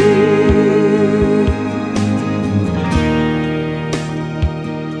me?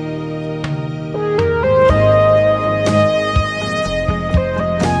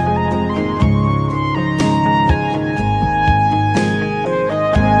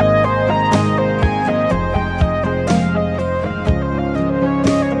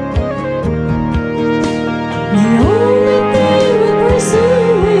 The only thing we're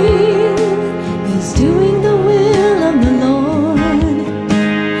pursuing is doing the will of the Lord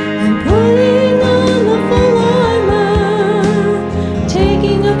and putting on the full armor,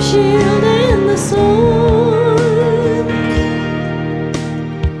 taking up shield and the sword.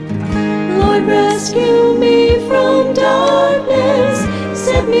 Lord, rescue me from darkness,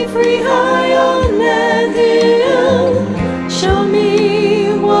 set me free high on that hill. Show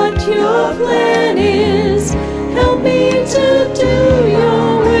me what your plan is, help me to do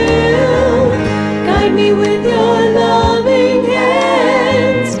your will. Guide me with your loving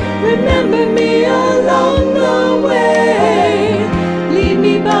hands, remember me along the way. Lead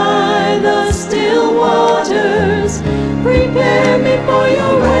me by the still waters, prepare me for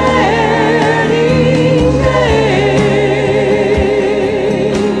your wedding day.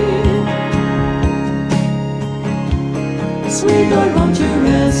 Sweet Lord, won't you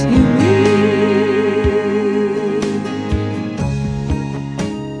rescue me?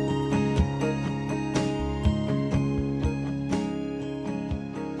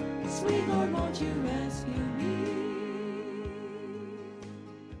 Sweet Lord, won't you rescue me?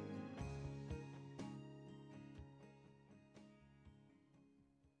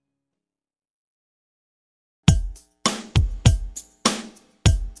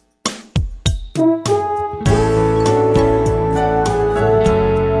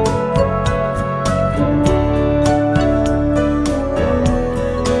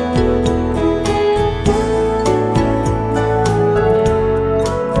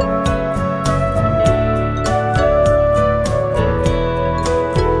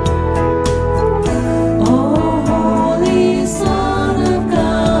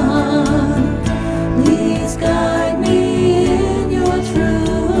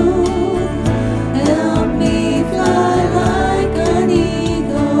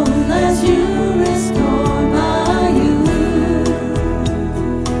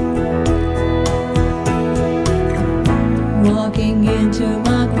 into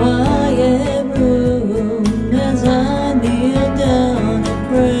my quiet room as I kneel down and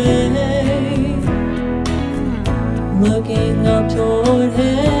pray, looking up toward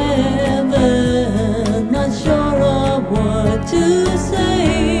heaven, not sure of what to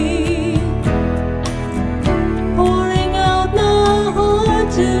say, pouring out my heart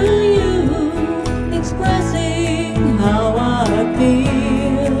to you, expressing how I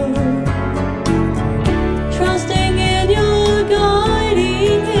feel, trusting in your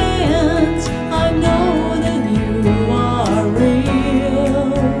guiding hands. I know that you are real.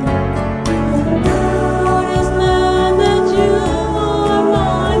 What is man that you are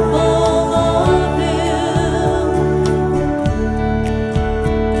mindful of him?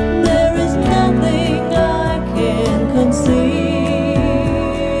 There is nothing I can conceal.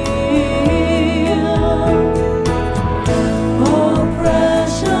 Oh,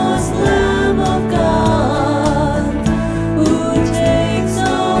 precious Lamb of God, who takes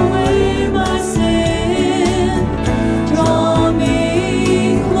away my sin, draw me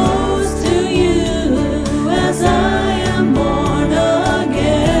close to you as I am born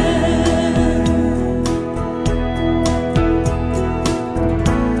again.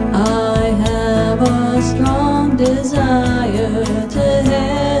 I have a strong desire to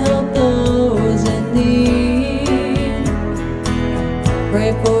help those in need,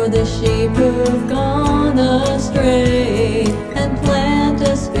 pray for the sheep who've gone astray, and plant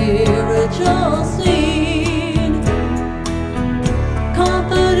a spiritual seed,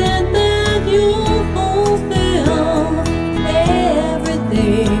 confident that you'll fulfill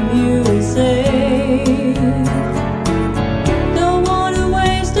everything you say. Don't want to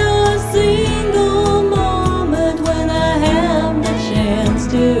waste a single moment when I have the chance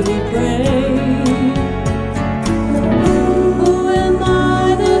to pray. Who am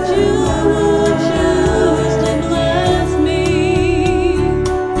I that you would choose to bless me?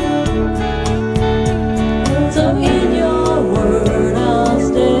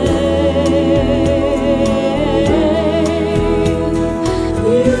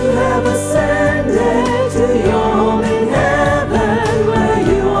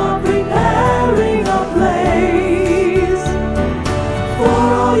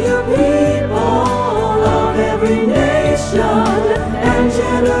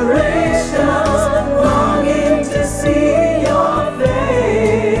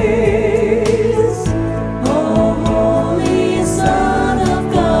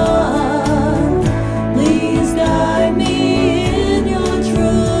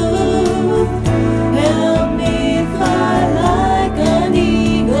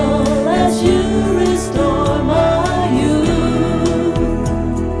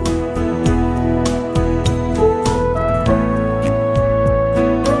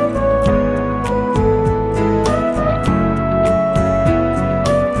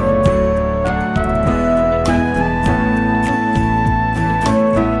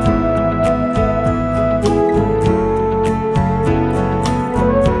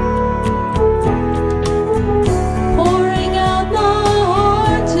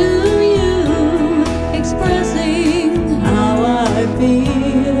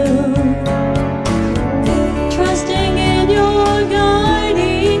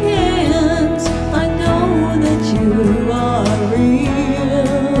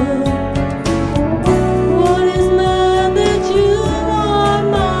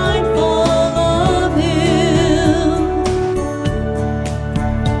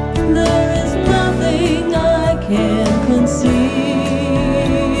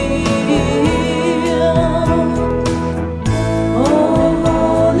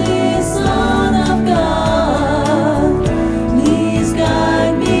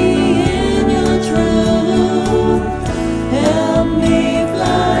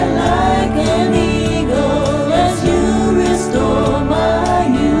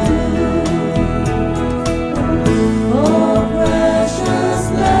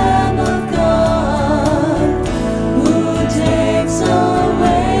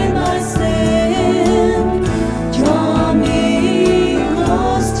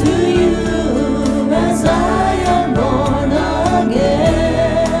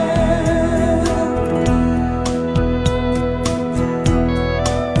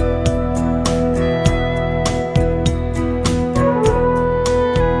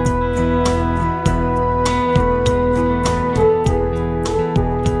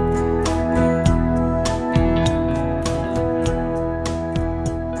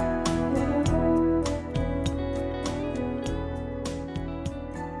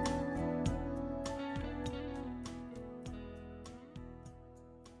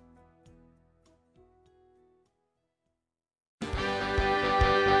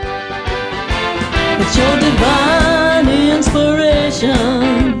 It's your divine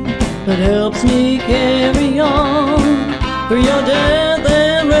inspiration that helps me carry on. Through your death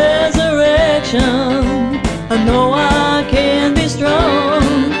and resurrection, I know I can be strong.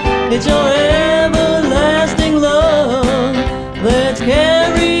 It's your everlasting love that's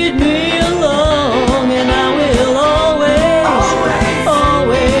carried me along, and I will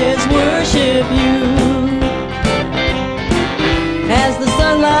always worship you. As the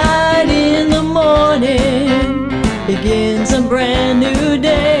sunlight in the morning begins a brand new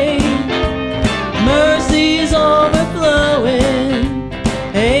day, mercies overflowing,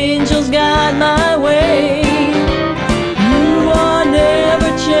 angels guide my way. You are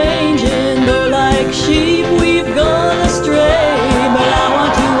never changing, though like sheep we've gone astray. But I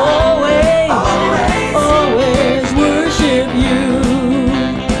want to always worship you.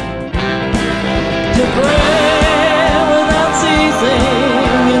 To pray without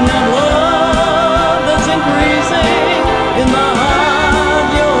ceasing, in that love that's increasing. In my heart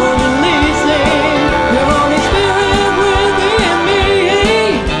you're releasing your Holy Spirit within me.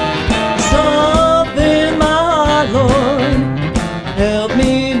 Soften my heart, Lord, help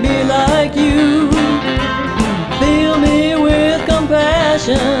me be like you. Fill me with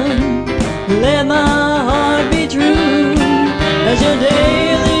compassion, let my heart be true. As your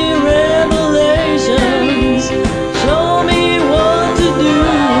daily revelations show me what to do,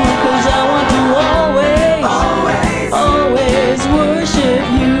 'cause I want to always worship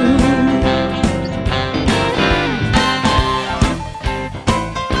you.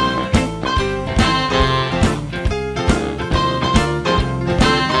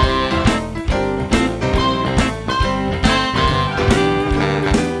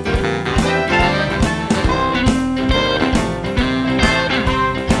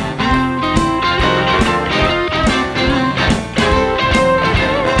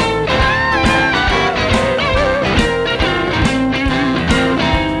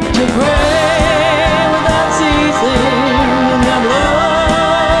 To pray without ceasing, in that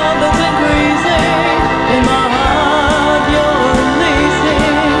love that's increasing. In my heart you're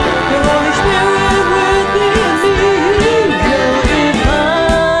releasing your Holy Spirit within me. Your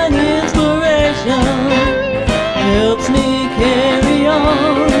divine inspiration helps me carry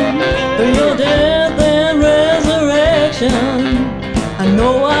on. Through your death and resurrection, I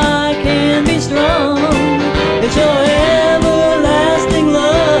know I can be strong. It's your everlasting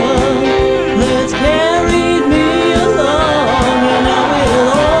love that's carried me along, and I will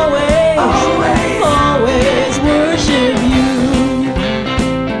always worship you.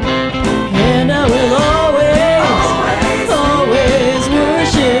 And I will always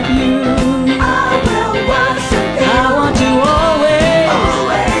worship you. I want to always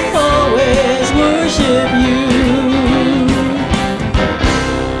worship you.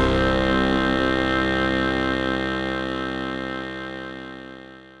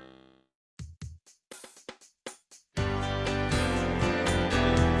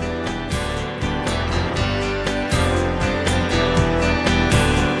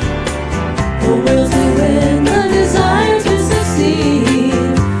 The will to win, the desire to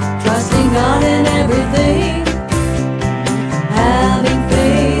succeed, trusting God in everything, having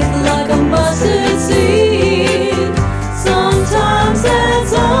faith like a mustard seed. Sometimes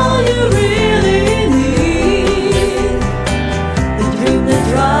that's all you really need. The dream, the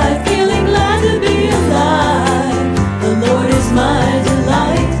drive, feeling glad to be alive. The Lord is my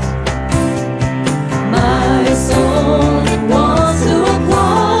delight. My soul wants to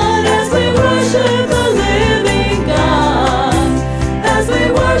applaud as we worship the living God, as we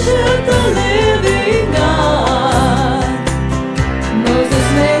worship the living God. Moses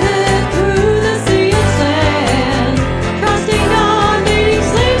made it through the sea of sand, trusting God, leading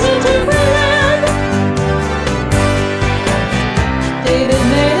slaves into free land. David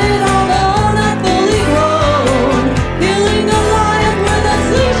made it although not fully grown, killing Goliath with a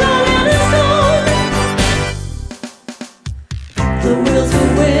slingshot and a stone. The will to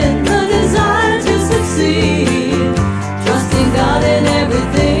win, the desire to succeed, trusting God in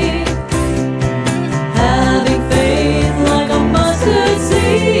everything, having faith like a mustard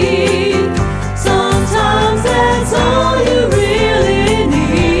seed. Sometimes that's all you really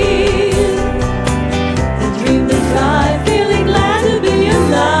need. The dream, the drive, feeling glad to be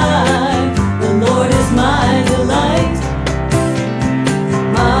alive. The Lord is my delight.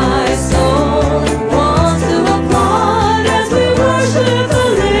 My soul wants to applaud as we worship the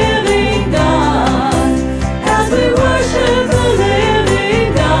living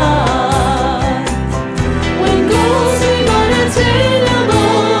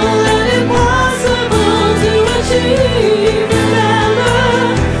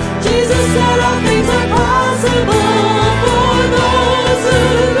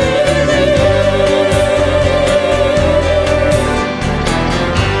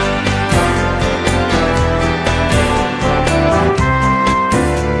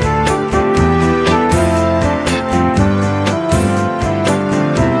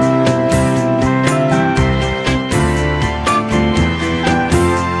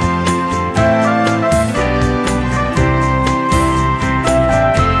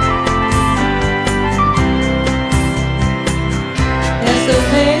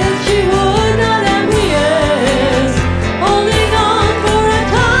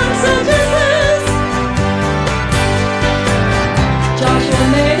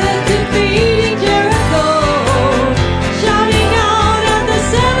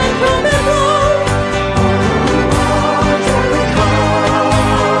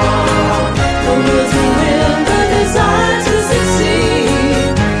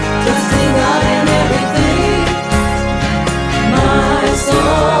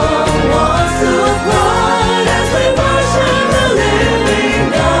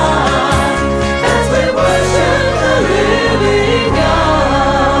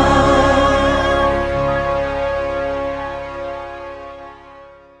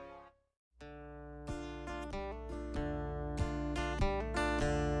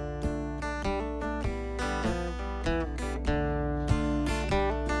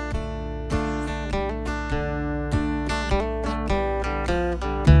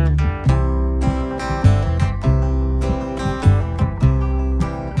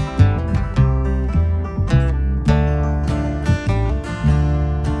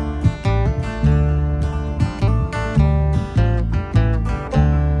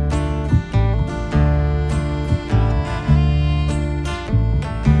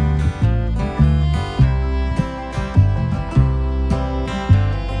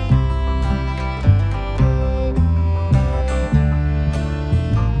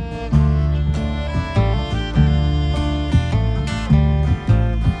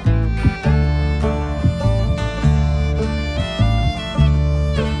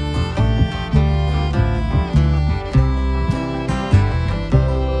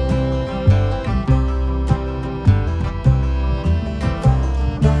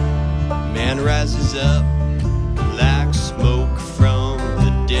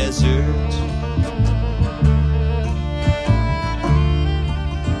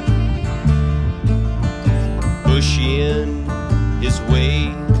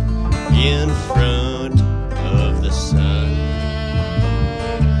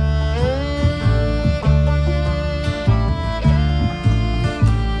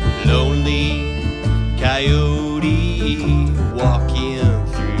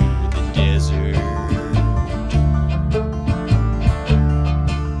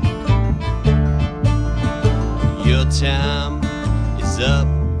time is up.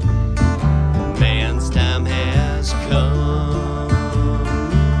 Man's time has come.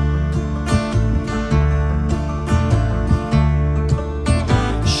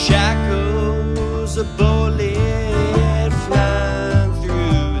 Shackles a bullet flying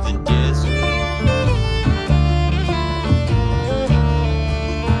through the desert.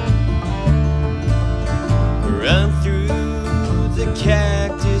 Run through the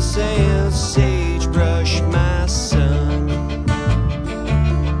cactus and sagebrush, my son.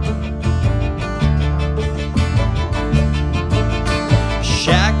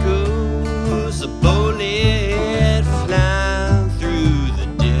 Shackles a bullet flying through the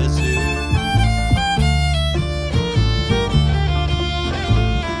desert.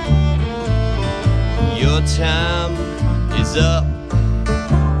 Your time is up.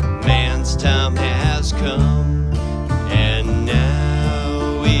 Man's time has come. And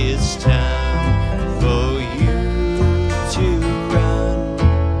now it's time for you to run.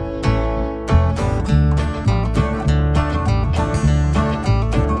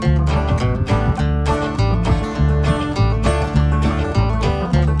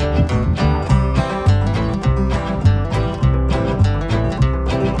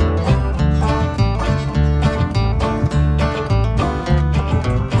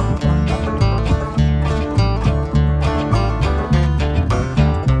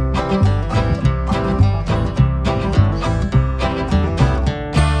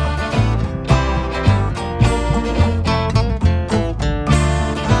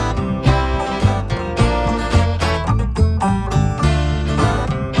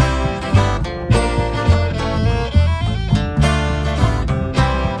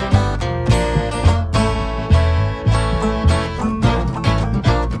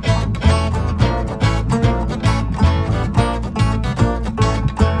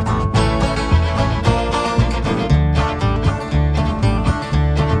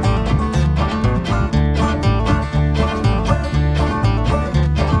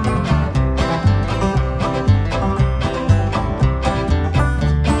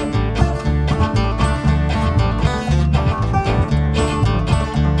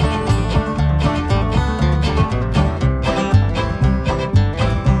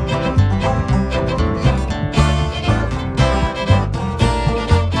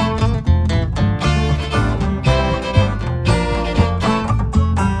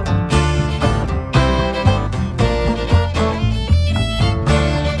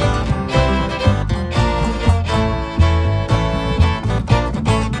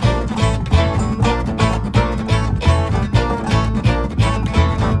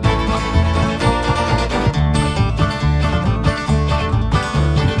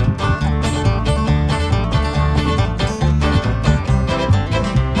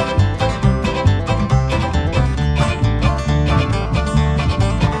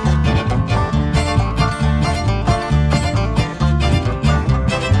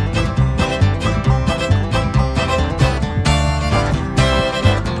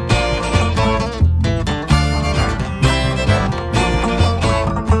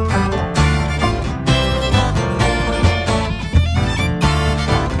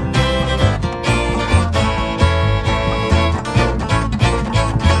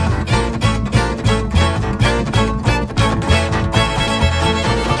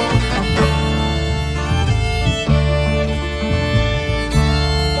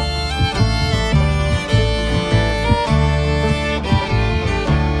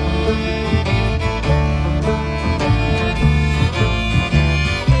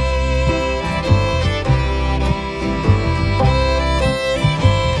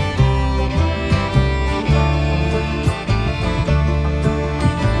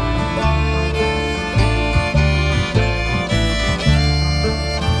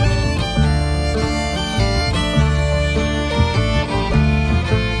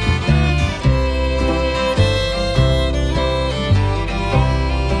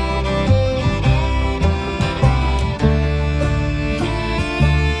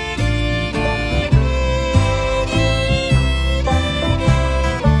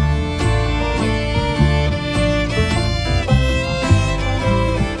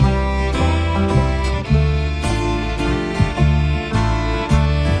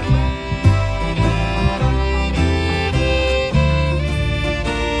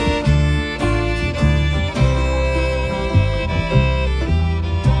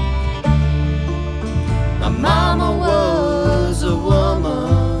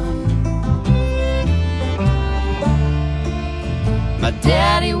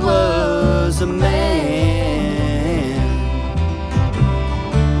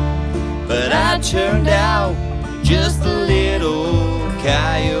 turned out just a little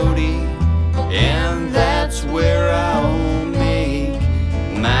coyote, and that's where I'll make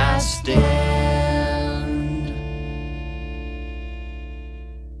my stand.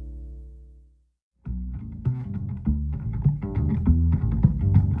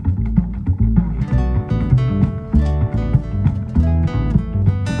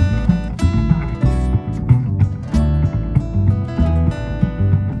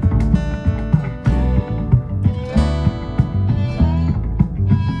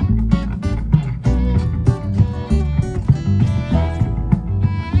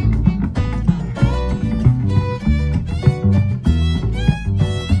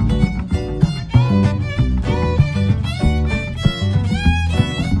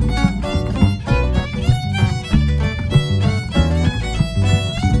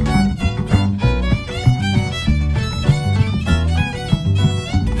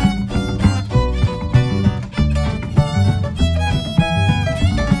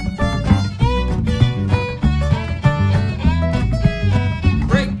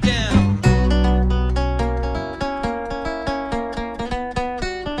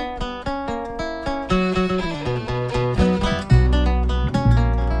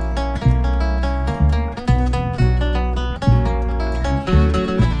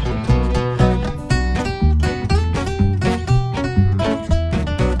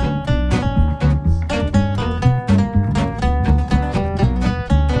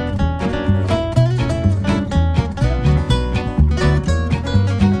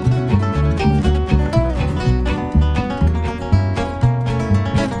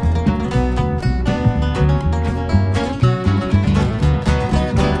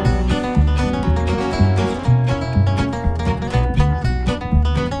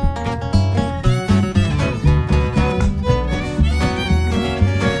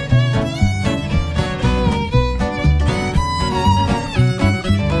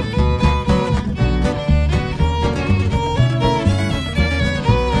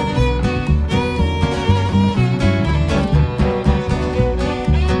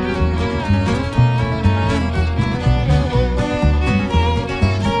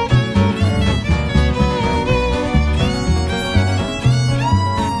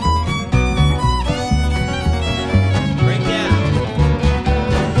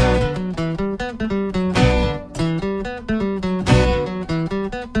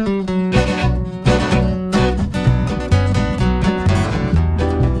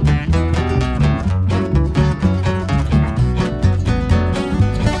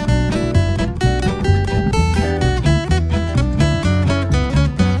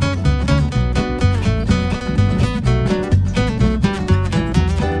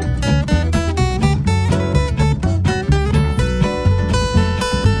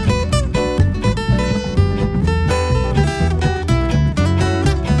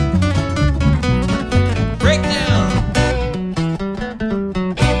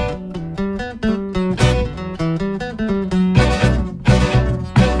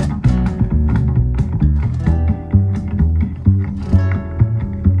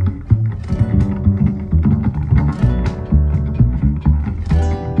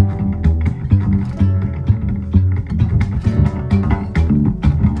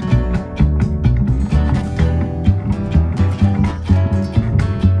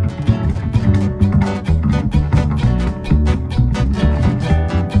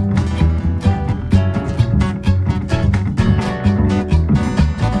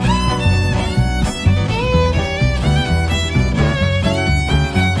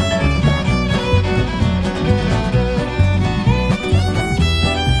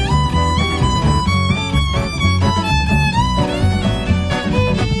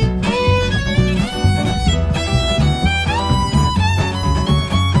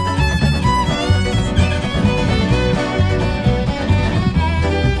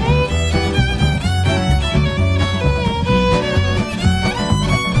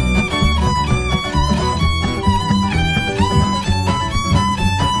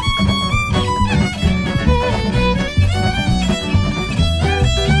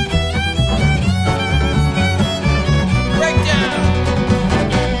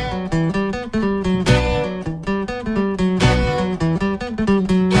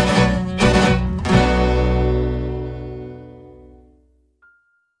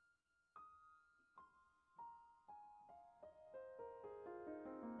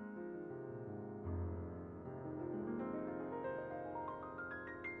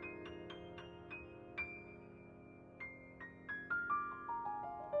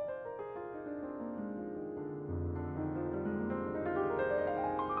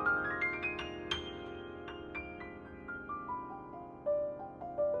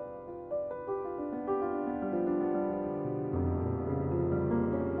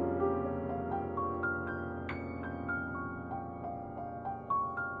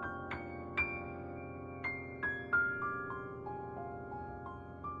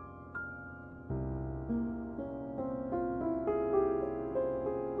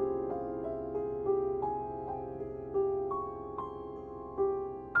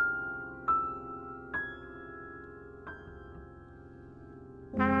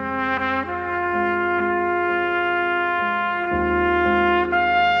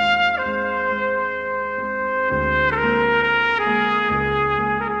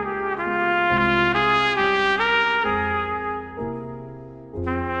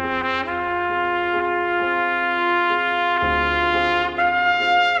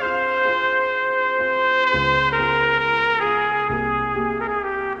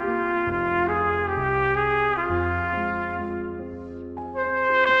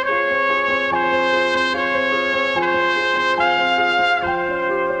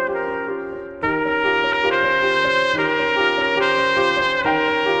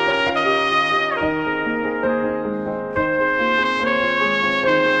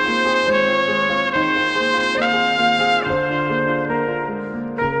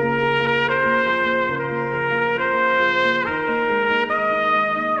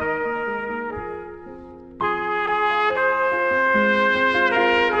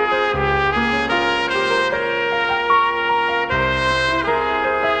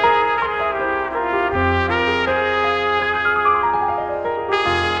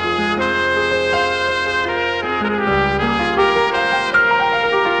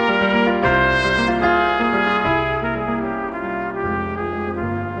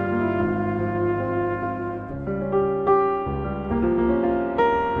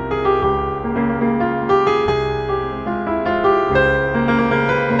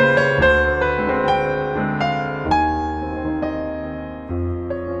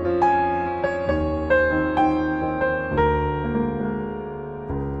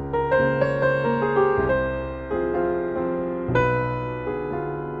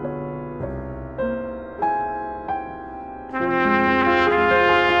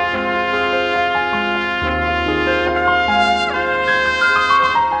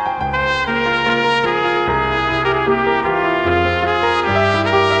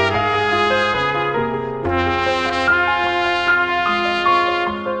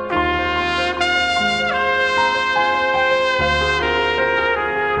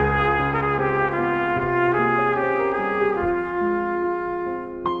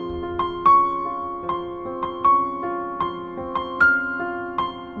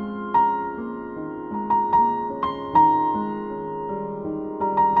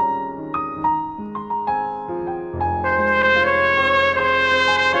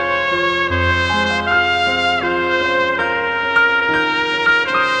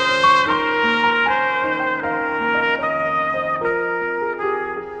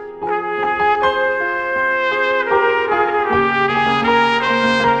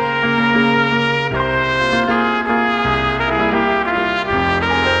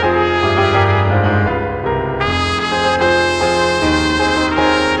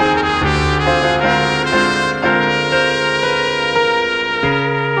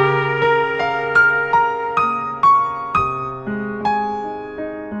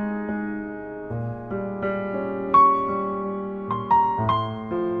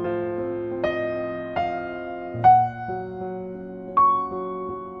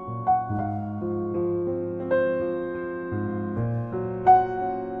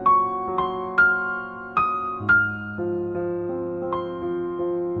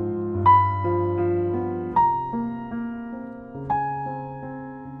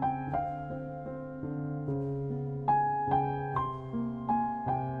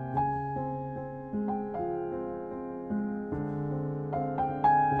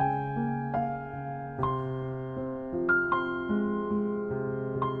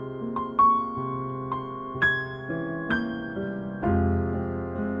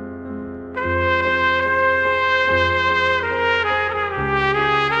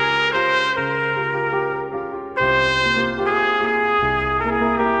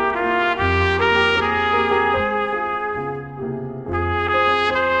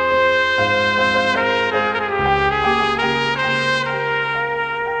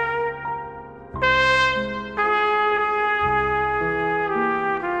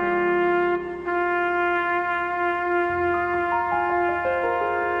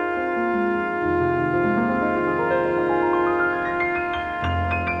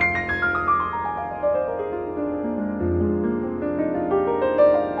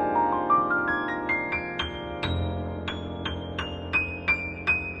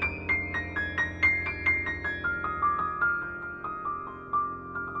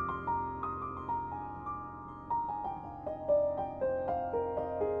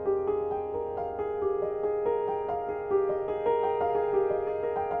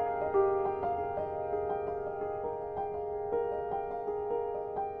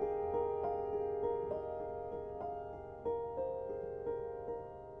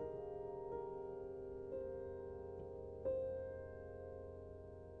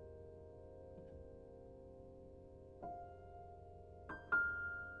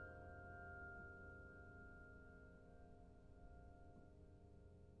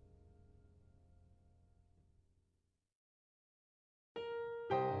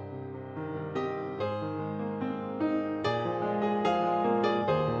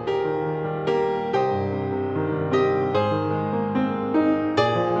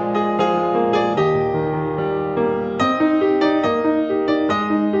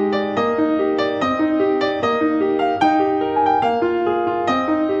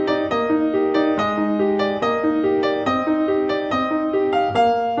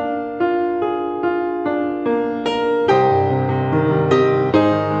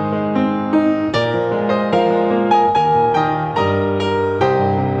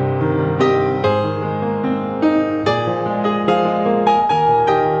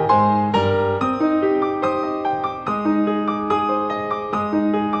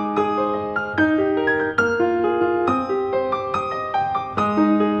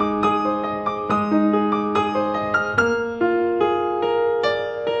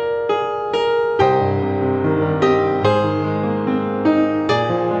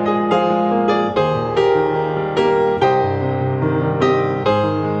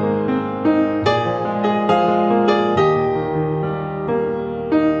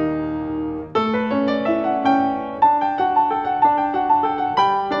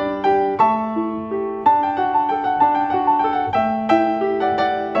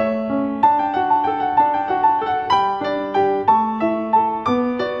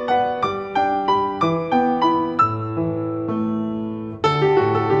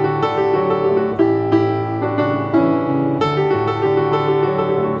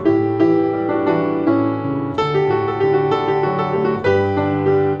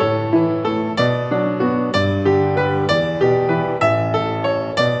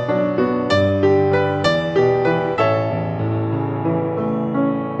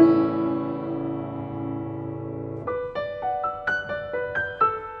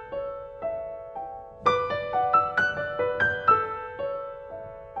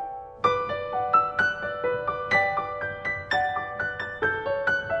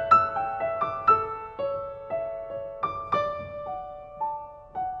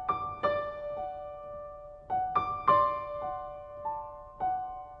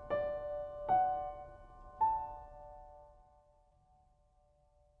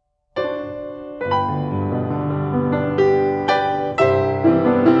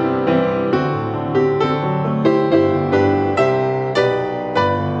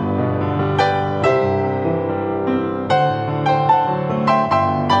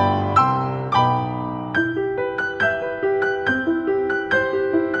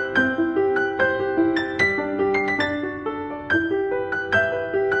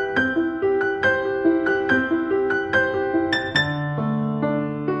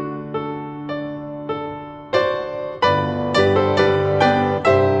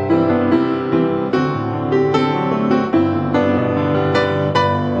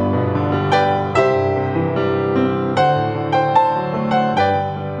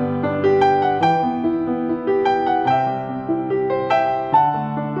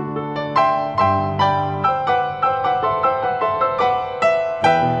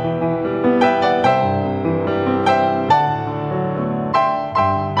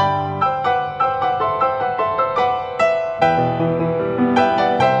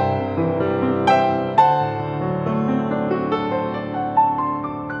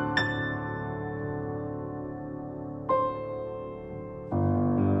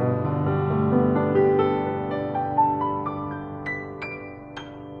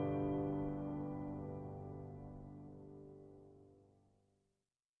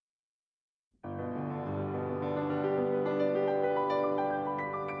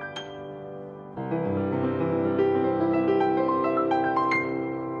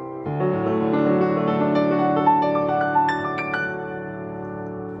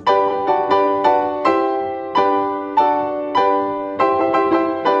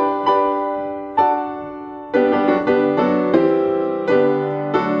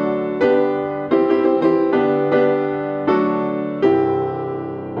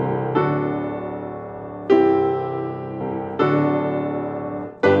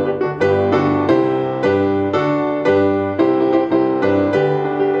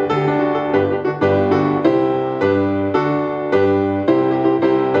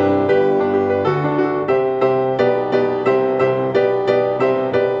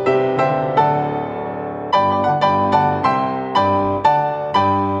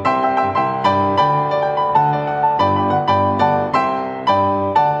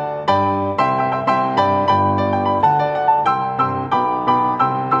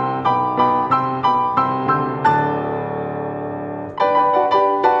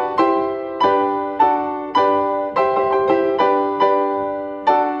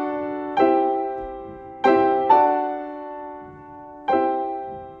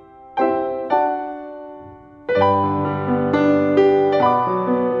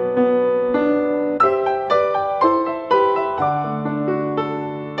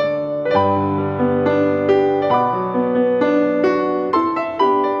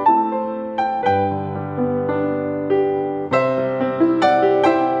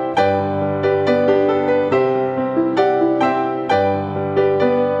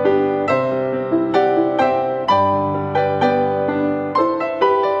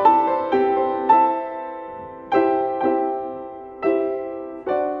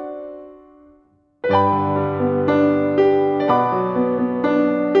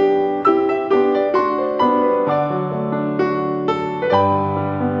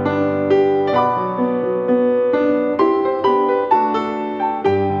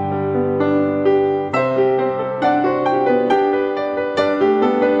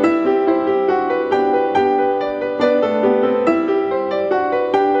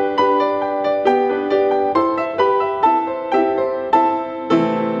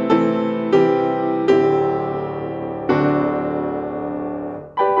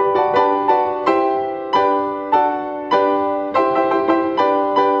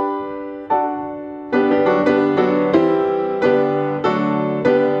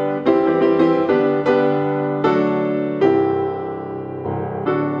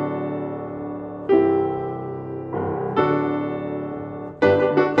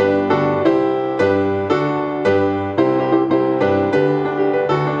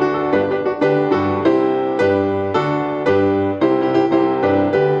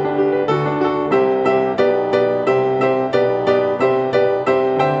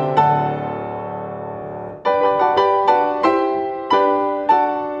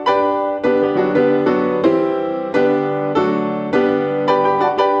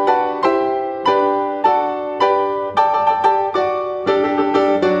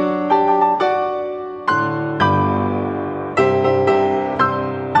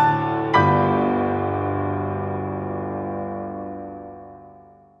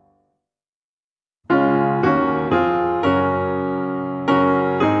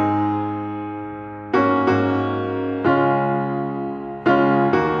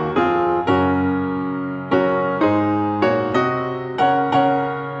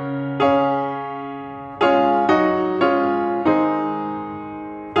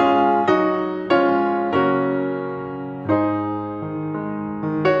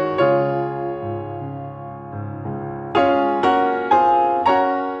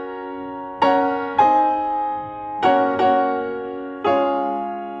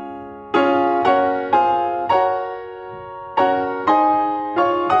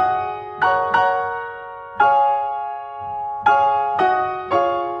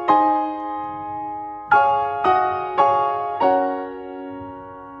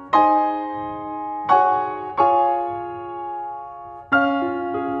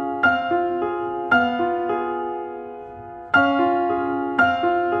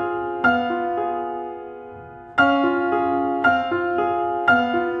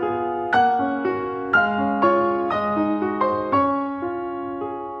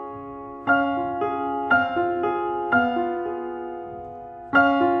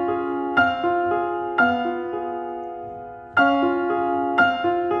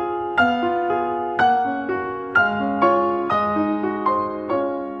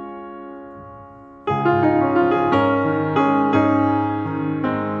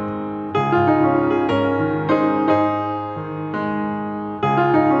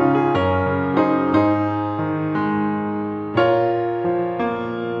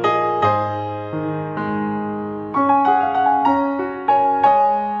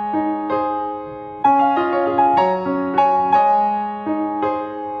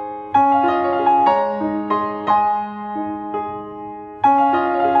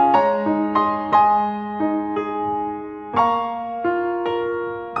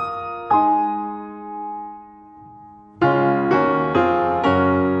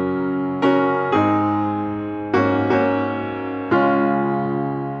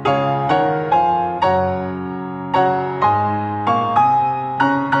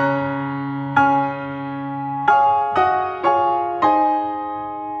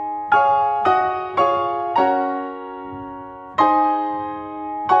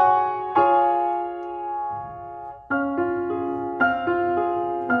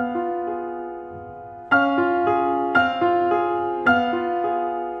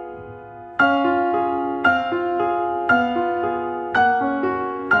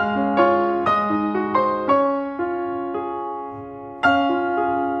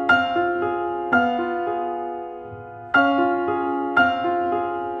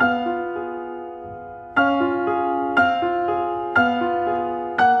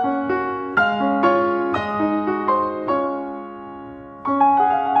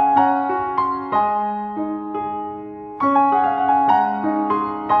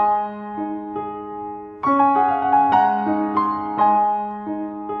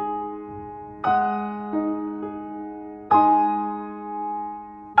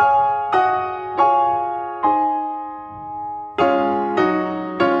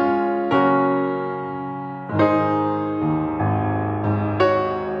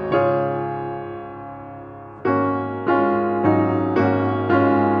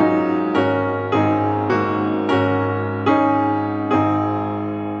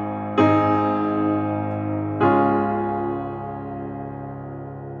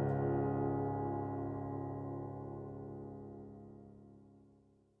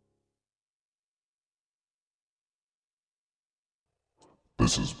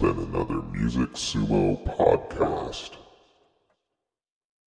 This has been another Music Sumo podcast.